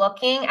wouldn't be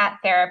looking at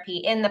therapy.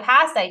 In the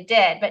past, I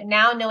did. But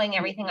now knowing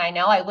everything I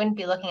know, I wouldn't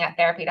be looking at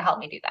therapy to help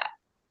me do that.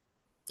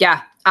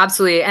 Yeah,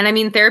 absolutely. And I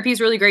mean, therapy is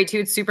really great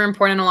too. It's super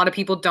important. A lot of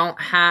people don't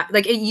have,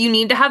 you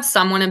need to have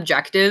someone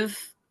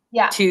objective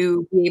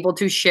to be able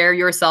to share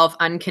yourself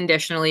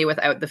unconditionally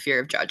without the fear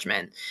of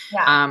judgment.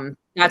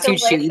 That's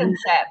huge too. You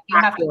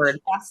have to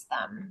trust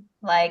them,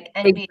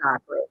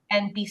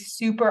 and be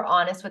super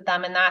honest with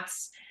them. And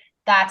that's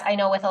I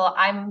know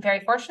I'm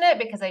very fortunate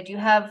because I do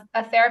have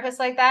a therapist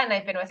like that, and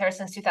I've been with her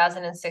since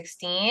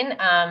 2016.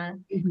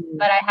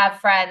 But I have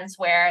friends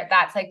where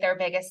that's like their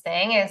biggest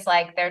thing is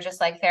like, they're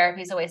just like,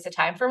 therapy is a waste of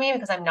time for me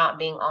because I'm not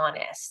being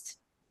honest.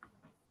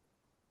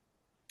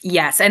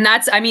 Yes. And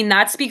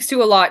that speaks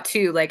to a lot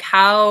too, like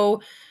how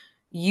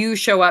you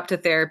show up to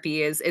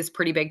therapy is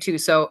pretty big too.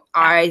 So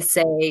I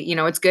say,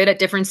 it's good at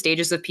different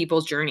stages of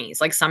people's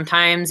journeys. Like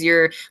sometimes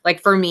you're like,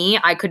 for me,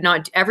 I could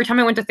not, every time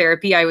I went to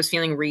therapy, I was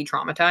feeling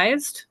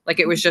re-traumatized. Like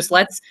it was just,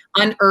 let's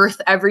unearth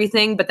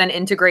everything, but then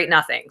integrate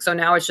nothing. So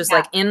now it's just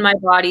like in my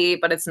body,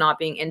 but it's not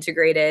being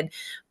integrated.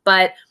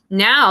 But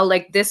now,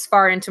 like this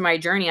far into my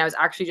journey, I was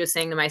actually just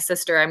saying to my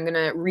sister, I'm going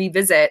to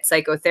revisit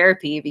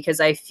psychotherapy because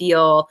I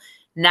feel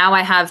now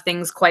I have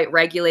things quite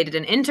regulated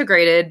and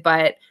integrated,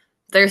 but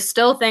there's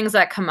still things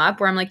that come up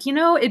where I'm like,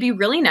 it'd be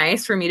really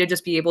nice for me to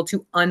just be able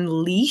to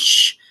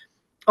unleash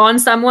on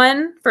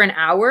someone for an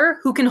hour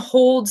who can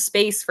hold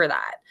space for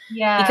that.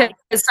 Yeah.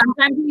 Because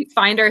sometimes we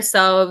find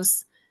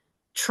ourselves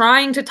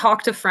trying to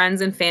talk to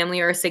friends and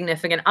family or a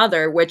significant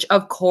other, which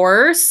of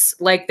course,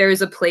 like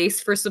there's a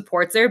place for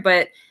supports there,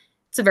 but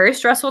it's a very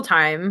stressful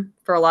time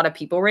for a lot of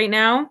people right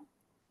now.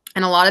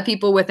 And a lot of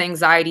people with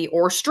anxiety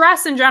or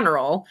stress in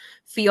general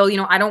feel,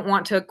 I don't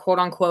want to quote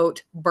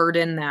unquote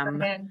burden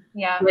them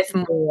with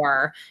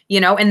more,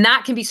 and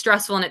that can be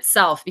stressful in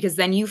itself because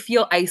then you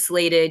feel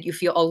isolated, you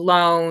feel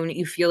alone,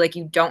 you feel like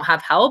you don't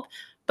have help,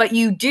 but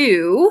you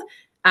do.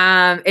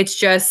 It's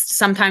just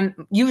sometimes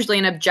usually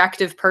an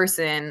objective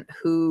person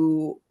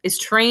who is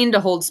trained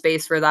to hold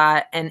space for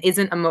that and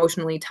isn't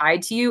emotionally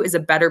tied to you is a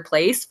better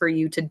place for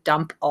you to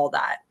dump all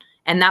that.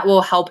 And that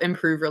will help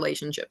improve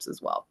relationships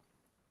as well.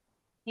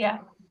 Yeah.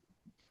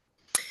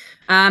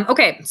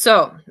 Okay.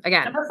 So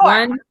again,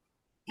 one,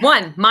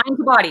 mind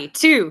to body.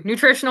 2,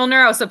 nutritional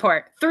neuro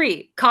support.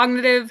 3,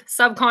 cognitive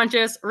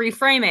subconscious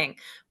reframing.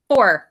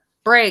 4,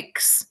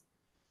 breaks.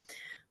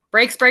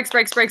 Breaks.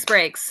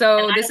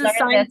 So this is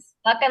science.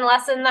 Fucking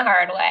lesson the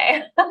hard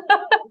way.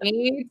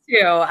 Me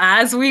too,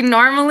 as we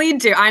normally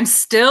do. I'm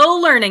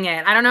still learning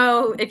it. I don't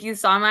know if you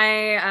saw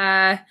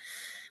my,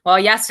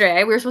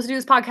 yesterday, we were supposed to do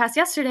this podcast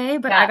yesterday,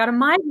 but I got a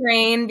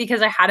migraine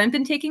because I hadn't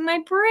been taking my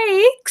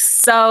breaks.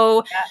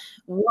 So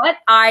what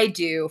I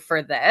do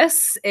for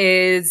this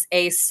is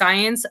a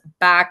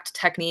science-backed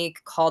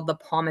technique called the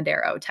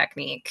Pomodoro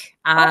technique.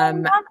 I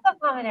love the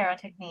Pomodoro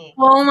technique.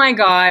 Oh my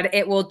God.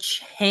 It will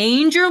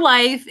change your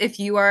life if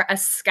you are a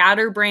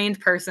scatterbrained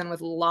person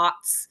with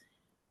lots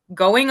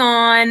going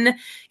on.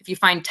 If you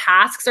find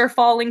tasks are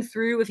falling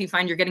through, if you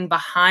find you're getting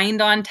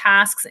behind on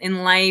tasks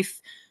in life,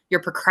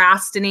 you're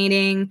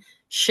procrastinating,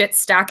 shit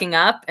stacking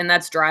up, and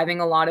that's driving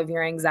a lot of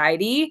your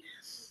anxiety.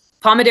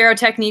 Pomodoro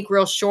technique,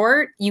 real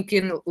short. You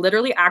can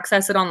literally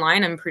access it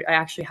online. I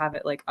actually have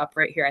it like up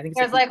right here. I think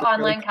there's like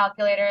online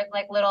calculators,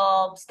 like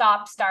little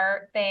stop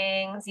start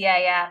things.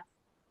 Yeah.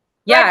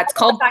 Yeah, it's I was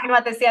called talking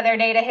about this the other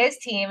day to his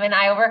team, and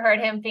I overheard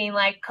him being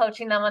like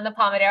coaching them on the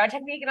Pomodoro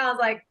technique, and I was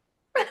like,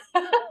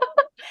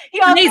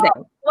 he also, amazing.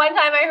 one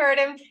time I heard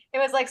him, it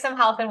was like some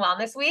health and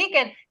wellness week,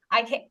 and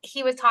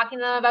he was talking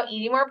to them about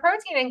eating more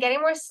protein and getting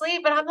more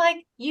sleep, and I'm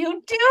like, you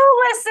do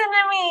listen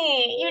to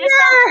me, you just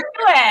don't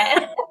do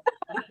it.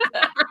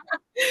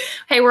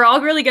 Hey, we're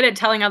all really good at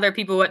telling other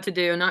people what to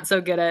do, not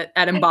so good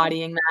at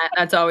embodying that.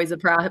 That's always a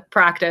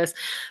practice.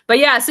 But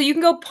yeah, so you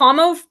can go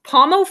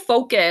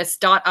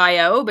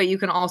pomofocus.io, but you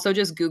can also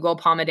just Google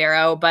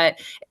Pomodoro. But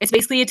it's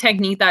basically a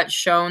technique that's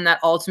shown that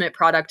ultimate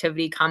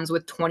productivity comes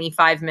with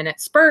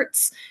 25-minute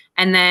spurts.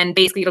 And then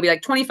basically it'll be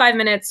like 25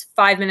 minutes,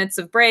 5 minutes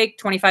of break,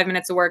 25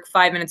 minutes of work,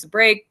 5 minutes of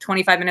break,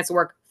 25 minutes of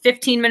work,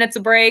 15 minutes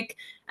of break.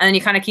 And then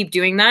you kind of keep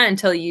doing that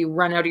until you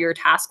run out of your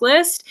task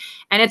list.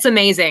 And it's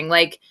amazing.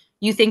 Like,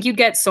 you think you'd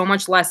get so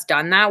much less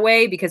done that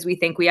way because we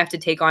think we have to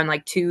take on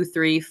like 2,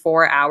 3,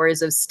 4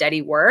 hours of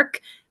steady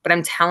work. But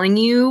I'm telling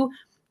you,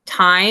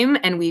 time,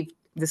 and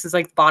this is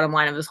like the bottom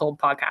line of this whole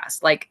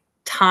podcast, like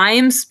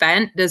time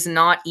spent does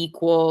not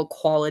equal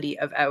quality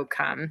of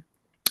outcome.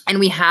 And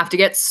we have to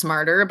get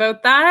smarter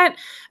about that,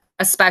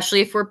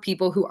 especially if we're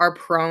people who are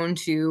prone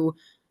to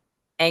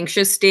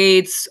anxious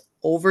states,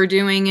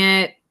 overdoing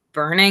it,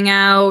 burning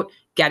out,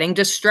 getting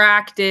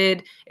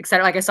distracted,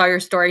 etc. Like I saw your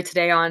story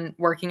today on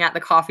working at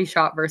the coffee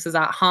shop versus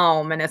at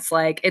home. And it's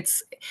like,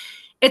 it's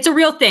a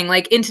real thing.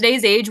 Like in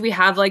today's age, we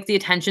have like the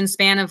attention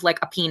span of like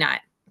a peanut.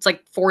 It's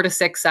like 4 to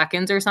 6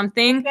 seconds or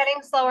something. It's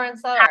getting slower and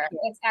slower.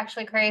 It's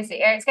actually crazy.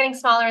 It's getting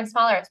smaller and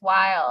smaller. It's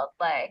wild.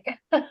 Like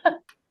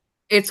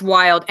it's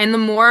wild. And the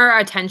more our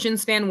attention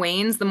span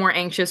wanes, the more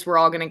anxious we're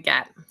all going to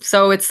get.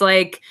 So it's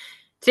like,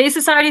 today's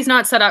society is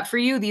not set up for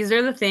you. These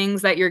are the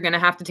things that you're going to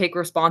have to take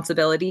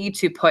responsibility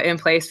to put in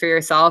place for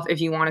yourself if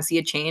you want to see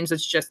a change.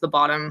 That's just the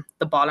bottom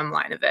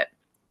line of it.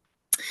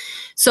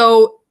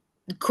 So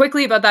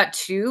quickly about that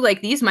too,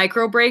 like these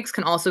micro breaks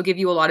can also give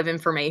you a lot of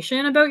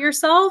information about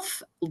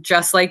yourself,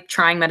 just like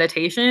trying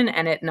meditation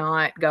and it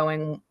not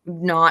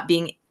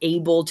being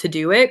able to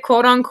do it,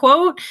 quote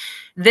unquote.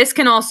 This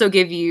can also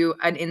give you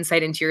an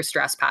insight into your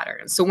stress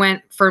patterns. So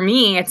for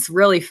me, it's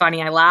really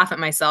funny. I laugh at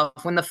myself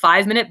when the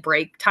 5-minute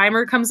break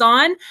timer comes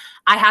on.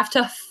 I have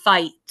to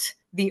fight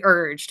the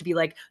urge to be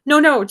like,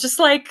 no, just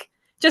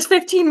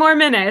 15 more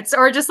minutes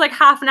or just like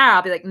half an hour.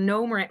 I'll be like,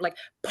 no more, like,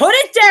 put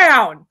it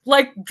down,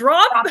 like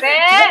drop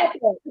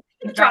it.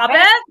 Drop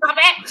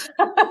it.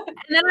 And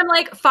then I'm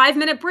like,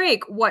 5-minute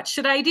break. What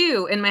should I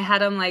do? In my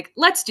head, I'm like,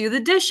 let's do the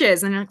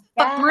dishes. And I'm like,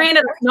 fuck,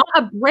 Miranda, that's not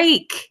a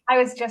break. I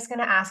was just going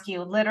to ask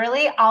you,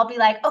 literally, I'll be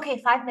like,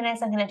 okay, 5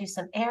 minutes. I'm going to do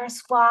some air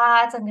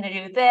squats. I'm going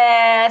to do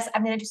this.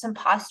 I'm going to do some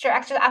posture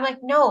exercise. I'm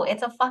like, no,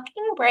 it's a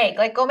fucking break.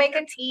 Like, go make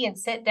a tea and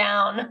sit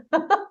down.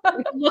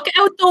 Look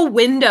out the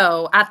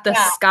window at the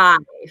sky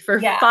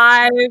for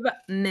 5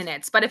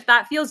 minutes. But if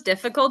that feels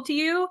difficult to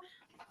you,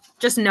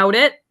 just note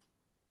it.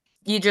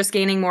 You're just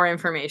gaining more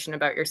information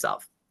about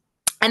yourself.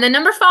 And then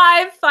number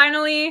 5,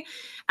 finally,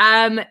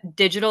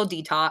 digital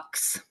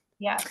detox.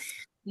 Yes.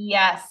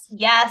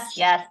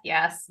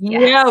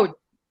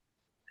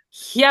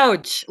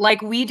 Huge.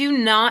 Like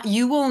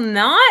you will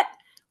not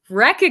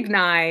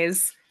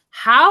recognize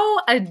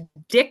how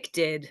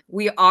addicted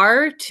we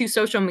are to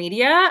social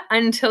media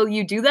until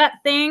you do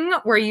that thing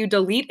where you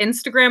delete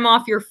Instagram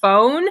off your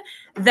phone.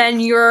 Then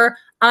you're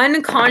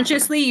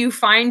unconsciously, you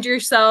find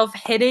yourself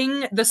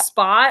hitting the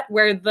spot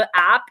where the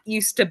app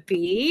used to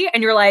be.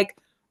 And you're like,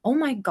 oh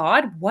my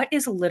God, what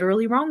is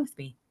literally wrong with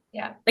me?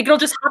 Yeah. Like it'll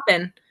just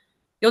happen.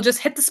 You'll just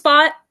hit the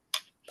spot.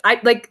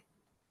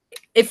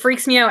 It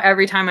freaks me out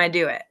every time I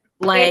do it.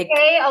 Like, they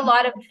pay a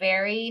lot of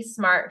very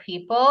smart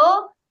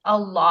people a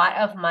lot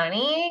of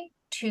money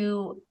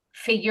to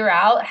figure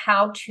out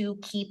how to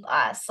keep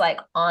us like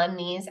on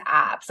these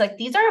apps. Like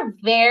these are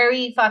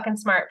very fucking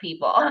smart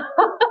people.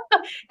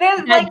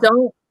 There's like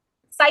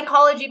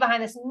psychology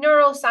behind this,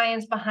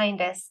 neuroscience behind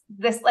this,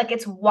 like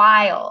it's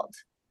wild.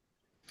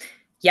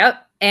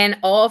 Yep. And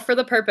all for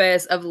the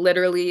purpose of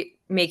literally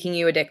making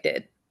you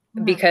addicted.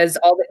 Because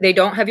they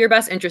don't have your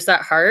best interests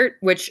at heart,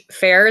 which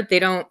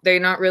they're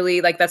not really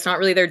like, that's not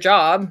really their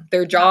job.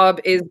 Their job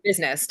is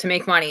business, to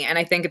make money. And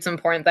I think it's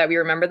important that we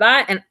remember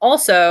that. And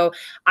also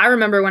I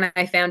remember when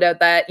I found out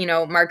that,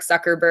 Mark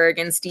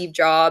Zuckerberg and Steve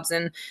Jobs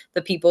and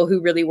the people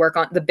who really work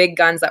on the big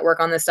guns that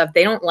work on this stuff,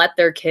 they don't let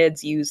their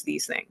kids use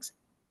these things.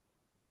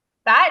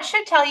 That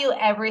should tell you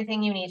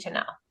everything you need to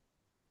know.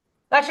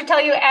 That should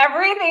tell you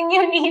everything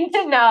you need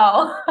to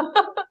know.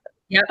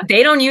 Yep.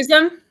 They don't use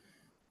them.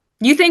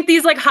 You think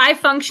these like high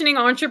functioning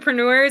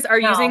entrepreneurs are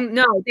using?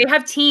 No, they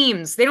have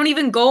teams. They don't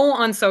even go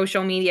on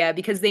social media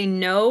because they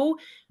know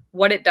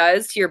what it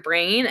does to your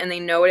brain and they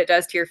know what it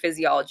does to your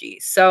physiology.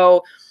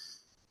 So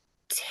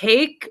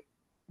take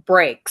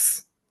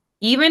breaks.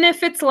 Even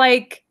if it's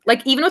like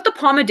even with the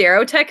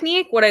Pomodoro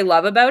technique, what I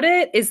love about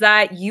it is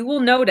that you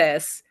will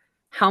notice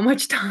how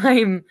much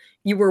time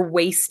you were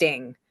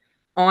wasting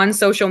on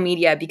social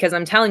media, because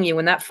I'm telling you,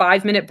 when that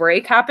 5-minute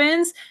break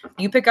happens,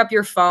 you pick up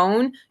your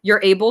phone, you're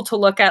able to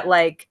look at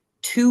like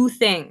 2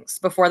 things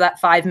before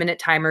that 5-minute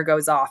timer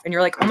goes off. And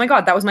you're like, oh my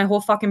God, that was my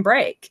whole fucking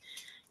break.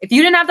 If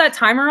you didn't have that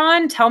timer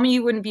on, tell me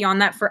you wouldn't be on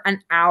that for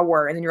an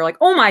hour. And then you're like,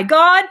 oh my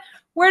God,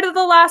 where did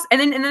the last, and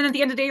then at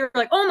the end of the day, you're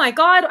like, oh my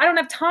God, I don't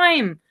have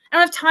time. I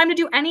don't have time to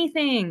do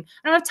anything.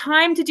 I don't have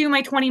time to do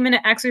my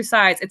 20-minute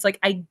exercise. It's like,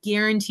 I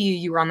guarantee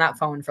you were on that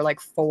phone for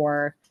like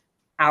 4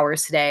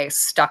 hours today,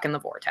 stuck in the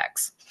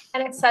vortex.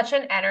 And it's such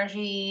an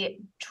energy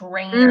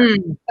drainer.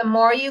 The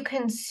more you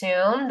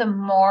consume, the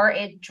more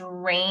it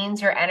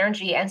drains your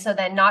energy. And so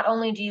then not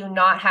only do you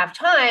not have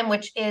time,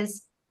 which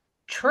is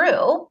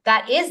true,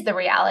 that is the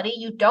reality.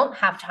 You don't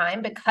have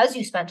time because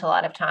you spent a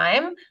lot of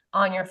time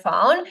on your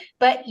phone,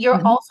 but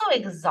you're also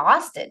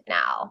exhausted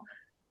now.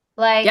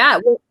 Like, yeah,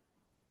 well,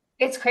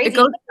 it's crazy.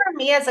 Even for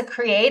me as a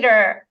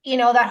creator, you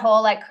know, that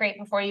whole like create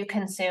before you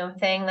consume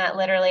thing that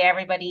literally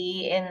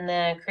everybody in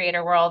the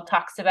creator world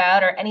talks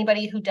about, or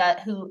anybody who does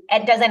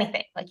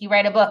anything, like you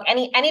write a book,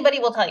 anybody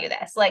will tell you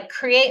this, like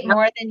create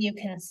more than you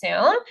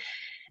consume.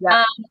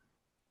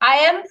 I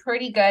am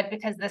pretty good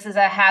because this is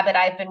a habit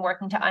I've been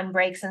working to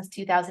unbreak since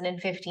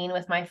 2015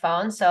 with my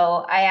phone.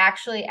 So I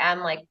actually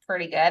am like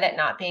pretty good at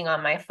not being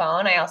on my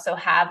phone. I also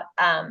have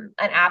an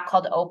app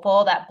called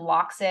Opal that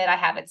blocks it. I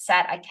have it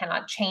set. I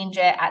cannot change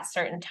it at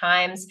certain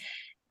times.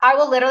 I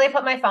will literally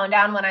put my phone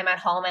down when I'm at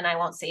home and I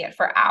won't see it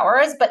for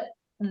hours. But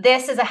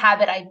this is a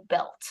habit I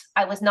built.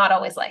 I was not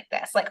always like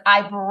this. Like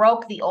I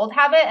broke the old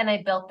habit and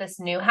I built this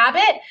new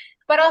habit,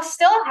 but I'll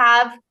still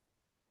have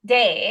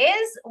days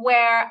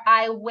where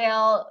I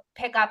will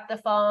pick up the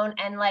phone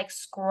and like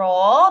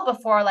scroll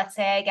before, let's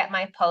say, I get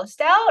my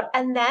post out,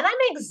 and then I'm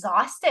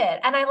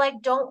exhausted and I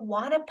like don't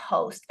want to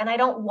post and I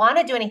don't want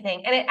to do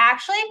anything. And it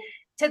actually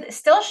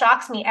still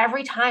shocks me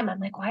every time.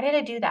 I'm like, why did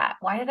I do that?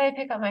 Why did I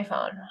pick up my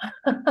phone?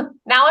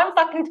 Now I'm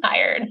fucking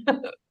tired.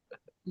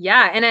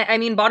 Yeah. And I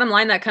mean, bottom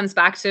line, that comes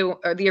back to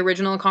the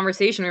original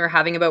conversation we were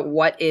having about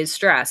what is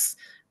stress,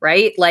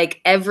 right?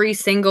 Like every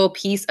single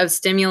piece of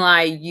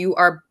stimuli you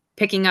are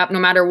picking up, no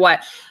matter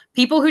what.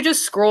 People who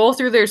just scroll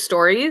through their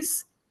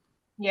stories,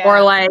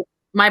 or like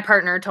my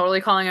partner,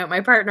 totally calling out my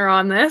partner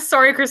on this.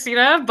 Sorry,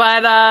 Christina,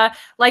 but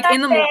like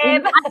in the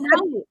morning,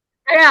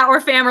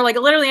 or fam, or like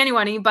literally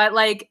anyone. But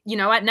like, you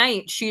know, at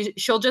night,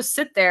 she'll just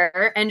sit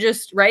there and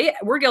just, right?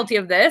 We're guilty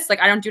of this.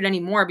 Like I don't do it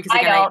anymore because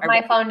again,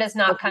 my phone does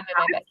not come in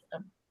my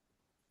bedroom.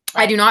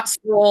 I do not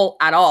scroll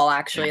at all,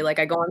 actually. Like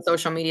I go on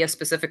social media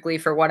specifically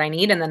for what I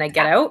need and then I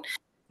get out.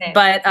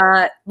 But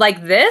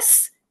like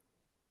this,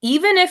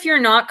 even if you're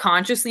not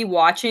consciously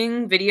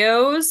watching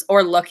videos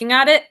or looking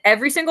at it,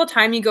 every single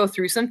time you go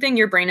through something,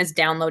 your brain is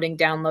downloading.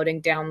 So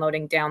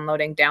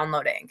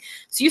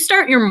you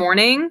start your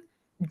morning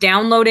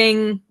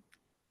downloading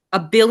a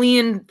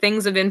billion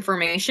things of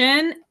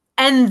information,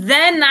 and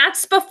then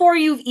that's before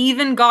you've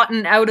even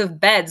gotten out of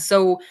bed.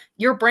 So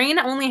your brain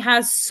only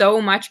has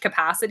so much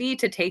capacity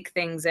to take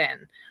things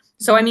in.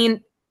 So, I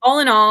mean, all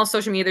in all,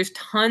 social media, there's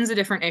tons of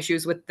different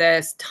issues with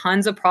this,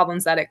 tons of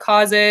problems that it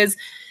causes.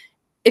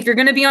 If you're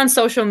going to be on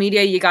social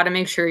media, you got to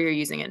make sure you're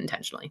using it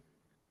intentionally.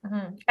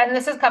 And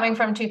this is coming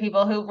from two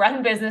people who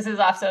run businesses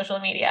off social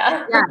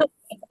media. Yeah.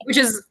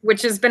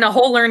 Which has been a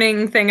whole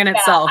learning thing in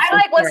itself. I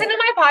like listen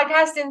to my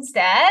podcast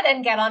instead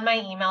and get on my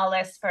email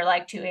list for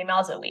like 2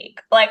 emails a week.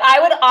 Like I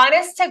would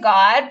honest to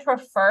God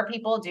prefer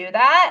people do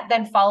that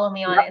than follow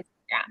me on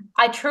Instagram.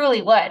 I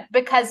truly would,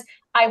 because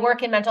I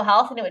work in mental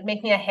health and it would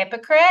make me a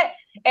hypocrite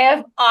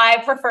if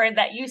I preferred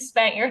that you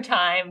spent your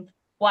time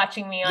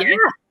watching me on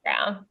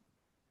Instagram.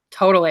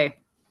 Totally.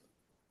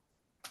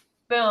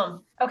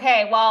 Boom.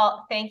 Okay.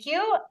 Well, thank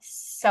you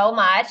so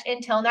much.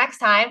 Until next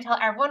time, tell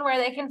everyone where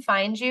they can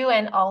find you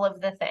and all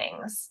of the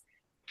things.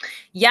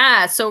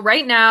 Yeah. So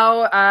right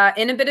now,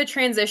 in a bit of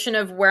transition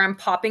of where I'm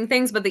popping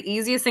things, but the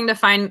easiest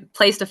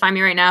place to find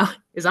me right now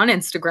is on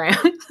Instagram.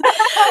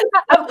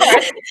 Of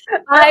course.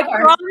 I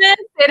promise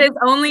it is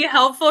only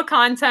helpful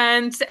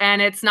content,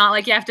 and it's not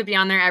like you have to be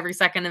on there every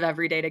second of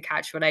every day to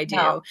catch what I do.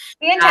 No.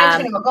 Be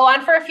intentional. Go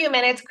on for a few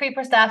minutes,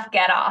 creeper stuff,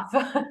 get off.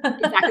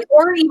 Exactly.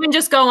 Or even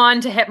just go on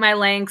to hit my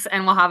links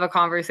and we'll have a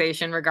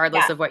conversation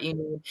regardless of what you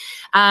need.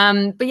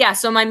 But yeah,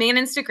 so my main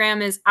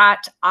Instagram is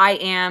at I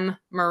am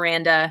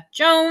Miranda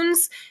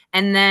Jones.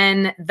 And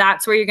then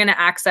that's where you're going to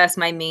access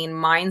my main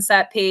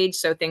mindset page.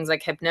 So things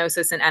like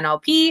hypnosis and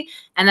NLP.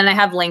 And then I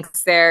have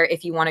links there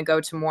if you want to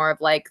go to more of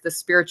like the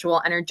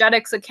spiritual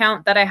energetics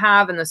account that I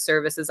have and the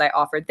services I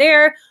offer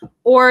there.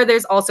 Or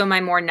there's also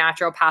my more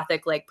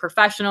naturopathic, like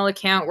professional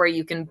account where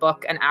you can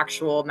book an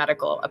actual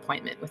medical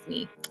appointment with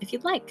me if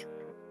you'd like.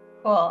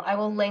 Cool. I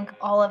will link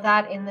all of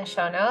that in the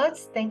show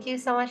notes. Thank you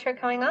so much for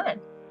coming on.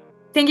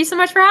 Thank you so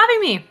much for having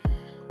me.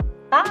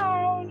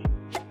 Bye.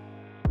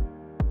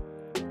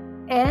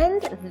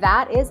 And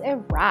that is a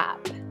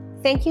wrap.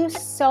 Thank you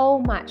so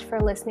much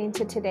for listening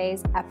to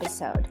today's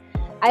episode.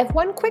 I have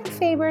one quick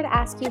favor to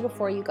ask you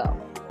before you go.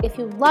 If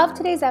you loved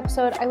today's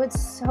episode, I would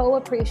so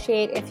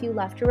appreciate if you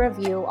left a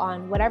review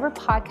on whatever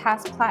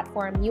podcast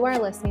platform you are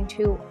listening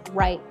to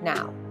right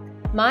now.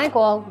 My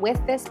goal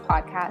with this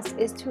podcast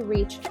is to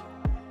reach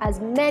as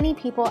many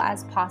people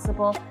as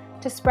possible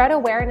to spread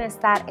awareness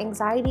that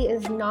anxiety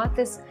is not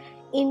this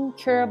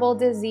incurable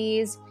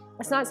disease.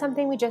 It's not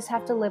something we just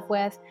have to live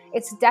with.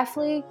 It's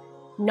definitely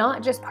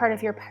not just part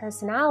of your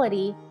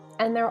personality,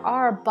 and there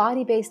are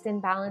body-based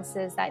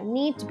imbalances that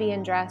need to be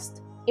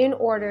addressed in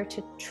order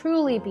to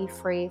truly be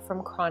free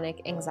from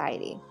chronic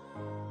anxiety.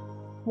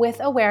 With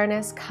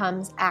awareness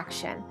comes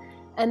action,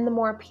 and the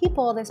more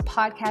people this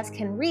podcast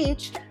can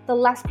reach, the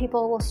less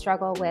people will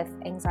struggle with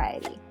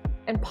anxiety.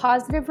 And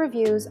positive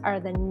reviews are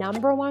the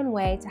number one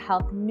way to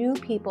help new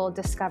people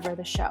discover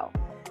the show.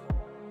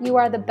 You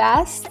are the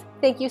best.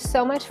 Thank you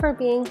so much for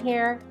being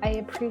here. I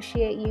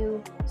appreciate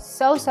you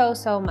so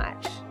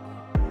much.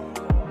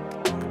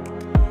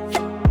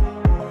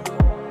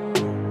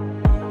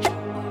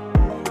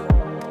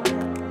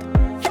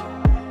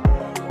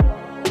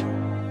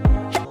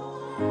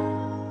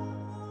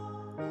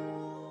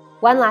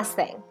 One last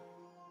thing,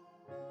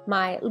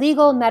 my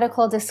legal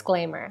medical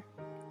disclaimer.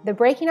 The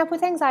Breaking Up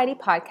with Anxiety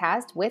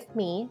podcast with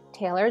me,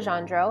 Taylor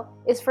Gendreau,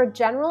 is for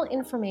general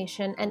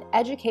information and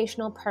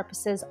educational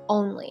purposes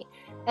only,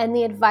 and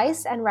the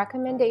advice and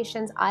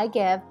recommendations I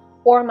give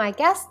or my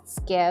guests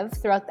give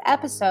throughout the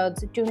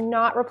episodes do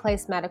not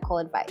replace medical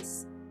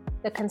advice.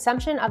 The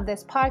consumption of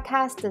this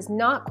podcast does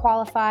not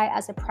qualify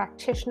as a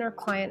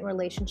practitioner-client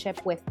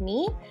relationship with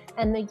me,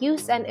 and the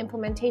use and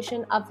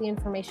implementation of the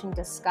information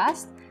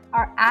discussed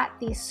are at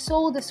the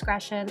sole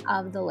discretion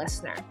of the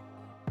listener.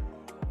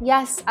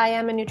 Yes, I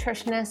am a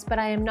nutritionist, but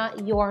I am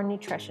not your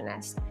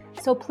nutritionist.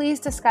 So please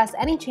discuss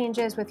any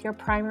changes with your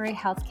primary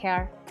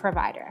healthcare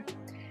provider.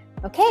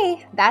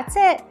 Okay, that's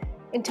it.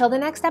 Until the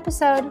next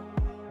episode,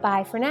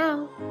 bye for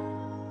now.